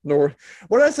 Yeah, what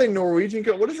did I say? Norwegian?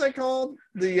 What is that called?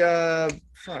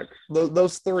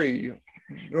 Those 3.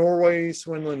 Norway,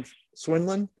 Swindon.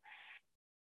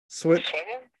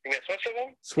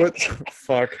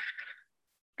 Fuck.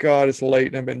 God, it's late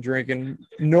and I've been drinking.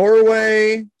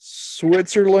 Norway,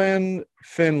 Switzerland,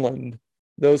 Finland.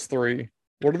 Those three.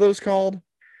 What are those called?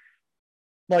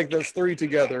 Like those three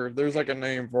together. There's like a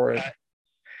name for it.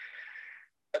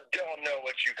 I don't know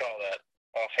what you call that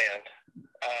offhand.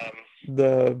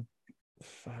 The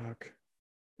fuck.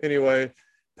 Anyway,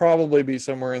 probably be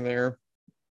somewhere in there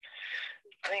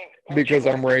I mean, because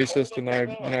I'm racist and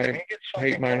I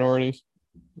hate minorities.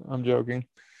 I'm joking.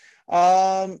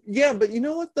 Yeah, but you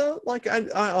know what though? Like I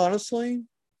honestly,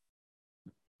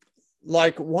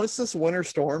 like once this winter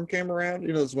storm came around,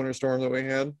 you know, this winter storm that we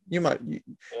had,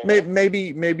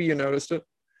 maybe you noticed it.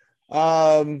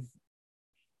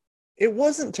 It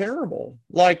wasn't terrible.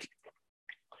 Like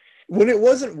when it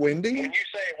wasn't windy. When you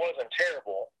say it wasn't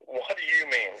terrible, what do you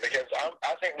mean? Because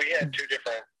I think we had two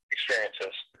different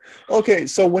experiences. Okay,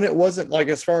 so when it wasn't, like,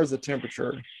 as far as the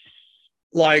temperature,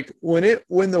 like when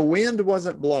the wind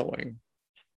wasn't blowing,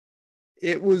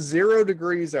 it was 0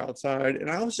 degrees outside, and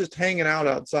I was just hanging out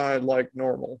outside like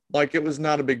normal. Like it was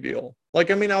not a big deal. Like,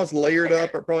 I mean, I was layered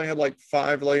up. I probably had like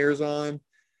 5 layers on,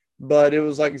 but it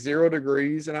was like 0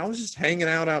 degrees, and I was just hanging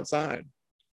out outside.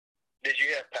 Did you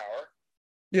have power?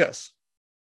 Yes,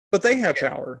 but they have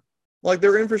power. Like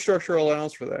their infrastructure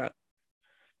allows for that.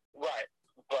 Right,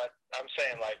 but I'm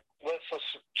saying, like, let's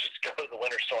just go to the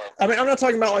winter storm. I mean, I'm not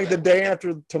talking about like the day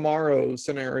after tomorrow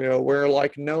scenario where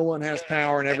like no one has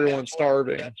power and everyone's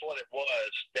starving. That's what it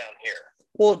was down here.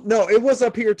 Well, no, it was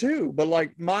up here too. But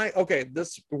like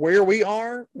this where we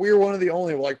are, we're one of the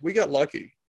only, like, we got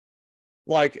lucky.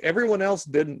 Like everyone else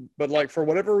didn't, but like for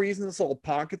whatever reason, this little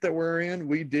pocket that we're in,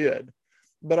 we did.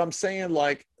 But I'm saying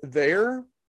like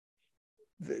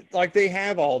like they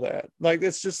have all that. Like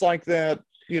it's just like that,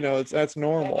 you know, that's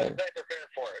normal. Well, they prepare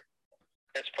for it.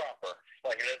 It's proper.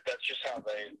 Like that's just how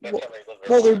they live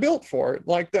their life. They're built for it.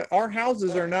 Like our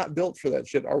houses are not built for that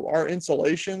shit. Our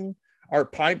insulation, our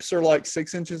pipes are like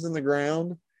 6 inches in the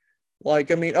ground.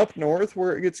 Like, I mean, up north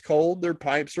where it gets cold, their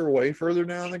pipes are way further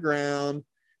down the ground.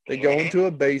 They go into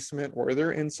a basement where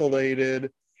they're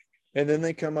insulated, and then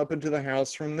they come up into the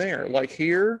house from there. Like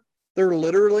here, they're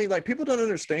literally, like, people don't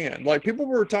understand. Like, people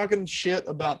were talking shit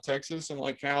about Texas and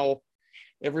like how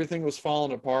everything was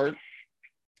falling apart.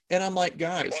 And I'm like,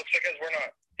 guys. Well, it's because we're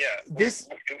not. Yeah.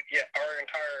 Our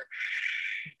entire.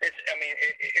 It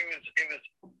was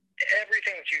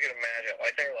everything that you could imagine.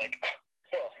 Like they're like,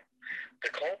 well,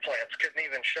 the coal plants couldn't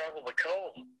even shovel the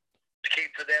coal to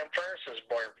keep the damn furnaces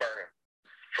burning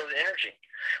for the energy.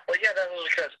 Well, yeah, that was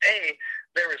because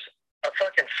there was a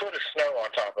fucking foot of snow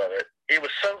on top of it. It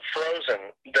was so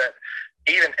frozen that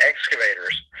even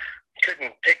excavators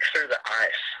couldn't pick through the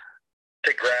ice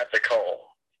to grab the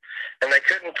coal. And they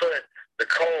couldn't put the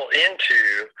coal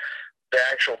into the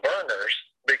actual burners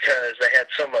because they had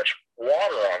so much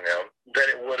water on them that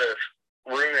it would have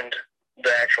ruined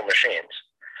the actual machines.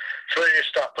 So they just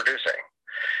stopped producing.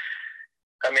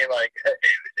 I mean, like,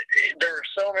 there were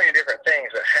so many different things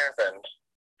that happened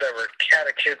that were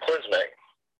cataclysmic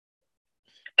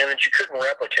and that you couldn't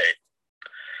replicate,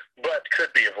 but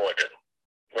could be avoided.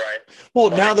 Right. Well,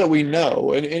 now that we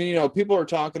know, and you know, people are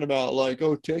talking about like,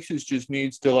 oh, Texas just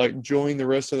needs to like join the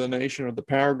rest of the nation with the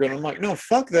power grid. I'm like, no,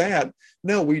 fuck that.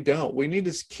 No, we don't. We need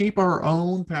to keep our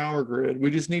own power grid. We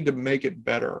just need to make it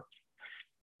better.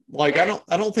 Like, I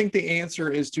don't think the answer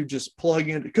is to just plug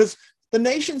in, because the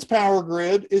nation's power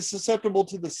grid is susceptible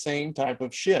to the same type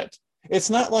of shit. It's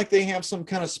not like they have some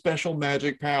kind of special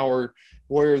magic power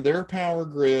where their power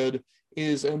grid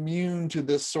is immune to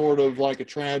this sort of like a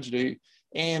tragedy,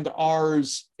 and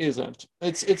ours isn't.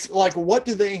 It's like, what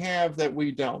do they have that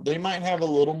we don't? They might have a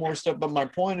little more stuff, but my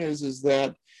point is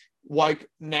that, like,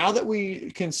 now that we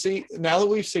see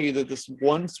that this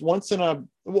once in a,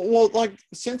 well, like,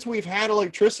 since we've had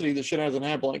electricity, this shit hasn't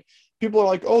happened. Like, people are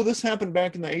like, oh, this happened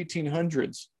back in the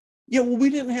 1800s. Yeah, well, we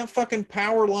didn't have fucking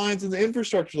power lines and the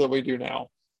infrastructure that we do now.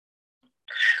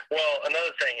 Well,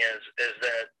 another thing is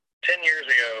that 10 years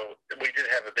ago, we did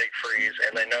have a big freeze,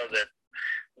 and they know that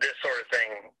this sort of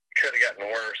thing could have gotten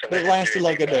worse. And it lasted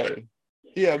like a day.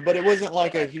 Yeah, but it wasn't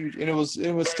like a huge, and it was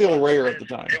still rare at the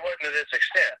time. It wasn't to this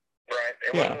extent, right?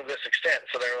 It wasn't to this extent.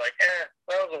 So they were like, that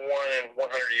was a 1 in 100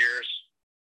 years.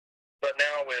 But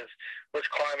now with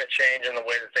climate change and the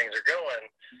way that things are going,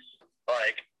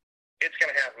 like, it's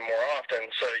going to happen more often.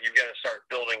 So you've got to start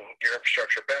building your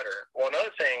infrastructure better. Well,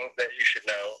 another thing that you should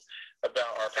know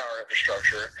about our power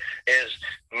infrastructure is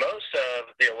most of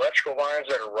the electrical lines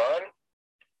that are run,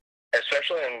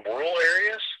 especially in rural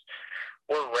areas,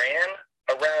 were ran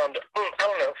around,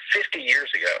 50 years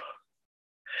ago.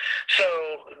 So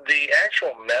the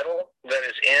actual metal that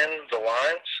is in the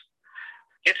lines,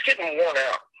 it's getting worn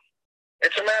out.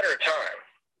 It's a matter of time.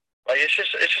 Like, it's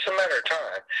just a matter of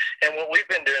time. And what we've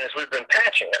been doing is we've been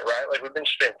patching it, right? Like, we've been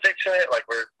fixing it. Like,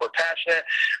 we're patching it.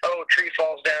 Oh, a tree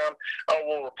falls down. Oh,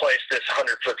 we'll replace this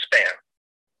 100-foot span.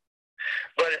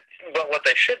 But what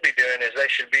they should be doing is they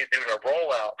should be doing a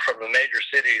rollout from the major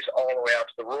cities all the way out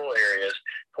to the rural areas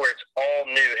where it's all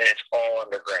new and it's all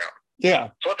underground. Yeah.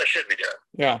 That's what they should be doing.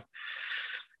 Yeah.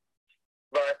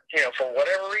 But, for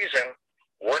whatever reason,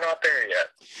 we're not there yet,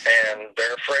 and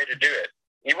they're afraid to do it.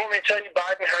 You want me to tell you,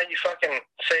 Biden, how you fucking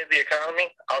save the economy?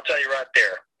 I'll tell you right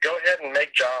there. Go ahead and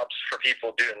make jobs for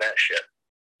people doing that shit.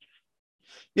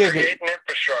 Yeah, create an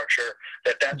infrastructure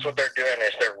that's what they're doing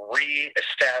is they're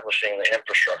re-establishing the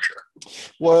infrastructure.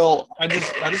 Well, I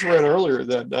just read earlier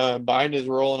that Biden is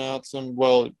rolling out some.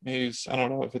 Well, I don't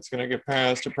know if it's going to get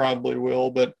passed. It probably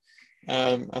will, but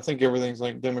I think everything's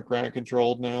like Democrat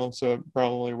controlled now, so it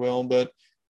probably will. But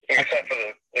except for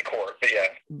the court, but yeah.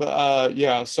 But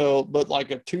yeah, but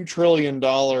like a $2 trillion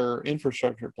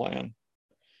infrastructure plan,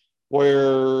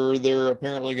 where they're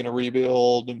apparently going to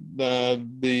rebuild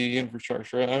the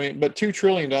infrastructure. I mean, but $2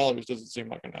 trillion doesn't seem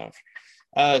like enough.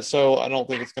 So I don't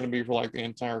think it's going to be for like the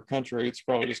entire country. It's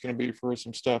probably just going to be for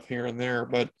some stuff here and there.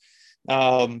 But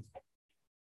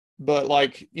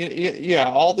like, yeah,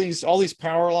 all these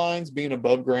power lines being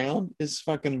above ground is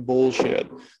fucking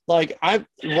bullshit. Like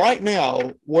right now,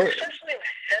 especially in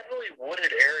heavily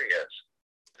wooded areas,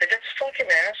 like that's fucking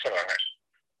asinine.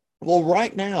 Well,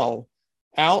 right now,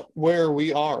 out where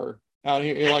we are, out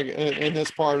here, like in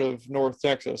this part of North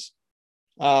Texas,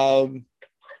 there's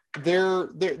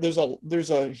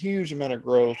a huge amount of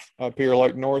growth up here,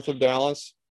 like north of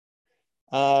Dallas.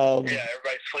 Yeah,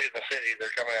 everybody's fleeing the city. They're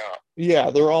coming out.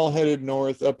 Yeah, they're all headed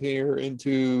north up here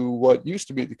into what used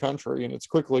to be the country, and it's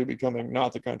quickly becoming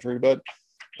not the country. But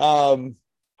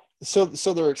so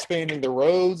they're expanding the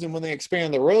roads, and when they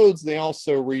expand the roads, they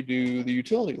also redo the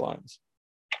utility lines.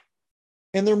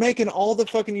 And they're making all the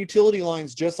fucking utility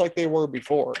lines just like they were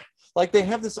before. Like they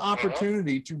have this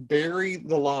opportunity to bury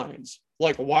the lines.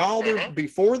 Like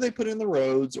before they put in the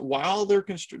roads, while they're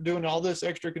doing all this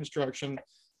extra construction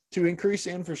to increase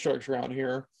the infrastructure out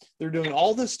here, they're doing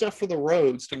all this stuff for the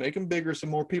roads to make them bigger so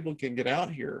more people can get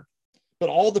out here. But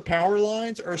all the power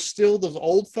lines are still those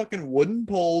old fucking wooden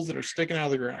poles that are sticking out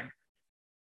of the ground.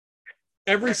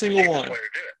 Every single one.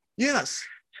 Yes.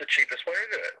 It's the cheapest way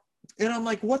to do it. And I'm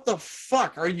like, what the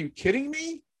fuck? Are you kidding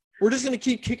me? We're just going to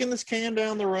keep kicking this can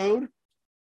down the road?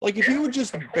 Like, if you would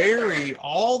just bury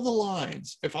all the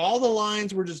lines, if all the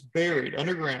lines were just buried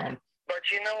underground. But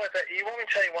you know what? You want me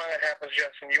to tell you why that happens,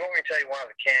 Justin? You want me to tell you why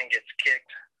the can gets kicked?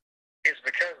 It's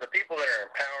because the people that are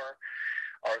in power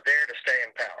are there to stay in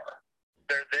power.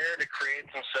 They're there to create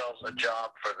themselves a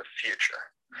job for the future.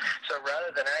 So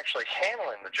rather than actually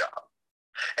handling the job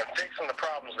and fixing the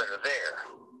problems that are there,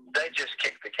 they just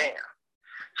kick the can.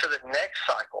 So that next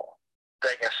cycle,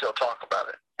 they can still talk about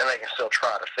it, and they can still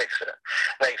try to fix it,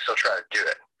 and they can still try to do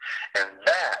it. And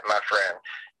that, my friend,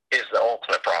 is the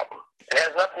ultimate problem. It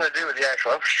has nothing to do with the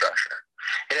actual infrastructure.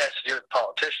 It has to do with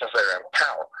politicians that are in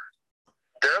power.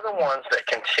 They're the ones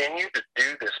that continue to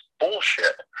do this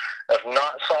bullshit of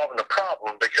not solving the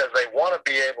problem because they want to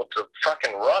be able to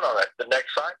fucking run on it the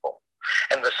next cycle,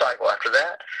 and the cycle after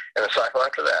that, and the cycle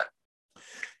after that.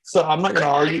 So I'm not going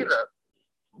to argue.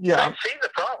 They see the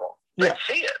problem. They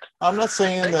see it. I'm not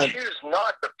saying they choose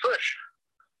not to push.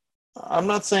 I'm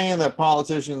not saying that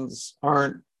politicians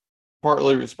aren't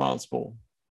partly responsible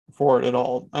for it at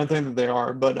all. I think that they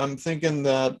are, but I'm thinking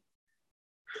that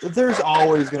there's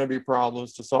always going to be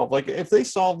problems to solve. Like if they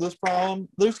solve this problem,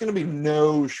 there's going to be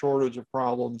no shortage of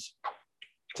problems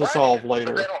to solve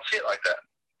later. But they don't see it like that.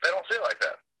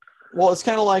 Well, it's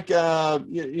kind of like,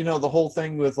 the whole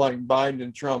thing with like Biden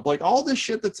and Trump, like all this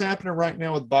shit that's happening right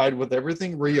now with Biden, with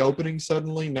everything reopening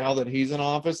suddenly now that he's in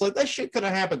office, like that shit could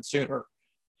have happened sooner.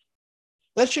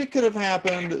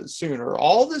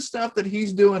 All this stuff that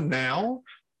he's doing now,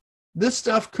 this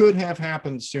stuff could have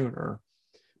happened sooner,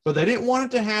 but they didn't want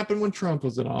it to happen when Trump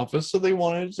was in office. So they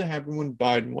wanted it to happen when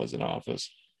Biden was in office.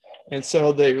 And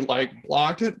so they like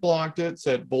blocked it,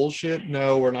 said bullshit,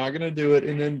 no, we're not going to do it.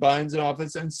 And then Biden's in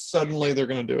office and suddenly they're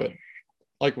going to do it.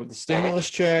 Like with the stimulus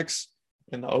checks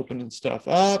and the opening stuff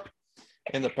up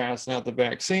and the passing out the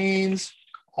vaccines,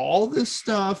 all this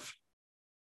stuff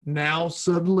now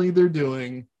suddenly they're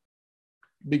doing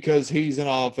because he's in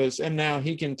office and now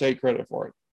he can take credit for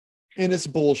it. And it's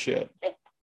bullshit.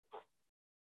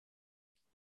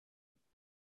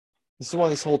 This is why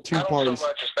this whole two parties. I don't so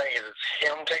much as think it's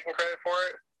him taking credit for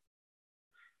it.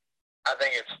 I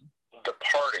think it's the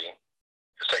party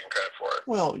is taking credit for it.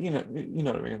 Well, you know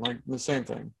what I mean, like the same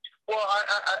thing. Well,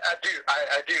 I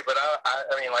do, but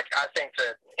I mean, like, I think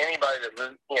that anybody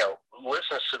that,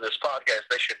 listens to this podcast,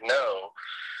 they should know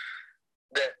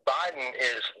that Biden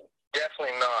is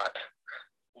definitely not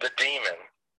the demon.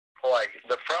 Like,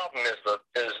 the problem is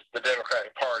the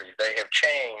Democratic Party. They have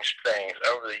changed things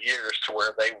over the years to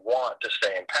where they want to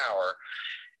stay in power.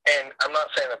 And I'm not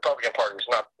saying the Republican Party is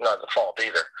not the fault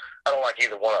either. I don't like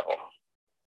either one of them.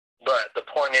 But the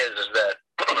point is that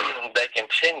they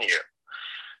continue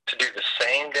to do the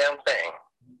same damn thing.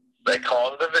 They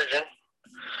cause a division.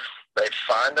 They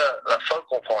find a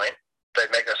focal point. They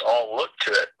make us all look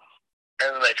to it.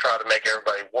 And then they try to make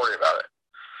everybody worry about it.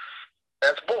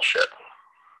 That's bullshit.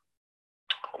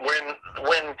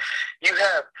 When you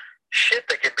have shit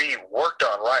that could be worked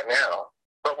on right now,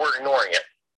 but we're ignoring it.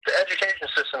 The education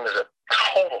system is a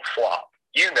total flop.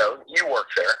 You know, you work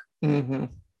there. Mm-hmm.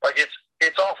 Like,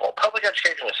 it's awful. Public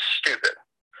education is stupid.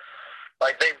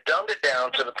 Like, they've dumbed it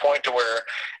down to the point to where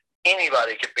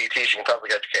anybody could be teaching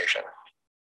public education.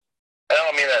 I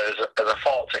don't mean that as a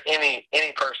fault to any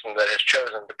person that has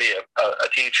chosen to be a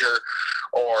teacher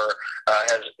or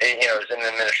is in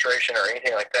administration or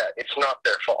anything like that. It's not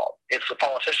their fault. It's the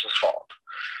politicians' fault.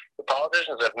 The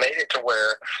politicians have made it to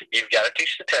where you've got to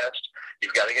teach the test.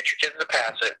 You've got to get your kids to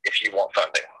pass it if you want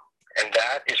funding. And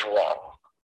that is wrong.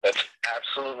 That's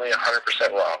absolutely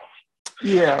 100% wrong.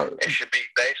 Yeah. It should be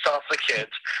based off the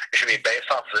kids. It should be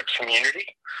based off the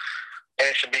community. And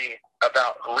it should be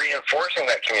about reinforcing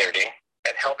that community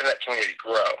and helping that community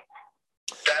grow.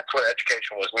 That's what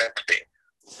education was meant to be.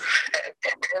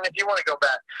 And if you want to go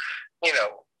back,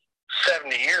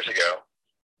 70 years ago,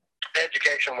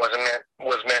 education was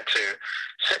meant to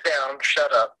sit down,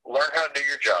 shut up, learn how to do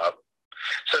your job,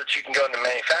 so that you can go into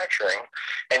manufacturing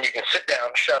and you can sit down,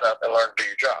 shut up, and learn to do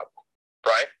your job.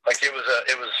 Right? Like, it was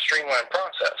a streamlined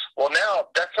process. Well, now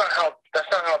that's not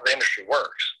how the industry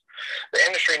works. The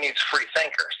industry needs free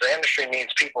thinkers. The industry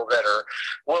needs people that are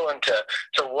willing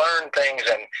to learn things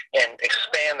and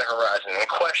expand the horizon and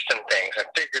question things and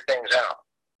figure things out.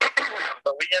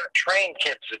 But we haven't trained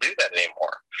kids to do that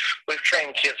anymore. We've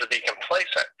trained kids to be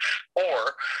complacent,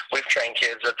 or we've trained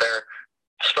kids that they're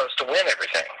supposed to win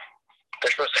everything.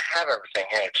 They're supposed to have everything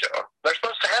handed to them. They're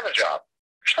supposed to have a job.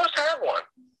 They're supposed to have one.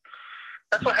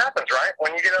 That's what happens, right?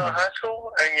 When you get out of high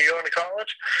school and you go into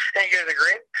college and you get a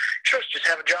degree, you're supposed to just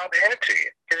have a job handed to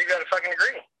you because you got a fucking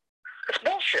degree. It's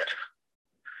bullshit.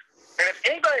 And if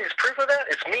anybody has proof of that,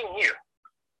 it's me and you.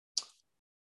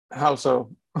 How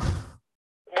so?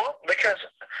 Well, because,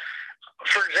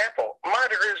 for example, my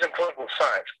degree is in political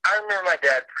science. I remember my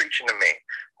dad preaching to me,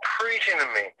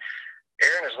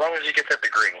 Aaron, as long as you get that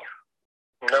degree,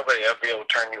 nobody will be able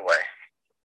to turn you away.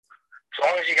 As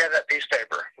long as you have that piece of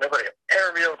paper, nobody will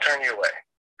ever be able to turn you away.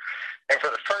 And for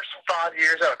the first 5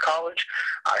 years out of college,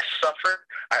 I suffered.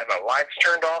 I had my lights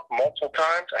turned off multiple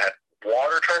times. I had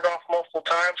water turned off multiple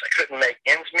times. I couldn't make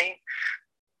ends meet.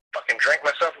 Fucking drank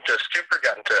myself into a stupor,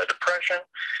 got into a depression.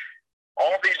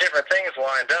 All these different things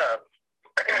lined up.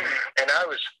 And I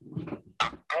was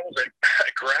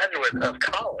a graduate of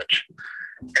college.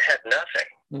 I had nothing.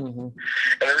 Mm-hmm.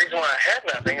 And the reason why I had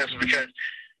nothing is because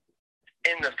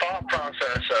in the thought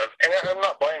process of, and I'm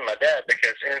not blaming my dad,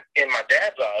 because in my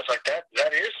dad's eyes, like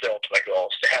that is the ultimate goal,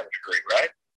 is to have a degree,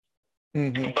 right?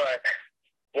 Mm-hmm. But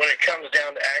when it comes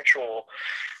down to actual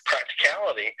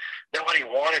practicality, nobody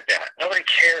wanted that. Nobody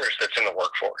cares that's in the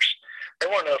workforce. They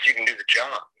want to know if you can do the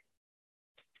job,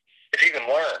 if you can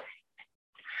learn.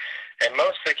 And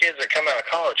most of the kids that come out of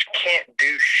college can't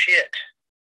do shit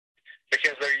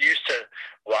because they're used to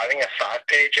writing a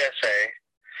 5-page essay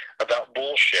about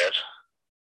bullshit.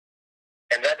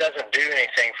 And that doesn't do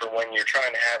anything for when you're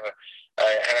trying to have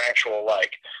an actual,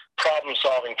 like,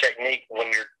 problem-solving technique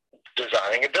when you're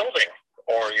designing a building,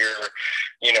 or you're,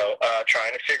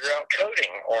 trying to figure out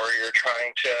coding, or you're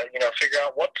trying to, figure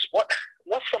out what's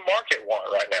the market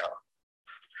want right now.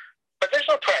 But there's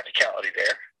no practicality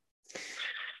there.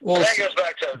 Well, and that goes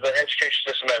back to the education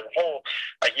system as a whole.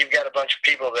 Like, you've got a bunch of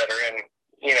people that are in,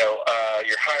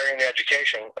 you're hiring in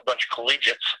education, a bunch of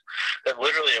collegiates that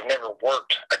literally have never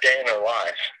worked a day in their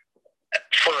life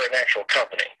for an actual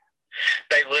company.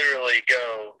 They literally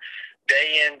go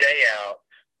day in, day out.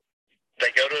 They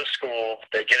go to a school,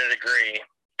 they get a degree,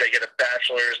 they get a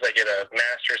bachelor's, they get a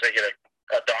master's, they get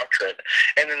a doctorate,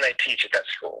 and then they teach at that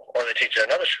school, or they teach at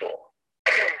another school.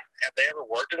 Have they ever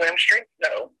worked in the industry?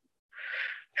 No.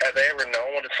 Have they ever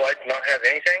known what it's like to not have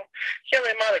anything? Yeah,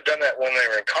 they might have done that when they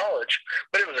were in college,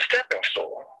 but it was a stepping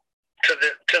stool to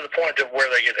the point of where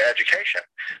they get the education.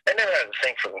 They never had to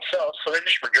think for themselves, so they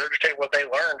just regurgitate what they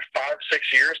learned 5,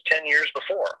 6 years, 10 years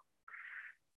before.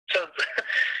 So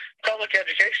public public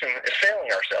education is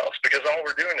failing ourselves because all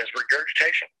we're doing is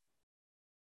regurgitation.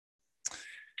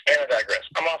 And I digress.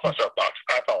 I'm off my soapbox.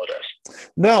 I apologize.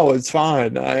 No, it's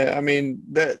fine. I mean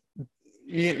that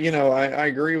I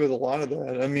agree with a lot of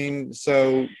that. I mean,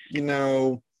 so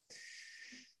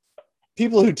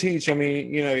people who teach, I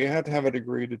mean, you have to have a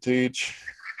degree to teach.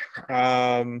 You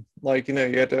have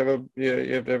to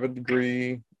have a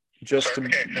degree just to, you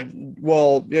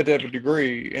have to have a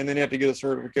degree, and then you have to get a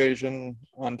certification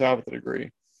on top of the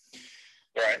degree,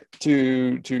 right,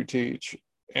 to teach.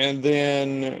 And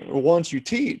then once you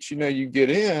teach, you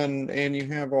get in and you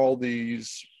have all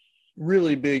these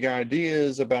really big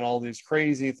ideas about all these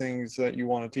crazy things that you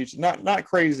want to teach. Not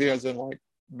crazy as in like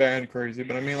bad crazy,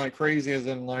 but I mean like crazy as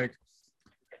in like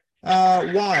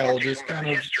wild, just kind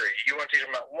of history. You want to teach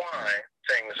them about why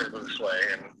things are this way,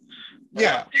 and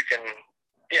yeah, you can,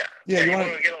 you want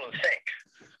to get them to think.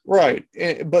 Right,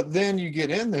 but then you get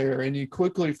in there and you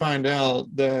quickly find out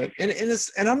that,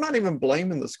 and I'm not even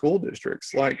blaming the school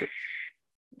districts. Like,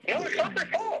 no, it's not their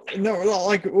fault. No,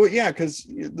 like, well, yeah, because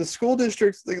the school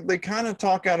districts they kind of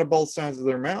talk out of both sides of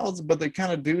their mouths, but they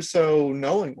kind of do so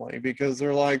knowingly because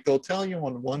they'll tell you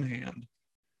on one hand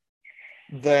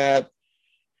that,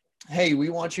 hey, we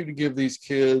want you to give these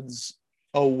kids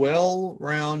a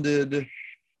well-rounded,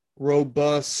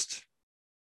 robust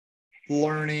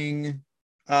learning.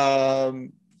 But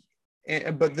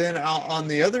then on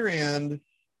the other end,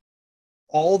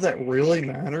 all that really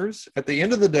matters at the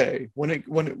end of the day, when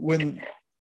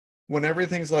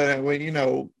everything's like that, when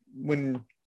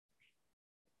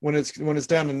it's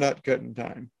down to nut cutting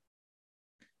time,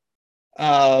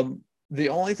 the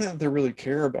only thing that they really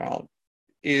care about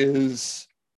is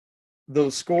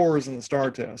those scores in the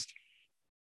STAR test.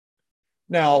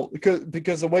 Now,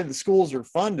 because the way the schools are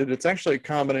funded, it's actually a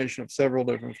combination of several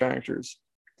different factors.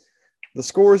 The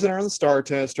scores that are in the STAR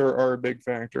test are a big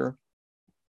factor.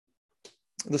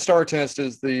 The STAR test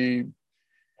is the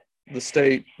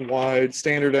statewide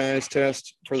standardized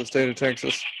test for the state of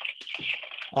Texas.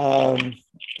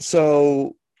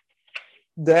 So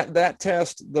that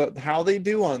test, how they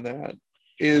do on that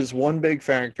is one big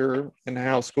factor in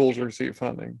how schools receive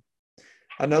funding.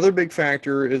 Another big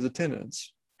factor is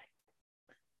attendance.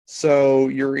 So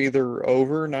you're either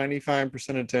over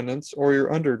 95% attendance or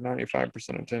you're under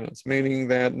 95% attendance, meaning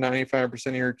that 95%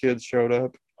 of your kids showed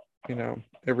up,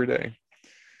 every day.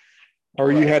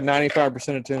 Or you had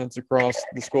 95% attendance across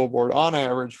the school board on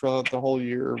average for the whole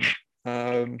year.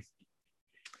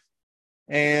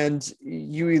 And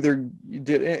you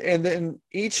did, and then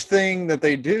each thing that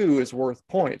they do is worth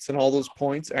points, and all those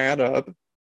points add up.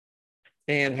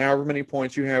 And however many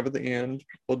points you have at the end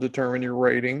will determine your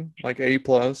rating, like A+,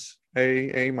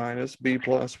 A minus, B+,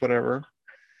 whatever.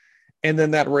 And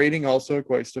then that rating also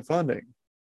equates to funding.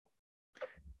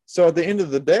 So at the end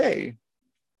of the day,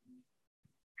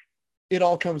 it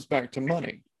all comes back to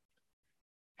money.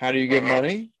 How do you get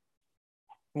money?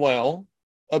 Well,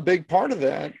 a big part of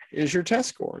that is your test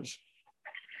scores.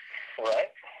 Right.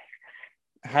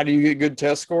 How do you get good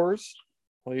test scores?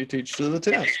 Well, you teach to the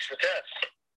test. You teach the test.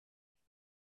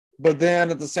 But then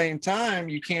at the same time,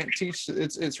 you can't teach.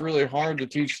 It's really hard to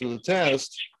teach to the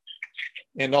test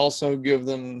and also give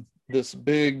them this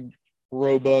big,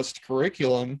 robust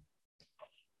curriculum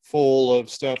full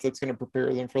of stuff that's going to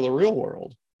prepare them for the real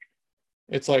world.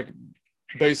 It's like,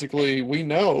 basically, we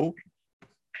know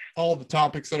all the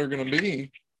topics that are going to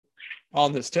be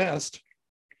on this test.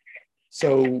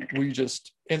 So we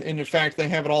just, and in fact, they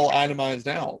have it all itemized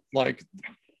out. Like,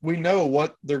 we know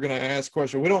what they're going to ask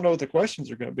questions. We don't know what the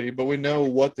questions are going to be, but we know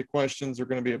what the questions are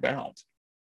going to be about.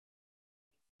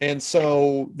 And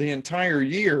so the entire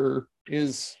year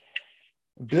is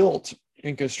built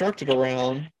and constructed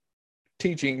around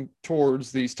teaching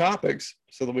towards these topics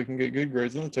so that we can get good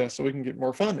grades on the test, so we can get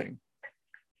more funding,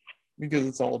 because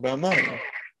it's all about money.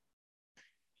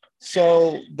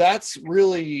 So that's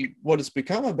really what it's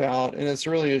become about, and it's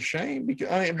really a shame.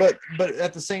 Because but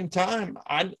at the same time,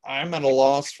 I'm at a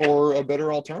loss for a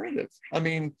better alternative. I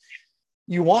mean,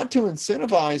 you want to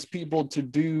incentivize people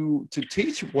to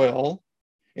teach well,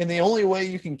 and the only way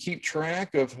you can keep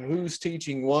track of who's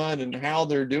teaching what and how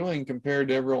they're doing compared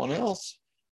to everyone else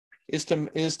is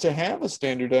to have a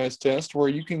standardized test where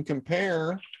you can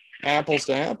compare apples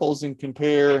to apples and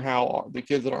compare how the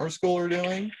kids at our school are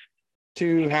doing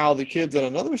to how the kids at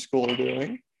another school are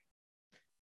doing.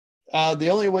 The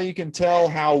only way you can tell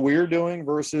how we're doing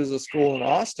versus a school in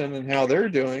Austin and how they're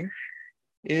doing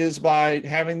is by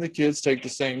having the kids take the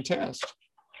same test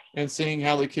and seeing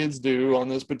how the kids do on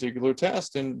this particular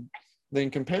test and then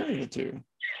comparing the two.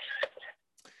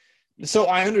 So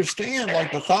I understand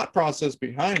like the thought process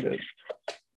behind it,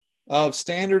 of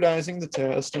standardizing the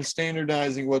test and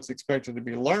standardizing what's expected to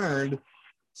be learned,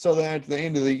 so that at the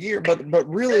end of the year, but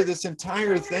really this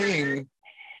entire thing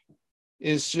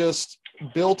is just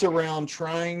built around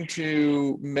trying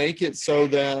to make it so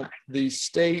that the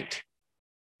state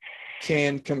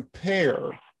can compare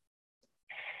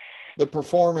the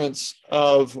performance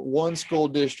of one school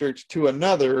district to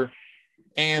another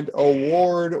and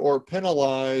award or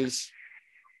penalize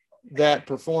that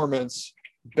performance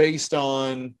based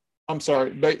on,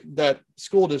 that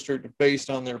school district based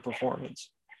on their performance,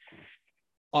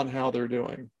 on how they're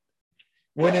doing.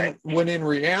 When in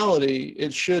reality,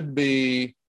 it should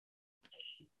be,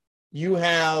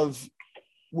 the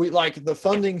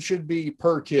funding should be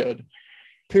per kid,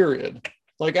 period.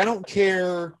 Like, I don't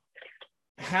care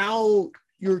how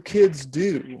your kids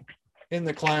do in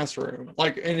the classroom,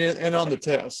 and on the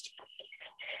test.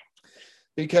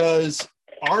 Because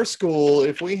our school,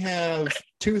 if we have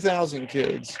 2,000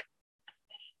 kids,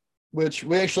 which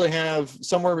we actually have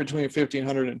somewhere between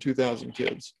 1,500 and 2,000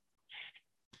 kids.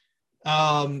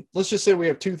 Let's just say we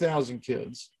have 2,000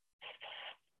 kids.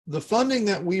 The funding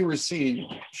that we receive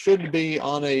should be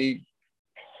on a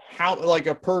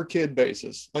per kid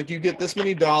basis. Like, you get this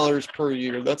many dollars per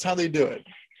year. That's how they do it.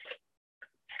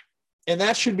 And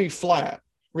that should be flat,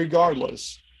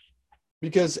 regardless.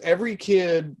 Because every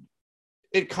kid,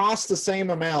 it costs the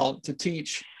same amount to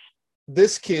teach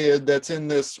this kid that's in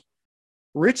this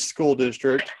rich school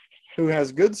district who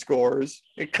has good scores.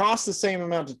 It costs the same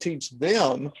amount to teach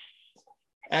them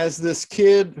as this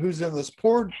kid who's in this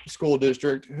poor school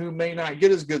district who may not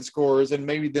get as good scores, and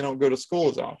maybe they don't go to school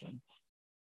as often.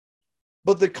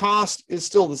 But the cost is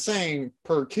still the same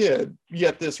per kid,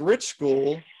 yet this rich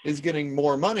school is getting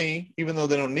more money, even though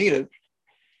they don't need it,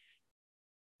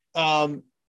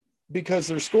 because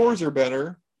their scores are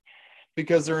better,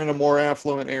 because they're in a more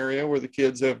affluent area where the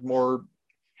kids have more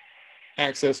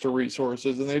access to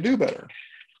resources and they do better.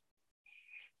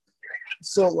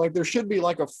 So, like, there should be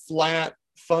like a flat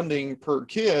funding per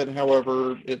kid.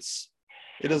 However, it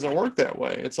doesn't work that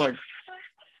way. It's like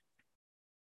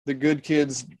the good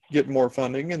kids get more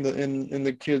funding, and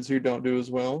the kids who don't do as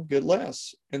well get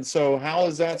less. And so how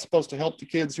is that supposed to help the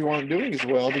kids who aren't doing as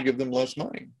well to give them less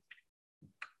money?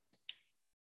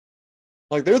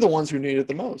 Like, they're the ones who need it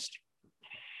the most.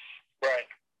 Right.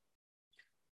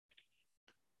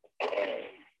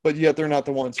 But yet they're not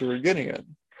the ones who are getting it.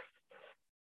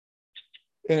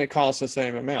 And it costs the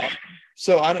same amount.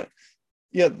 So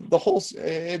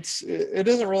it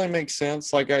doesn't really make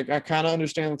sense. Like, I kind of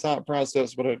understand the thought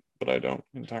process, but I don't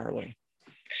entirely.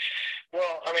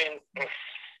 Well, I mean,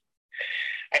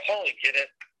 I totally get it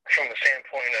from the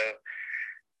standpoint of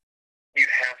you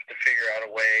have to figure out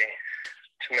a way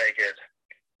to make it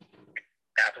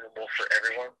applicable for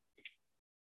everyone.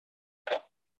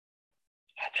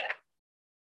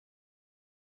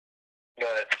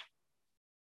 But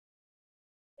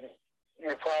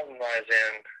your problem lies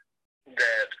in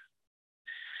that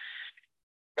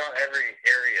not every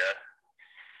area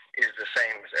is the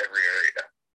same as every area.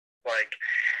 Like,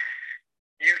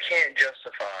 you can't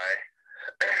justify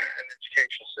an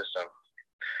education system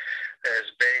that is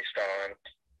based on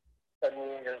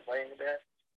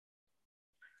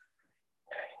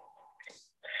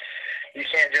you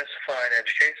can't justify an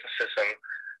education system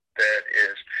that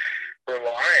is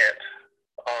reliant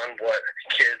on what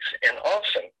kids in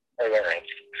Austin are learning.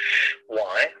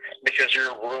 Why? Because you're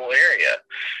a rural area.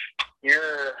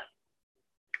 Your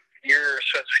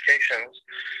specifications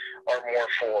are more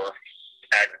for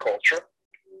agriculture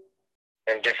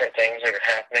and different things that are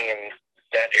happening in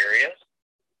that area,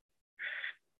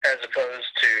 as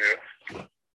opposed to,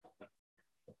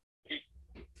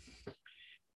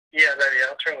 yeah, Daddy,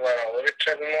 I'll turn the light on. Let me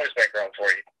turn the noise maker on for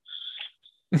you.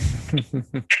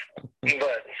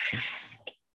 But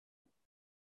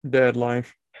Dad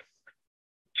life.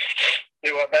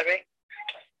 Do what, baby?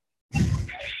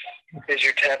 Is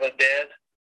your tablet dead?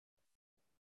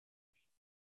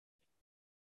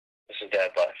 This is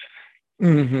Dad life.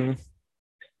 Mm-hmm.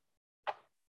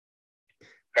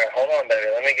 All right, hold on, baby.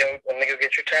 Let me go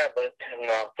get your tablet,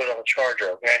 and I'll put it on the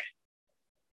charger, okay?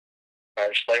 All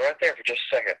right, just lay right there for just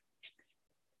a second.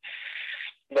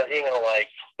 But, like,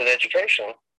 with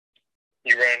education,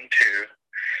 you run into,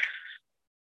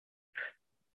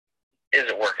 is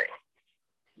it working?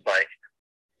 Like,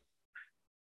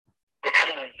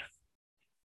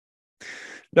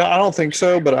 No, I don't think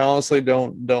so, but I honestly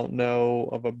don't know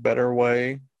of a better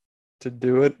way to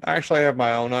do it. Actually, I have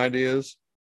my own ideas,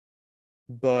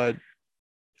 but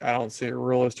I don't see a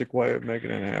realistic way of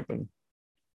making it happen.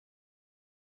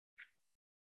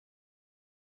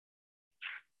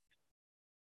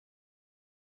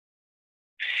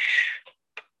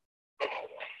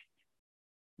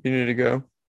 You need to go.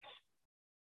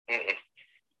 Mm-mm.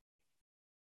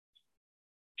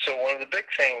 So one of the big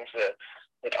things that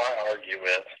I argue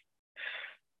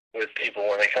with people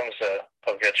when it comes to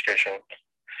public education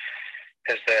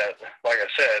is that, like I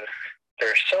said,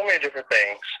 there's so many different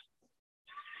things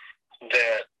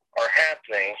that are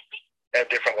happening at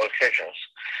different locations.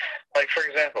 Like, for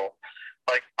example,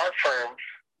 like our firm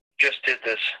just did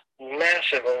this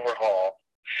massive overhaul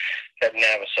at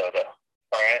Navasota,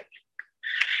 all right?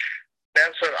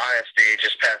 Navasota ISD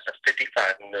just passed a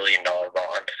 $55 million bond,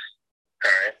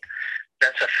 all right?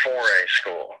 That's a 4A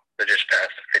school that just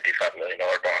passed a $55 million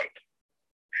bond.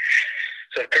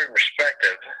 So to put it in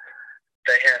perspective,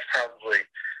 they have probably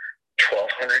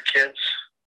 1,200 kids.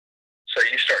 So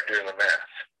you start doing the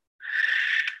math.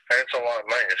 And it's a lot of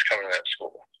money that's coming to that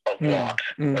school. A lot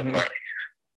of money.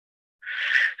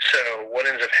 So what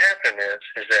ends up happening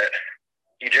is that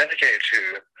you dedicate it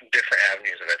to different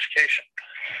avenues of education.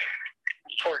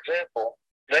 For example,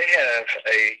 they have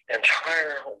an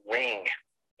entire wing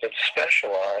that's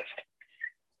specialized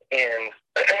in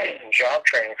job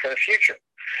training for the future.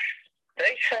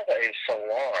 They have a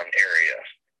salon area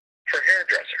for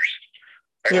hairdressers.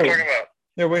 Are you talking about?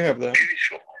 Yeah, we have that. Beauty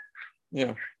school.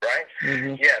 Yeah. Right?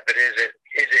 Mm-hmm. Yeah, but is it,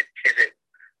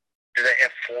 do they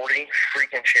have 40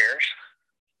 freaking chairs?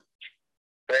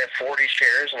 Do they have 40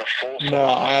 chairs and a full salon? No,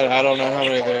 I don't know how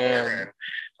many they have. And,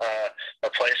 a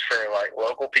place for, like,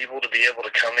 local people to be able to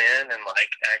come in and,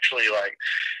 like, actually, like,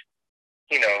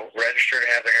 you know, register to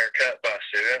have their hair cut by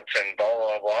students and blah,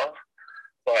 blah,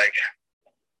 blah. Like,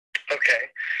 okay,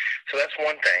 so that's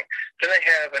one thing. Then they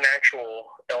have an actual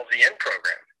LVN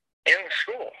program in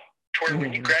school, to where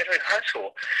when you graduate high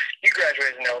school, you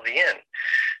graduate as an LVN.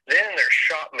 Then in their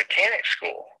shop mechanic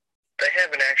school, they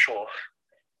have an actual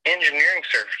engineering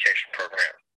certification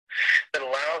program that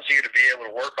allows you to be able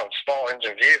to work on small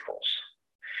engine vehicles,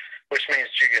 which means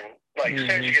you can, like, as soon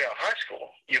as you get out of high school,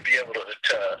 you'll be able to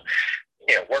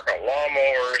you know, work on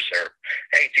lawnmowers or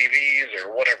ATVs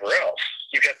or whatever else.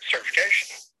 You get the certification.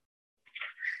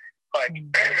 Like,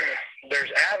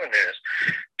 there's avenues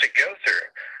to go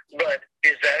through. But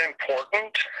is that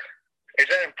important? Is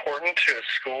that important to a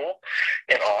school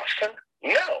in Austin?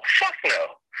 No, fuck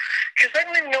no. Because they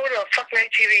don't even know what a fucking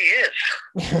ATV is.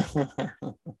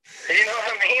 You know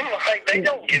what I mean? Like, they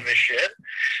don't give a shit.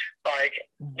 Like,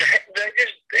 they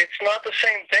just, it's not the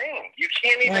same thing. You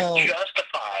can't even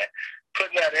justify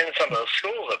putting that in some of those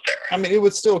schools up there. I mean, it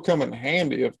would still come in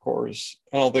handy, of course.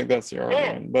 I don't think that's the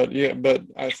argument. But, yeah, but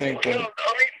I think that... No,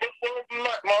 I mean,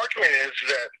 my argument is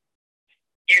that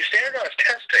you standardize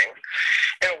testing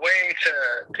in a way to,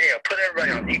 you know, put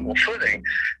everybody on equal footing.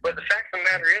 But the fact of the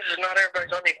matter is not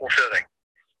everybody's on equal footing.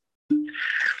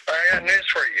 I got news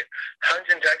for you.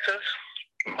 Huntington, Texas,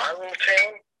 my little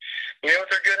town, you know what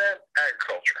they're good at?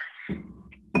 Agriculture.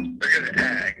 They're good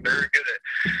at ag. They're good at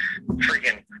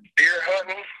freaking deer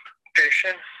hunting,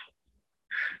 fishing,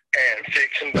 and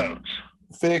fixing boats.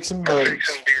 Fixing boats.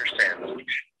 Fixing deer stands.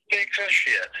 Fixing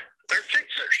shit. They're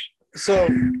fixers. So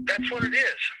that's what it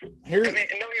is. Here's, I mean,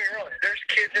 no, you're wrong. There's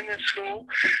kids in this school.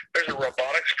 There's a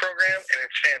robotics program, and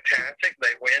it's fantastic.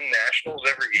 They win nationals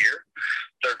every year.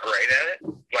 They're great at it.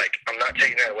 Like, I'm not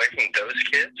taking that away from those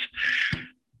kids.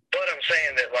 But I'm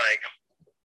saying that, like,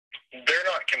 they're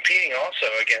not competing also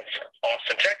against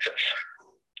Austin, Texas.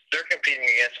 They're competing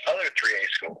against other 3A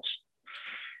schools.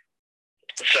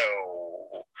 So,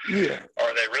 yeah.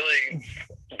 Are they really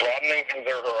broadening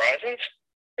their horizons?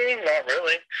 Not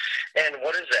really. And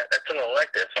what is that? That's an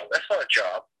elective. That's not a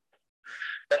job.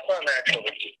 That's not an actual.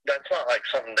 That's not like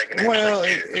something they can. Well,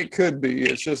 it could be.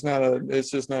 It's just not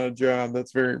a job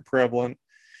that's very prevalent.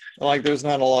 Like, there's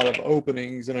not a lot of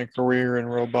openings in a career in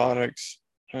robotics.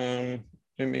 I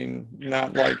mean,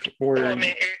 not like where. Well, I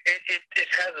mean, it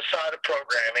has a side of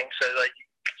programming, so like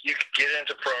you could get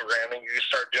into programming, you can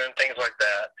start doing things like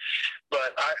that.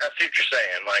 But I see what you're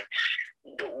saying. Like,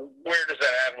 where does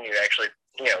that avenue actually,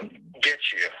 you know, get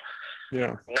you?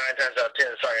 Yeah. 9 times out of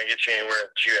 10, it's not going to get you anywhere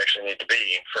that you actually need to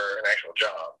be for an actual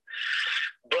job.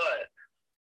 But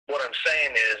what I'm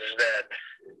saying is that,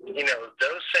 you know,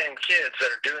 those same kids that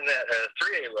are doing that at a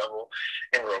 3A level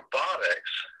in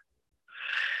robotics,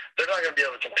 they're not going to be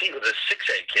able to compete with the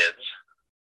 6A kids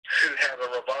who have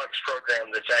a robotics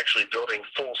program that's actually building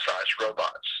full-size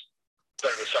robots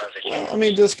that are the size of humans. I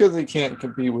mean, just because they can't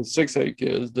compete with 6A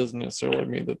kids doesn't necessarily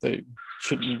mean that they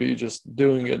shouldn't be just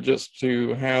doing it just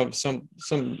to have some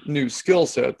new skill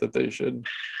set that they should.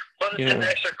 But it's an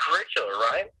extracurricular,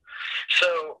 right?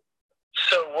 So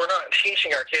we're not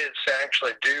teaching our kids to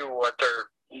actually do what they're,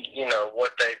 you know,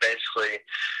 what they basically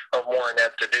are more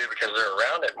inept to do because they're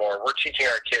around it more. We're teaching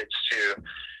our kids to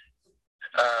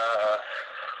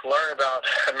learn about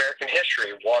American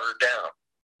history watered down.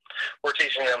 We're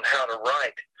teaching them how to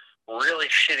write really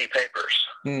shitty papers,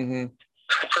 Mm-hmm.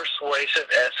 persuasive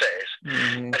essays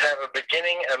Mm-hmm. that have a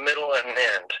beginning, a middle, and an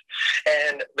end.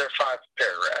 And they're 5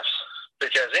 paragraphs.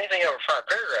 Because anything over 5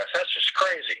 paragraphs, that's just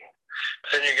crazy.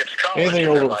 But then you get to college. Anything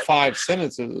and they're over like, 5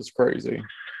 sentences is crazy.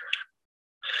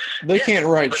 They yeah, can't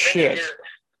write but then you shit.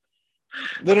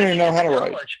 get- They don't even know how to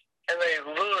college, write. And they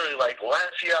literally like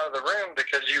laugh you out of the room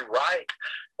because you write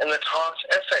in the Toss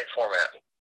essay format.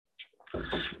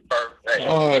 Or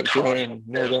Oh, Toss, Julian, it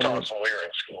no, was don't. Toss when we were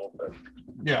in school. But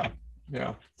Yeah,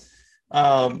 yeah.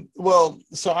 Well,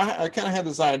 so I kind of had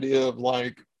this idea of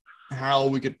like how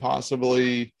we could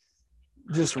possibly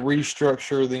just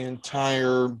restructure the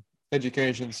entire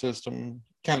education system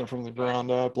kind of from the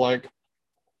ground up, like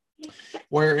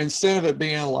where instead of it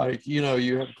being like, you know,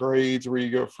 you have grades where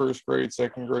you go first grade,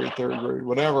 second grade, third grade,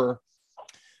 whatever,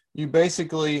 you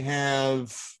basically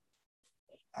have,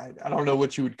 I don't know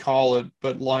what you would call it,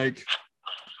 but like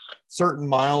certain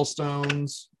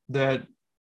milestones that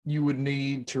you would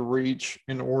need to reach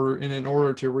in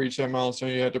order to reach that milestone,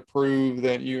 you had to prove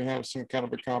that you have some kind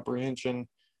of a comprehension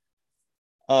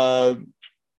of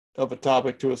a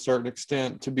topic to a certain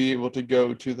extent to be able to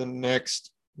go to the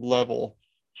next level.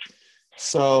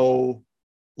 So,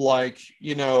 like,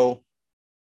 you know,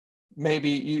 maybe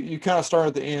you kind of start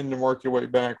at the end and work your way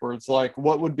backwards. Like,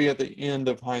 what would be at the end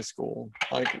of high school?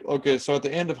 Like, okay, so at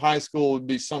the end of high school would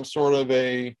be some sort of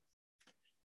a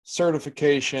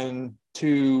certification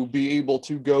to be able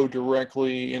to go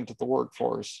directly into the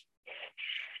workforce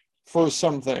for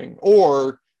something,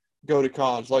 or go to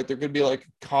college. Like there could be like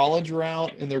a college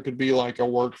route and there could be like a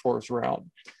workforce route,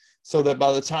 so that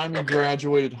by the time you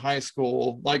graduated high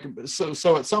school, like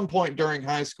so at some point during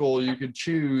high school you could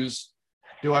choose,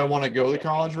 do I want to go the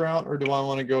college route or do I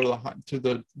want to go to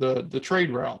the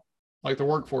trade route, like the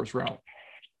workforce route?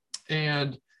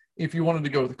 And if you wanted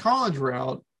to go the college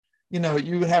route, you know,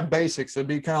 you would have basics. It'd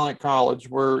be kind of like college,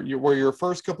 where your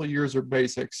first couple of years are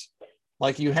basics.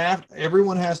 Like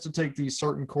everyone has to take these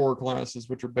certain core classes,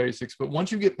 which are basics. But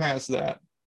once you get past that,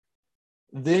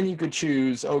 then you could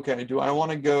choose, okay, do I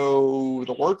want to go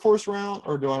the workforce route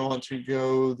or do I want to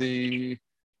go the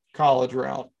college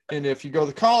route? And if you go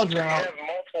the college route, you have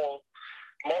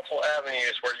multiple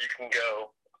avenues where you can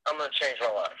go, I'm going to change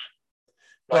my life.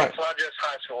 Like, right. It's not just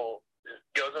high school.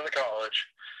 It goes into college.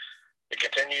 It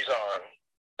continues on.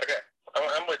 Okay,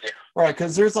 I'm with you. Right,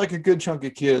 because there's like a good chunk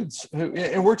of kids who,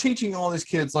 and we're teaching all these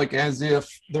kids like as if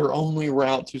their only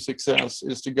route to success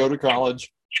is to go to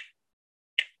college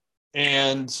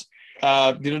and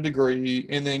get a degree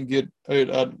and then get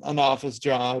an office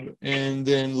job and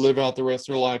then live out the rest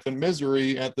of their life in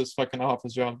misery at this fucking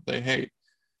office job they hate.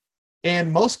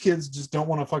 And most kids just don't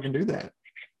want to fucking do that.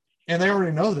 And they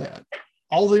already know that.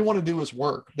 All they want to do is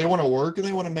work. They want to work and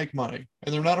they want to make money.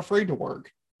 And they're not afraid to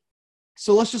work.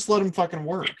 So let's just let them fucking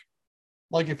work.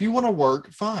 Like, if you want to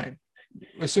work, fine.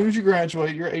 As soon as you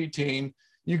graduate, you're 18,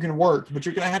 you can work. But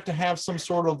you're going to have some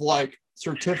sort of, like,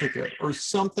 certificate or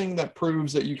something that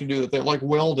proves that you can do that. They're like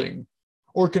welding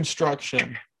or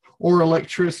construction or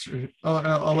electrician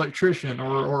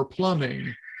or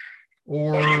plumbing.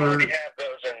 Or well, you already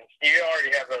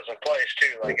have those in place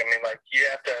too. Like, I mean, like, you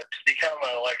have to become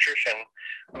an electrician,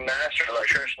 a master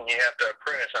electrician, you have to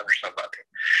apprentice under somebody.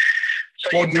 So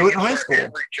well, you do it in high school.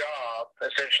 Every job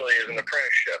essentially is an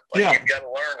apprenticeship. Like, yeah. You've got to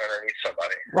learn underneath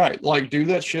somebody. Right. Like, do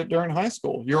that shit during high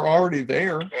school. You're already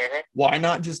there. Mm-hmm. Why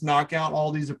not just knock out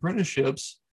all these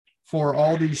apprenticeships for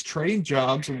all these trade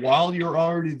jobs while you're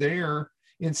already there,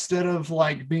 instead of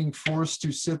like being forced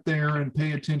to sit there and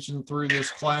pay attention through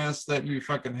this class that you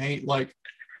fucking hate, like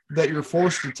that you're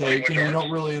forced to take and you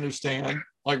don't really understand.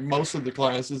 Like most of the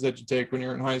classes that you take when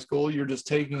you're in high school, you're just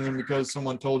taking them because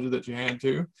someone told you that you had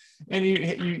to, and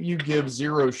you give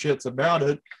zero shits about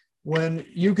it, when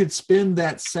you could spend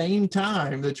that same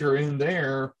time that you're in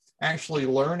there actually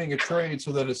learning a trade,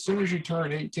 so that as soon as you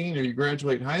turn 18 or you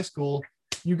graduate high school,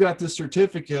 you got this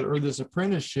certificate or this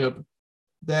apprenticeship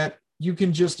that you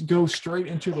can just go straight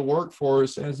into the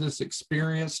workforce as this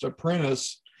experienced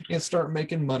apprentice and start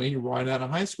making money right out of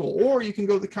high school. Or you can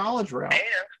go the college route. And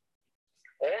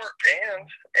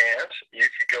you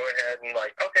could go ahead and,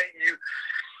 like, okay,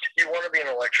 you want to be an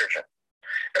electrician.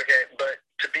 Okay, but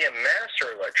to be a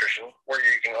master electrician where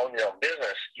you can own your own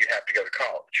business, you have to go to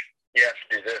college. You have to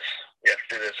do this. You have to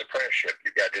do this apprenticeship.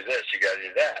 You got to do this. You got to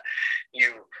do that.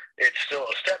 It's still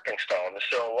a stepping stone. It's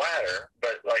still a ladder,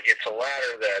 but like it's a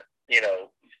ladder that, you know,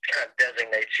 kind of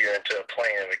designates you into a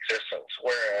plane of existence.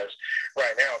 Whereas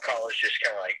right now, college just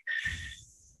kind of like,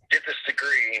 get this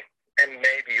degree and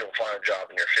maybe you'll find a job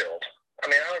in your field. I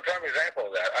mean, I'm a prime example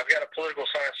of that. I've got a political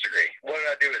science degree. What did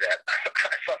I do with that?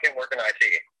 I fucking work in IT.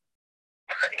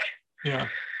 Like, Yeah.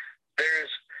 there's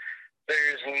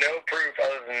no proof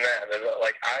other than that.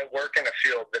 Like, I work in a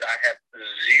field that I have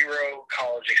zero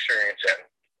college experience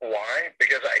in. Why?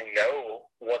 Because I know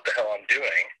what the hell I'm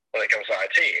doing when it comes to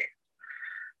IT.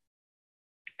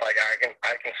 Like, I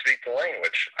can speak the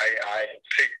language.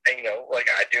 Like,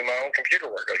 I do my own computer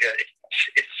work. Like,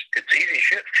 it's easy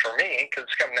shit for me because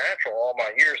it's come natural all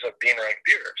my years of being around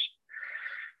computers.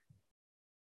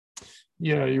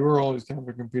 Yeah, you were always kind of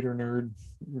a computer nerd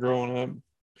growing up.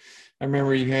 I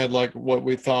remember you had like what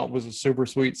we thought was a super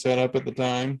sweet setup at the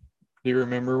time. Do you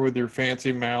remember with your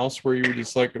fancy mouse where you were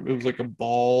just like, it was like a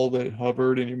ball that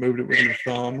hovered and you moved it with your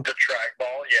thumb? The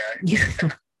trackball, yeah.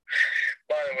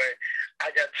 By the way, I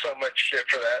got so much shit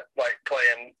for that, like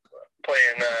playing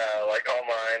like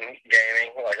online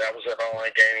gaming. Like, I was an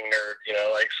online gaming nerd, you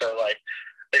know, like, so like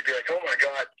they'd be like, oh my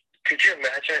God, could you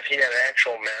imagine if he had an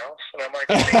actual mouse? And I'm like,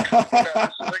 no,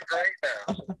 this is a great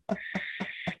mouse.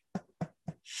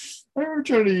 I remember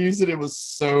trying to use it. It was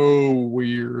so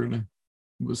weird. It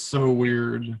was so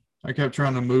weird. I kept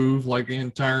trying to move like the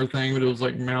entire thing, but it was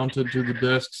like mounted to the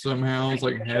desk somehow. It was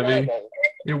like heavy.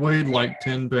 It weighed like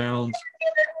 10 pounds.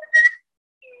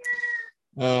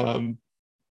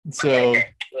 So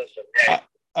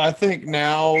I think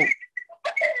now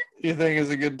you think is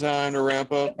a good time to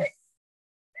wrap up.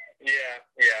 Yeah.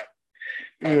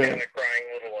 I'm kind of crying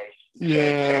little one.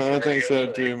 Yeah, I think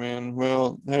so too, man.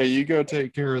 Well, hey, you go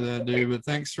take care of that, dude. But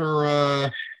thanks for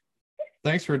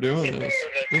doing this.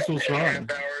 This was fun.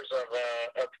 Hours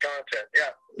of content.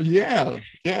 Yeah.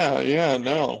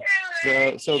 No.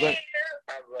 So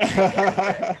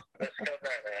that.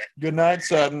 Good night,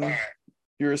 Sutton. Right.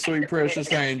 You're a sweet,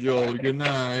 precious angel. Good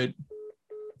night.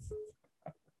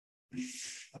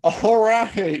 All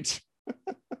right.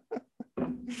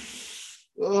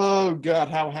 Oh God,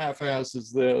 how half-assed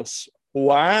is this?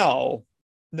 Wow.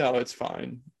 No, it's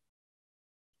fine.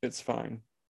 It's fine.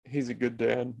 He's a good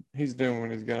dad. He's doing what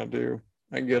he's gonna do.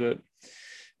 I get it.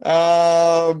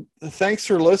 Thanks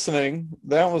for listening.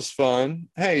 That was fun.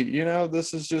 Hey, you know,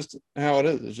 this is just how it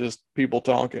is. It's just people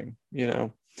talking, you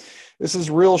know. This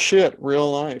is real shit,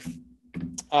 real life.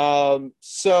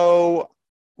 So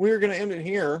we're gonna end it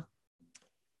here.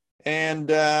 And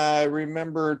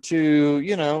remember to,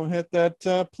 you know, hit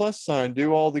that plus sign.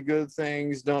 Do all the good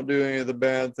things. Don't do any of the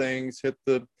bad things. Hit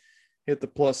the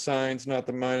plus signs, not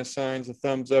the minus signs. The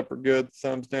thumbs up are good. The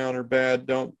thumbs down are bad.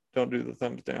 Don't do the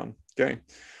thumbs down. Okay.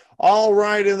 All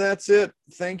right, and that's it.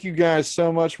 Thank you guys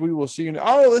so much. We will see you.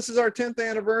 Oh, this is our 10th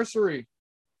anniversary.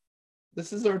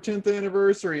 This is our 10th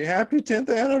anniversary. Happy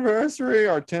 10th anniversary.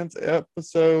 Our 10th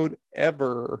episode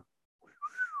ever.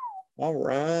 All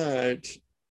right.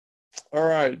 All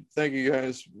right. Thank you,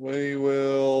 guys. We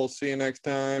will see you next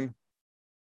time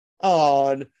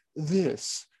on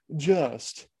This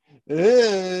Just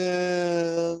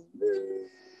Is.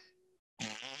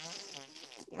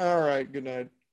 All right. Good night.